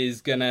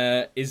she's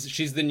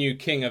the new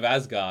king of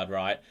Asgard,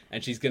 right?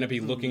 And she's gonna be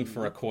looking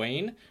for a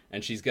queen,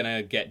 and she's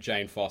gonna get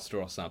Jane Foster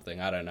or something.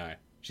 I don't know.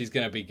 She's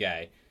gonna be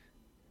gay.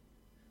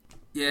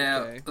 Yeah,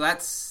 Okay.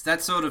 that's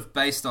sort of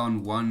based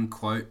on one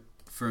quote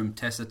from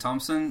Tessa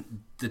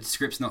Thompson. The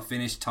script's not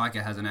finished.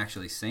 Taika hasn't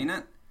actually seen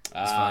it.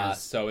 As far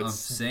as So I've it's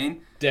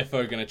seen.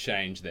 defo gonna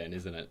change then,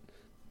 isn't it?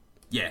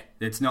 Yeah,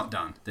 it's not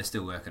done. They're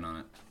still working on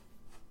it,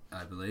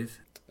 I believe.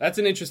 That's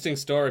an interesting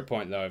story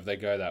point, though, if they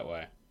go that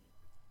way.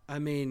 I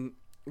mean,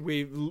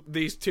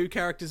 these two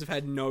characters have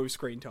had no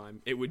screen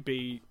time. It would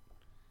be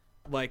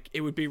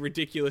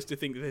ridiculous to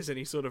think that there's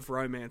any sort of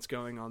romance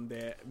going on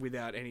there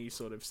without any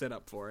sort of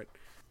setup for it.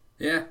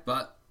 Yeah,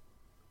 but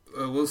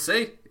we'll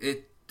see.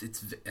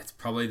 It's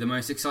probably the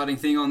most exciting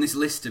thing on this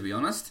list, to be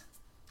honest.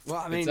 Well,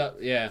 I mean,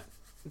 Yeah.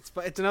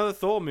 it's another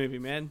Thor movie,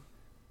 man.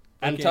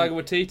 And Again.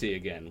 Taika Waititi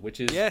again,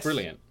 which is Yes.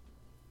 brilliant.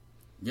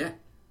 Yeah,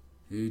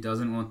 who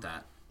doesn't want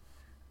that?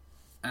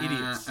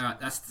 Idiots. All right,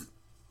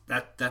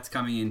 that's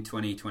coming in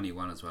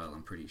 2021 as well.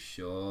 I'm pretty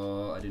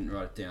sure. I didn't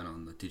write it down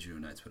on the digital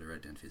notes, but I wrote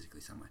it down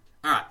physically somewhere.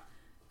 All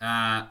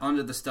right,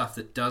 onto the stuff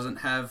that doesn't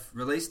have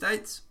release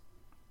dates.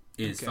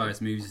 As Okay. far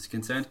as movies is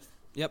concerned,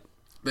 Yep.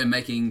 they're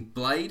making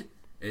Blade.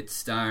 It's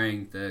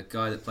starring the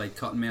guy that played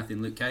Cottonmouth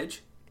in Luke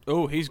Cage.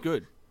 Oh, he's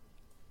good.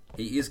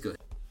 He is good.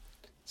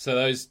 So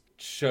those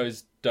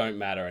shows don't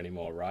matter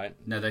anymore, right?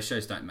 No, those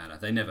shows don't matter.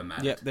 They never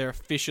mattered. Yep, they're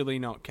officially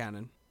not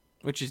canon,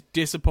 which is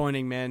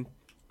disappointing, man.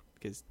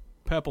 Because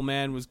Purple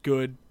Man was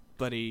good,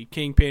 bloody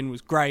Kingpin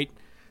was great,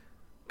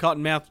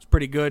 Cottonmouth was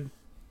pretty good.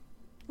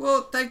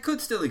 Well, they could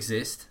still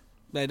exist.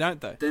 They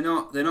don't though. They're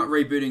not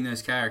rebooting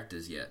those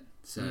characters yet,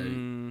 so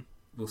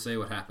we'll see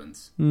what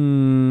happens.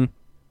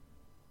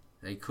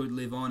 They could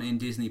live on in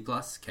Disney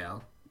Plus,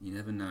 Cal. You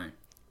never know.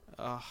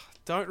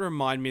 Don't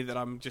remind me that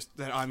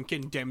I'm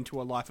condemned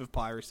to a life of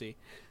piracy.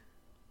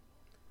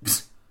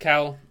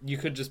 Cal, you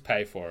could just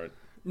pay for it.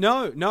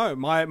 No,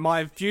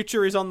 my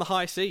future is on the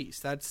high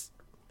seas.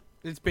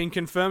 It's been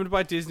confirmed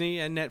by Disney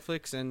and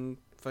Netflix and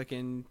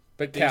fucking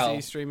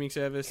Disney streaming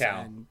service.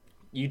 Cal, and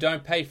you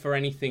don't pay for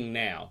anything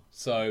now,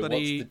 so what's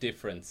the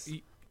difference?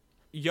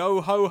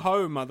 Yo ho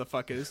ho,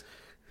 motherfuckers!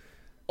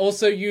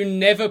 Also, you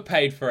never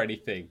paid for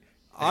anything.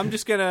 I'm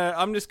just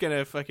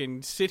gonna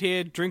fucking sit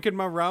here drinking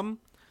my rum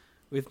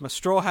with my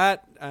straw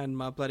hat and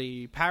my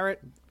bloody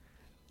parrot.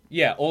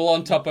 Yeah, all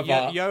on top of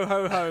our... Yo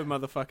ho ho,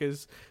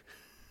 motherfuckers.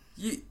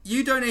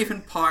 You don't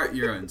even pirate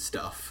your own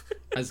stuff.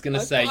 I was going to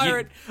say...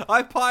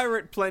 I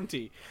pirate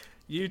plenty.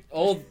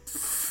 All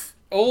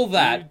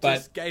that, you but...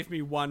 just gave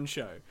me one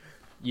show.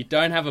 You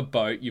don't have a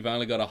boat, you've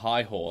only got a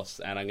high horse,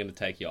 and I'm going to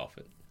take you off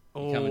it.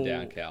 You're coming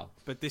down, Cal.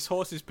 But this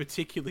horse is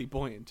particularly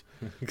buoyant.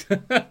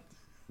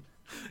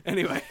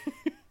 Anyway.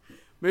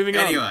 Moving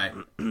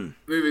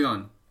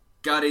on.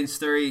 Guardians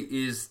 3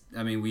 is...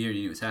 I mean, we already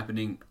knew it was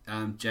happening.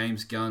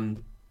 James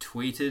Gunn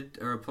tweeted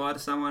a reply to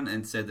someone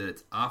and said that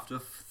it's after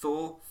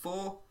Thor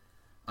 4.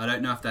 I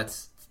don't know if that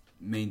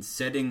means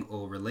setting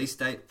or release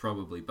date.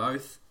 Probably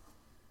both.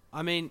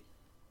 I mean,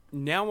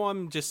 now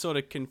I'm just sort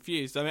of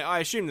confused. I mean, I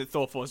assume that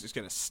Thor 4 is just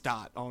going to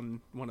start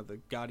on one of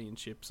the Guardian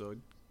ships or,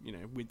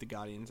 with the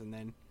Guardians and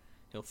then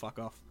he'll fuck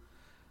off.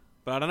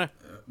 But I don't know.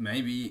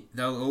 Maybe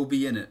they'll all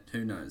be in it.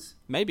 Who knows?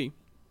 Maybe.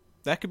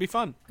 That could be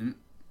fun.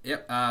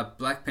 Yep.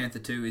 Black Panther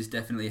 2 is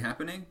definitely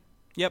happening.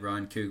 Yep.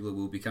 Ryan Coogler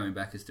will be coming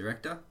back as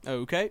director.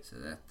 Okay. So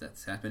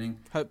that's happening.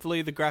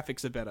 Hopefully the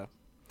graphics are better.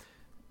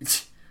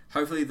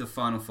 Hopefully the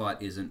final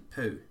fight isn't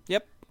poo.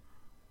 Yep.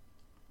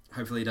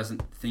 Hopefully he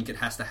doesn't think it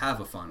has to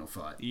have a final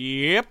fight.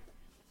 Yep.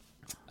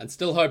 I'm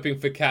still hoping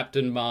for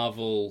Captain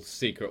Marvel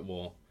Secret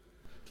War.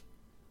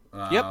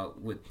 Yep.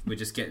 We're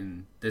just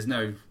getting... There's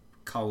no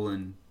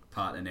colon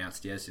part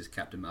announced yet. It's just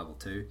Captain Marvel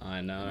 2.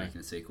 I know. We're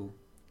making a sequel.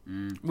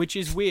 Which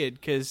is weird,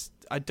 because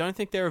I don't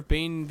think there have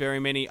been very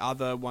many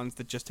other ones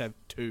that just have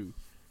 2.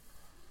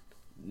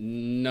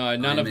 No,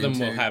 none of them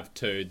will have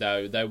 2,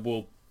 though. They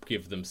will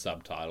give them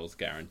subtitles,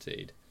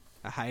 guaranteed.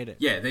 I hate it.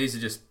 Yeah, these are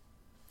just...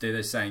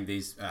 They're saying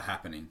these are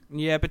happening.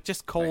 Yeah, but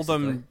just call basically.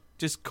 Them...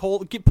 Just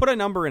put a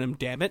number in them,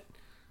 damn it.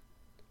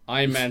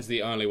 Iron Man's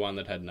the only one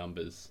that had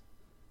numbers.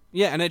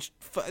 Yeah, and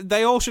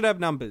they all should have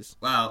numbers.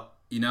 Well,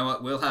 you know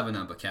what? We'll have a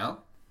number,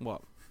 Cal.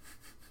 What?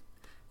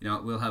 You know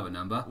what? We'll have a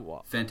number.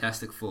 What?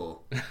 Fantastic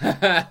Four.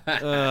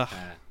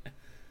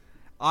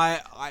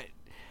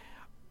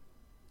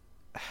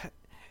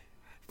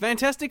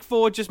 Fantastic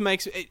Four just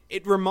makes...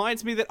 It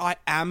reminds me that I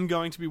am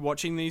going to be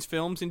watching these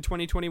films in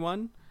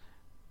 2021.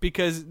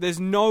 Because there's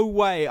no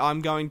way I'm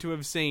going to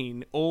have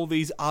seen all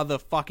these other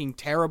fucking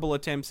terrible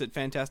attempts at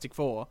Fantastic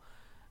Four.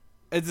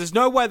 There's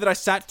no way that I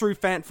sat through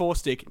Fant Four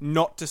Stick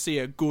not to see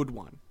a good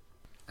one.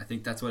 I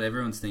think that's what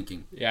everyone's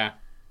thinking. Yeah,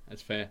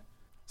 that's fair.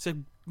 So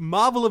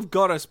Marvel have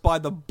got us by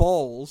the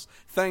balls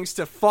thanks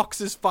to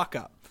Fox's fuck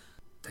up.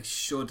 They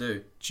sure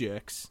do.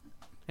 Jerks.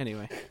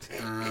 Anyway.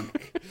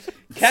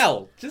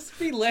 Cal, just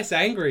be less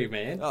angry,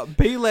 man.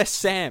 Be less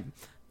Sam.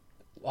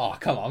 Oh,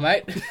 come on,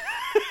 mate.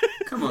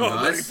 Come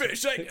on, guys.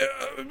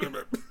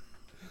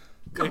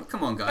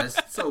 Come on, guys.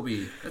 Let's all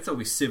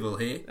be civil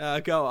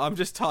here. Go. I'm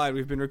just tired.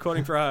 We've been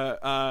recording for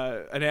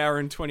an hour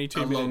and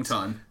 22 minutes. A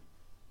long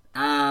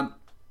time.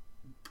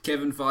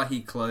 Kevin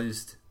Feige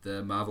closed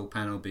the Marvel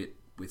panel bit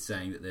with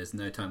saying that there's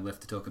no time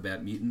left to talk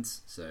about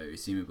mutants, so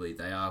assumably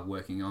they are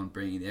working on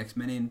bringing the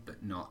X-Men in,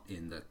 but not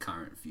in the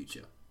current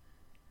future.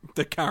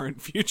 The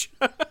current future?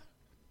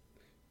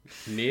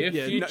 Near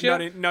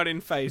future? Not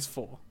in Phase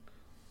 4.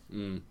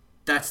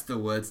 That's the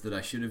words that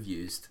I should have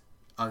used.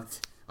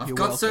 I've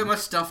got so much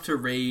stuff to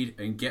read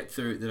and get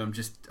through that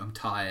I'm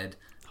tired.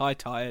 Hi,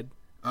 tired.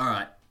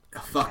 Alright,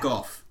 fuck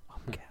off.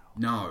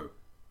 No,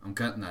 I'm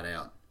cutting that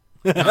out.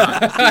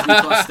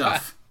 Disney Plus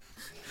stuff.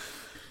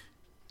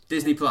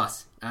 Disney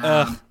Plus.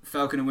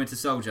 Falcon and Winter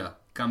Soldier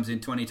comes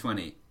in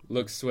 2020.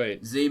 Looks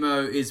sweet.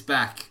 Zemo is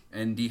back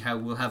and he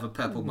will have a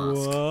purple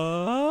mask.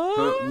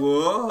 What?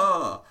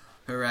 Whoa!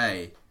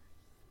 Hooray.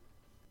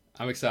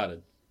 I'm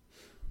excited.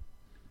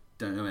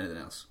 Don't know anything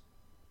else.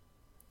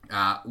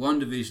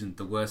 WandaVision,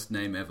 the worst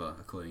name ever,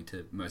 according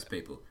to most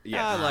people.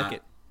 Yeah, I like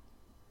it.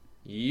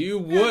 You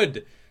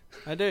would.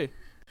 I do.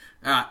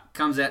 Alright,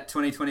 comes out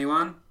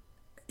 2021.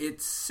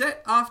 It's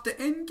set after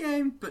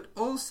Endgame, but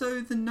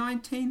also the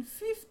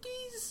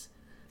 1950s.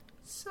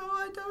 So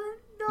I don't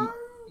know.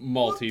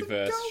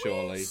 Multiverse,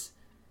 surely.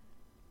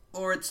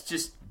 Or it's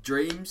just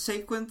dream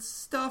sequence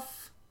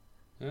stuff.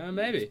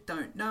 Maybe.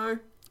 Don't know.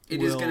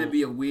 It is going to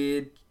be a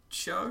weird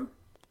show.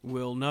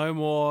 We'll know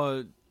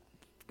more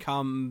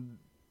come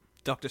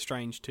Doctor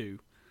Strange 2.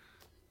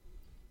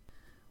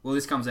 Well,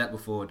 this comes out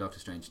before Doctor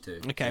Strange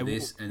 2. Okay,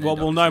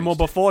 we'll know more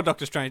before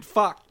Doctor Strange.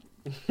 Fuck.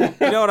 You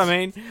know what I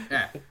mean?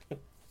 Yeah.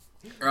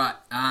 Right.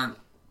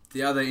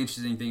 the other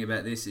interesting thing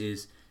about this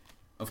is,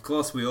 of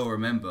course, we all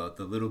remember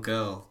the little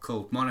girl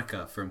called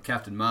Monica from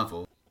Captain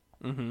Marvel.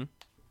 Mm-hmm.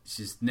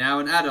 She's now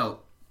an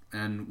adult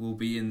and will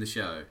be in the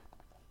show.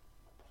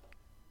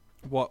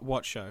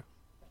 What show?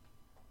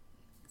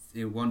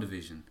 In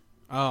WandaVision.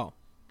 Oh.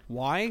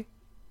 Why?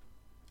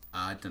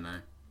 I don't know.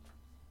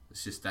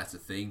 It's just that's a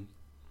thing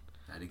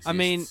that exists. I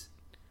mean,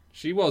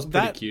 She was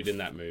pretty That- cute in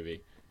that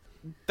movie.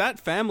 that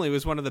family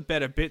was one of the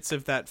better bits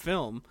of that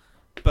film,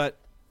 but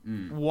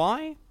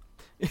why?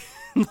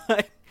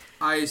 Like,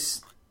 I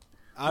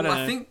I don't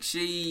know. I think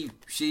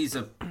she's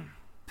a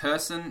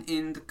person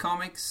in the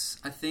comics.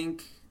 I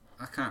think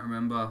I can't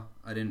remember.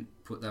 I didn't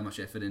put that much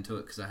effort into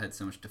it because I had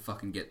so much to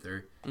fucking get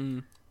through.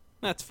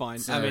 That's fine.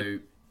 So I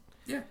mean,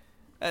 yeah,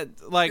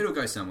 like, it'll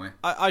go somewhere.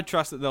 I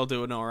trust that they'll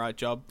do an alright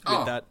job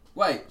with that.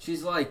 Wait,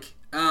 she's like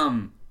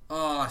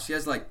she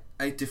has like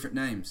 8 different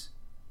names.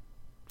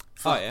 Oh,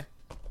 Fuck. yeah.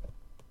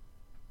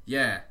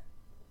 Yeah.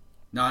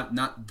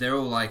 Not they're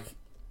all like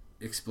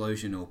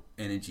explosion or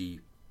energy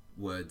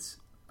words.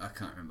 I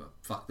can't remember.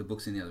 Fuck, the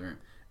book's in the other room.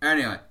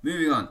 Anyway,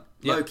 moving on.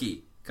 Yeah.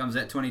 Loki comes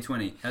out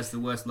 2020. Has the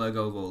worst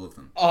logo of all of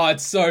them. Oh,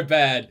 it's so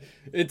bad.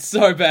 It's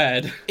so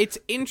bad. It's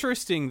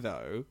interesting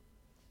though,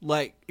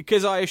 like,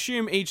 because I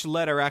assume each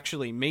letter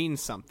actually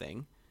means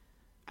something,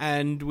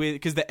 and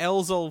because the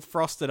L's all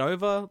frosted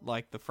over,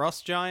 like the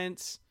frost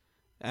giants,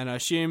 and I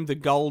assume the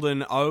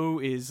golden O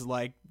is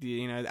like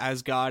the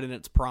Asgard in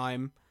its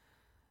prime,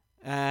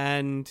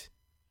 and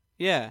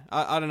yeah,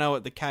 I don't know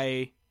what the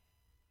K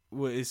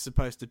is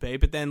supposed to be,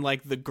 but then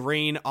like the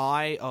green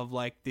eye of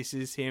like this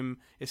is him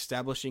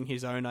establishing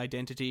his own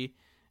identity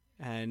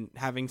and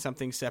having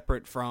something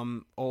separate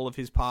from all of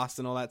his past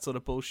and all that sort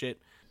of bullshit.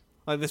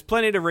 Like, there's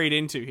plenty to read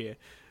into here.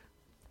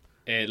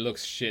 It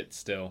looks shit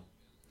still.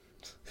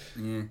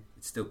 Yeah,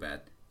 it's still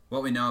bad.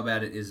 What we know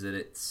about it is that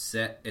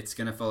it's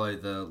going to follow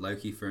the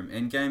Loki from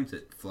Endgame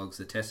that flogs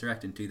the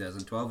Tesseract in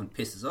 2012 and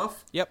pisses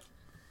off. Yep.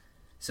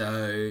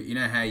 So, you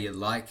know how you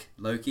like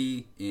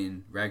Loki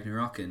in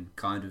Ragnarok and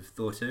kind of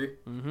Thor 2?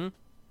 Mm-hmm.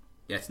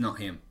 Yeah, it's not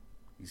him.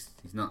 He's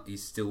not.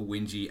 He's still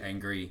whingy,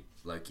 angry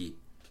Loki.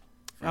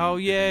 from Oh,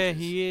 yeah,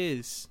 Avengers. he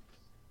is.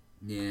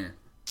 Yeah.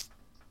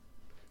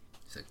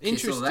 So kiss all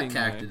Interesting, that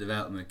character though.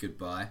 development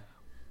goodbye.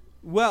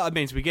 Well, it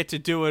means we get to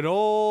do it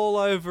all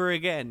over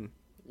again.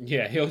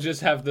 Yeah, he'll just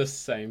have the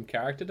same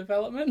character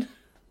development.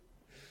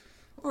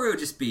 Or he'll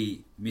just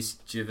be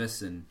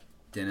mischievous and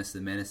Dennis the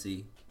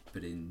Menacey,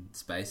 but in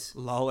space.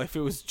 Lol, if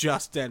it was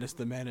just Dennis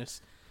the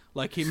Menace.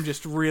 Like him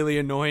just really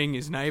annoying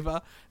his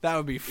neighbor, that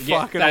would be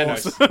fucking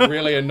Thanos. awesome.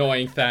 Really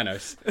annoying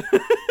Thanos.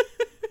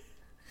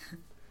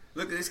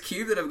 Look at this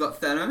cube that I've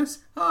got, Thanos.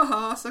 Ha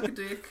ha, suck a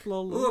dick.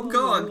 Lol, Oh, I'm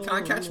gone.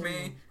 Can't catch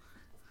me.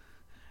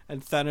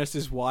 And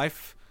Thanos'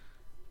 wife,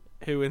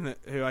 who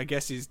I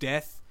guess is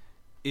Death,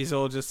 is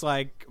all just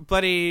like,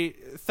 bloody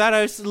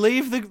Thanos,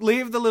 leave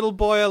the little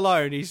boy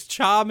alone. He's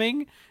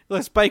charming.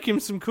 Let's bake him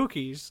some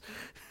cookies.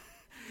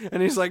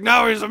 And he's like,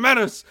 no, he's a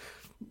menace.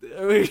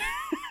 We're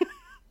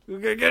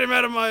gonna get him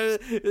out of my.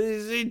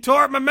 He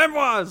tore up my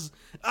memoirs.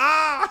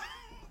 Ah,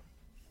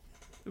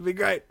 it'd be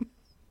great.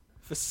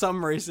 For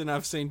some reason,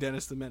 I've seen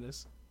Dennis the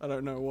Menace. I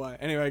don't know why.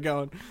 Anyway,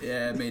 go on.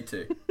 Yeah, me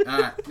too.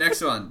 Alright,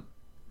 next one.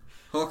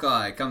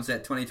 Hawkeye comes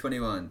out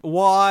 2021.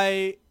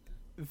 Why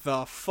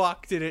the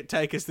fuck did it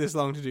take us this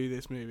long to do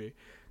this movie?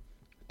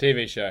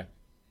 TV show.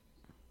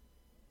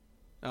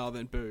 Oh,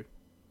 then boo.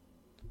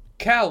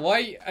 Cal,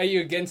 why are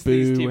you against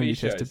these TV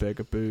shows?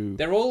 Burger, boo.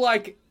 They're all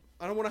like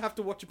I don't want to have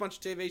to watch a bunch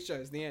of TV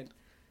shows in the end.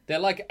 they're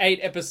like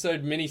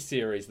 8-episode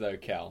miniseries though,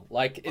 Cal.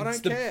 Like I it's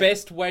don't the care.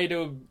 best way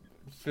to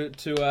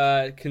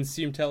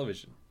consume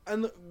television.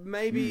 And look,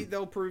 maybe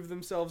they'll prove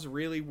themselves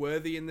really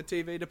worthy in the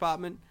TV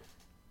department.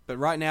 But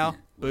right now,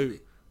 Will boo. be.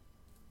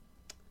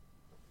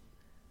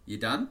 You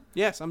done?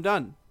 Yes, I'm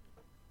done.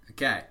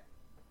 Okay.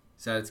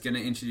 So it's going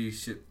to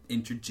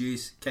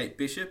introduce Kate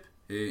Bishop,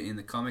 who in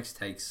the comics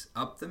takes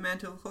up the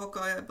mantle of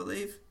Hawkeye, I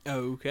believe.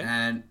 Okay.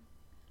 And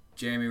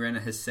Jeremy Renner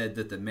has said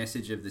that the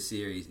message of the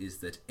series is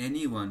that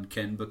anyone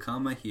can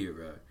become a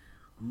hero.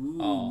 Ooh.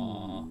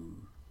 Aw.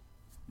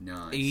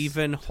 Nice.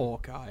 Even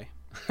Hawkeye.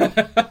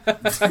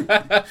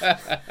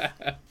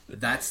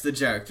 That's the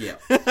joke, yeah.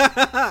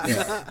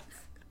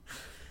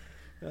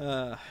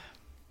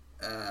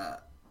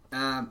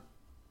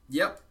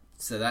 Yep.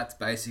 So that's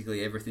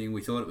basically everything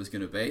we thought it was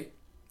going to be.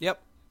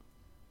 Yep.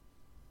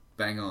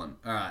 Bang on.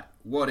 Alright.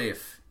 What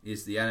If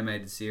is the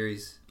animated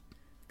series.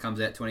 Comes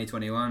out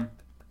 2021.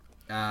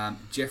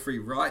 Jeffrey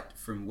Wright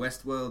from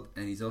Westworld,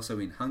 and he's also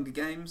in Hunger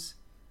Games.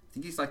 I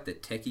think he's like the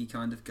techie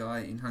kind of guy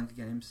in Hunger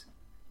Games.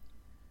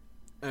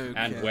 Okay.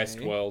 And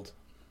Westworld.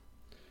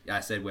 Yeah, I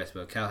said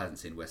Westworld. Cal hasn't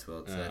seen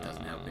Westworld, so that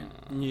doesn't help him.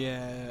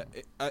 Yeah.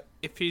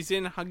 If he's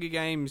in Hunger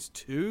Games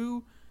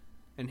 2,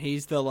 and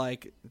he's the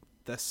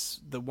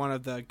one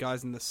of the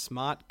guys in the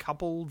smart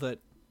couple that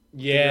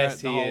Yes,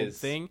 figure he out the whole is.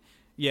 thing.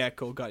 Yeah,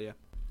 cool, got you.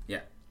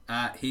 Yeah.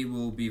 He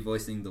will be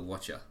voicing the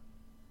Watcher.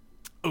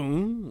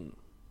 Ooh.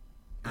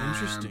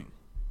 Interesting.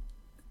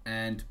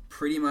 And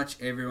pretty much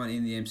everyone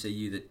in the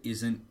MCU that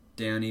isn't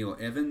Downey or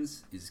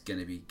Evans is going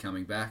to be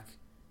coming back.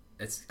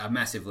 It's a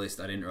massive list.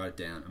 I didn't write it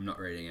down. I'm not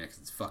reading it 'cause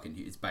it's fucking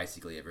huge. It's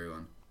basically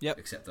everyone. Yep.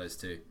 Except those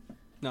two.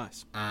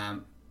 Nice.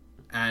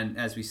 And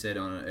as we said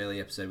on an early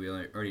episode, we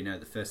already know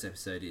the first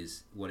episode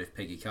is what if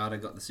Peggy Carter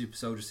got the super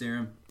soldier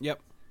serum. Yep.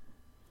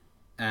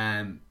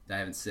 They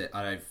haven't said.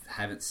 I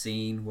haven't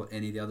seen what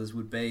any of the others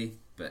would be,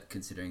 but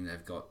considering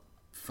they've got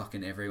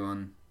fucking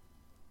everyone,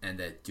 and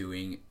they're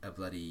doing a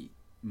bloody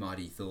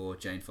Mighty Thor,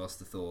 Jane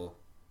Foster Thor,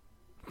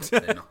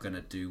 they're not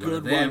gonna do one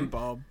of Good them. one,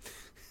 Bob.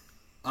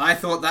 I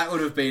thought that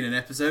would have been an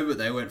episode, but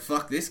they went,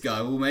 "Fuck this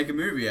guy, we'll make a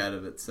movie out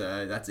of it."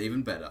 So that's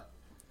even better.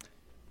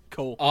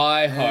 Cool.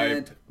 I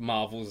And- hope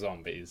Marvel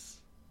Zombies.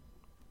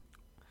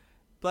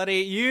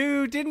 Bloody,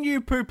 didn't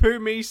you poo-poo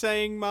me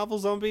saying Marvel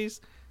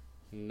Zombies?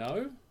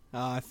 No?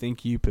 I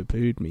think you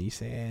poo-pooed me,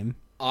 Sam.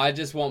 I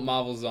just want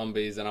Marvel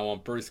Zombies, and I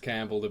want Bruce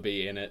Campbell to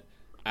be in it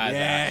as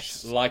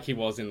Yes. Ash, like he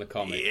was in the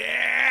comic.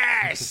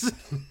 Yes!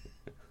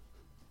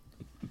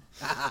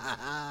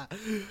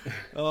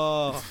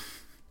 Oh.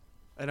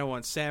 And I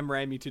want Sam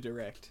Raimi to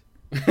direct.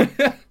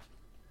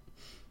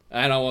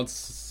 And I want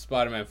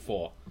Spider-Man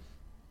 4.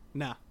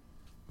 Nah.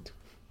 Boo,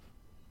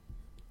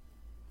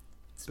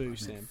 Spider-Man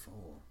Sam. 4.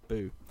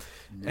 Boo.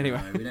 No,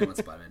 Anyway. we don't want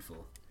Spider-Man 4.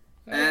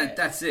 And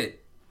that's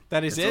it.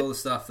 That is That's it. all the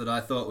stuff that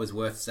I thought was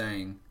worth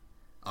saying.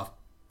 I've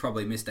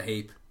probably missed a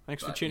heap.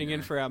 Thanks for but, tuning you in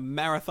know. for our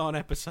marathon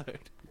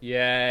episode.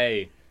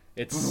 Yay.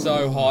 It's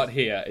so hot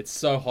here. It's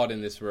so hot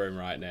in this room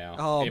right now.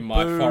 Oh, in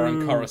my boo.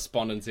 foreign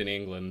correspondence in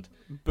England.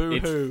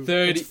 Boo-hoo. It's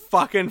 30 It's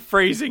fucking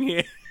freezing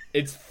here.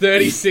 It's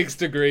 36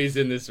 degrees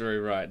in this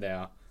room right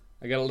now.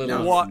 I got a little...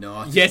 No, What? it's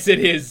not. Yes, it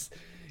is.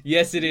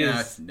 Yes, it is. No,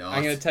 it's not.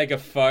 I'm going to take a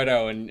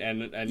photo and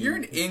You're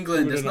in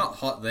England. put It's it not on-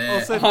 hot there.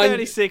 Also,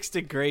 36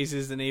 degrees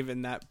isn't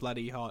even that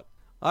bloody hot.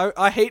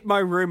 I heat my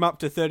room up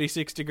to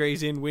 36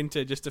 degrees in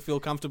winter just to feel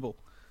comfortable.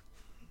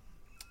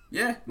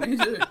 Yeah, me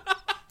too.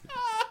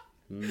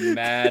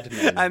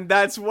 Madman. And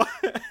that's why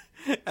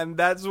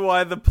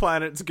the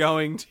planet's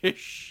going to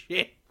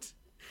shit.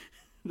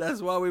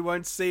 That's why we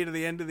won't see to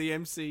the end of the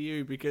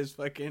MCU, because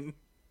fucking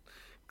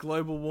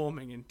global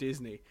warming and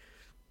Disney.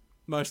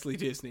 Mostly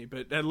Disney,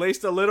 but at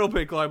least a little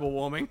bit global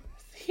warming.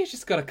 You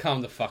just got to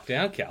calm the fuck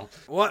down, Cal.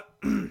 What?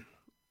 I'm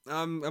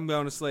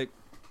going to sleep.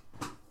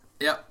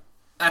 Yep.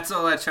 That's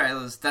all our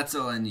trailers. That's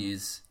all our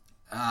news.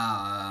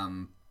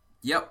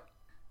 Yep.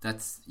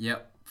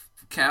 Yep.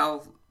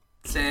 Cal,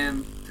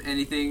 Sam,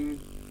 anything?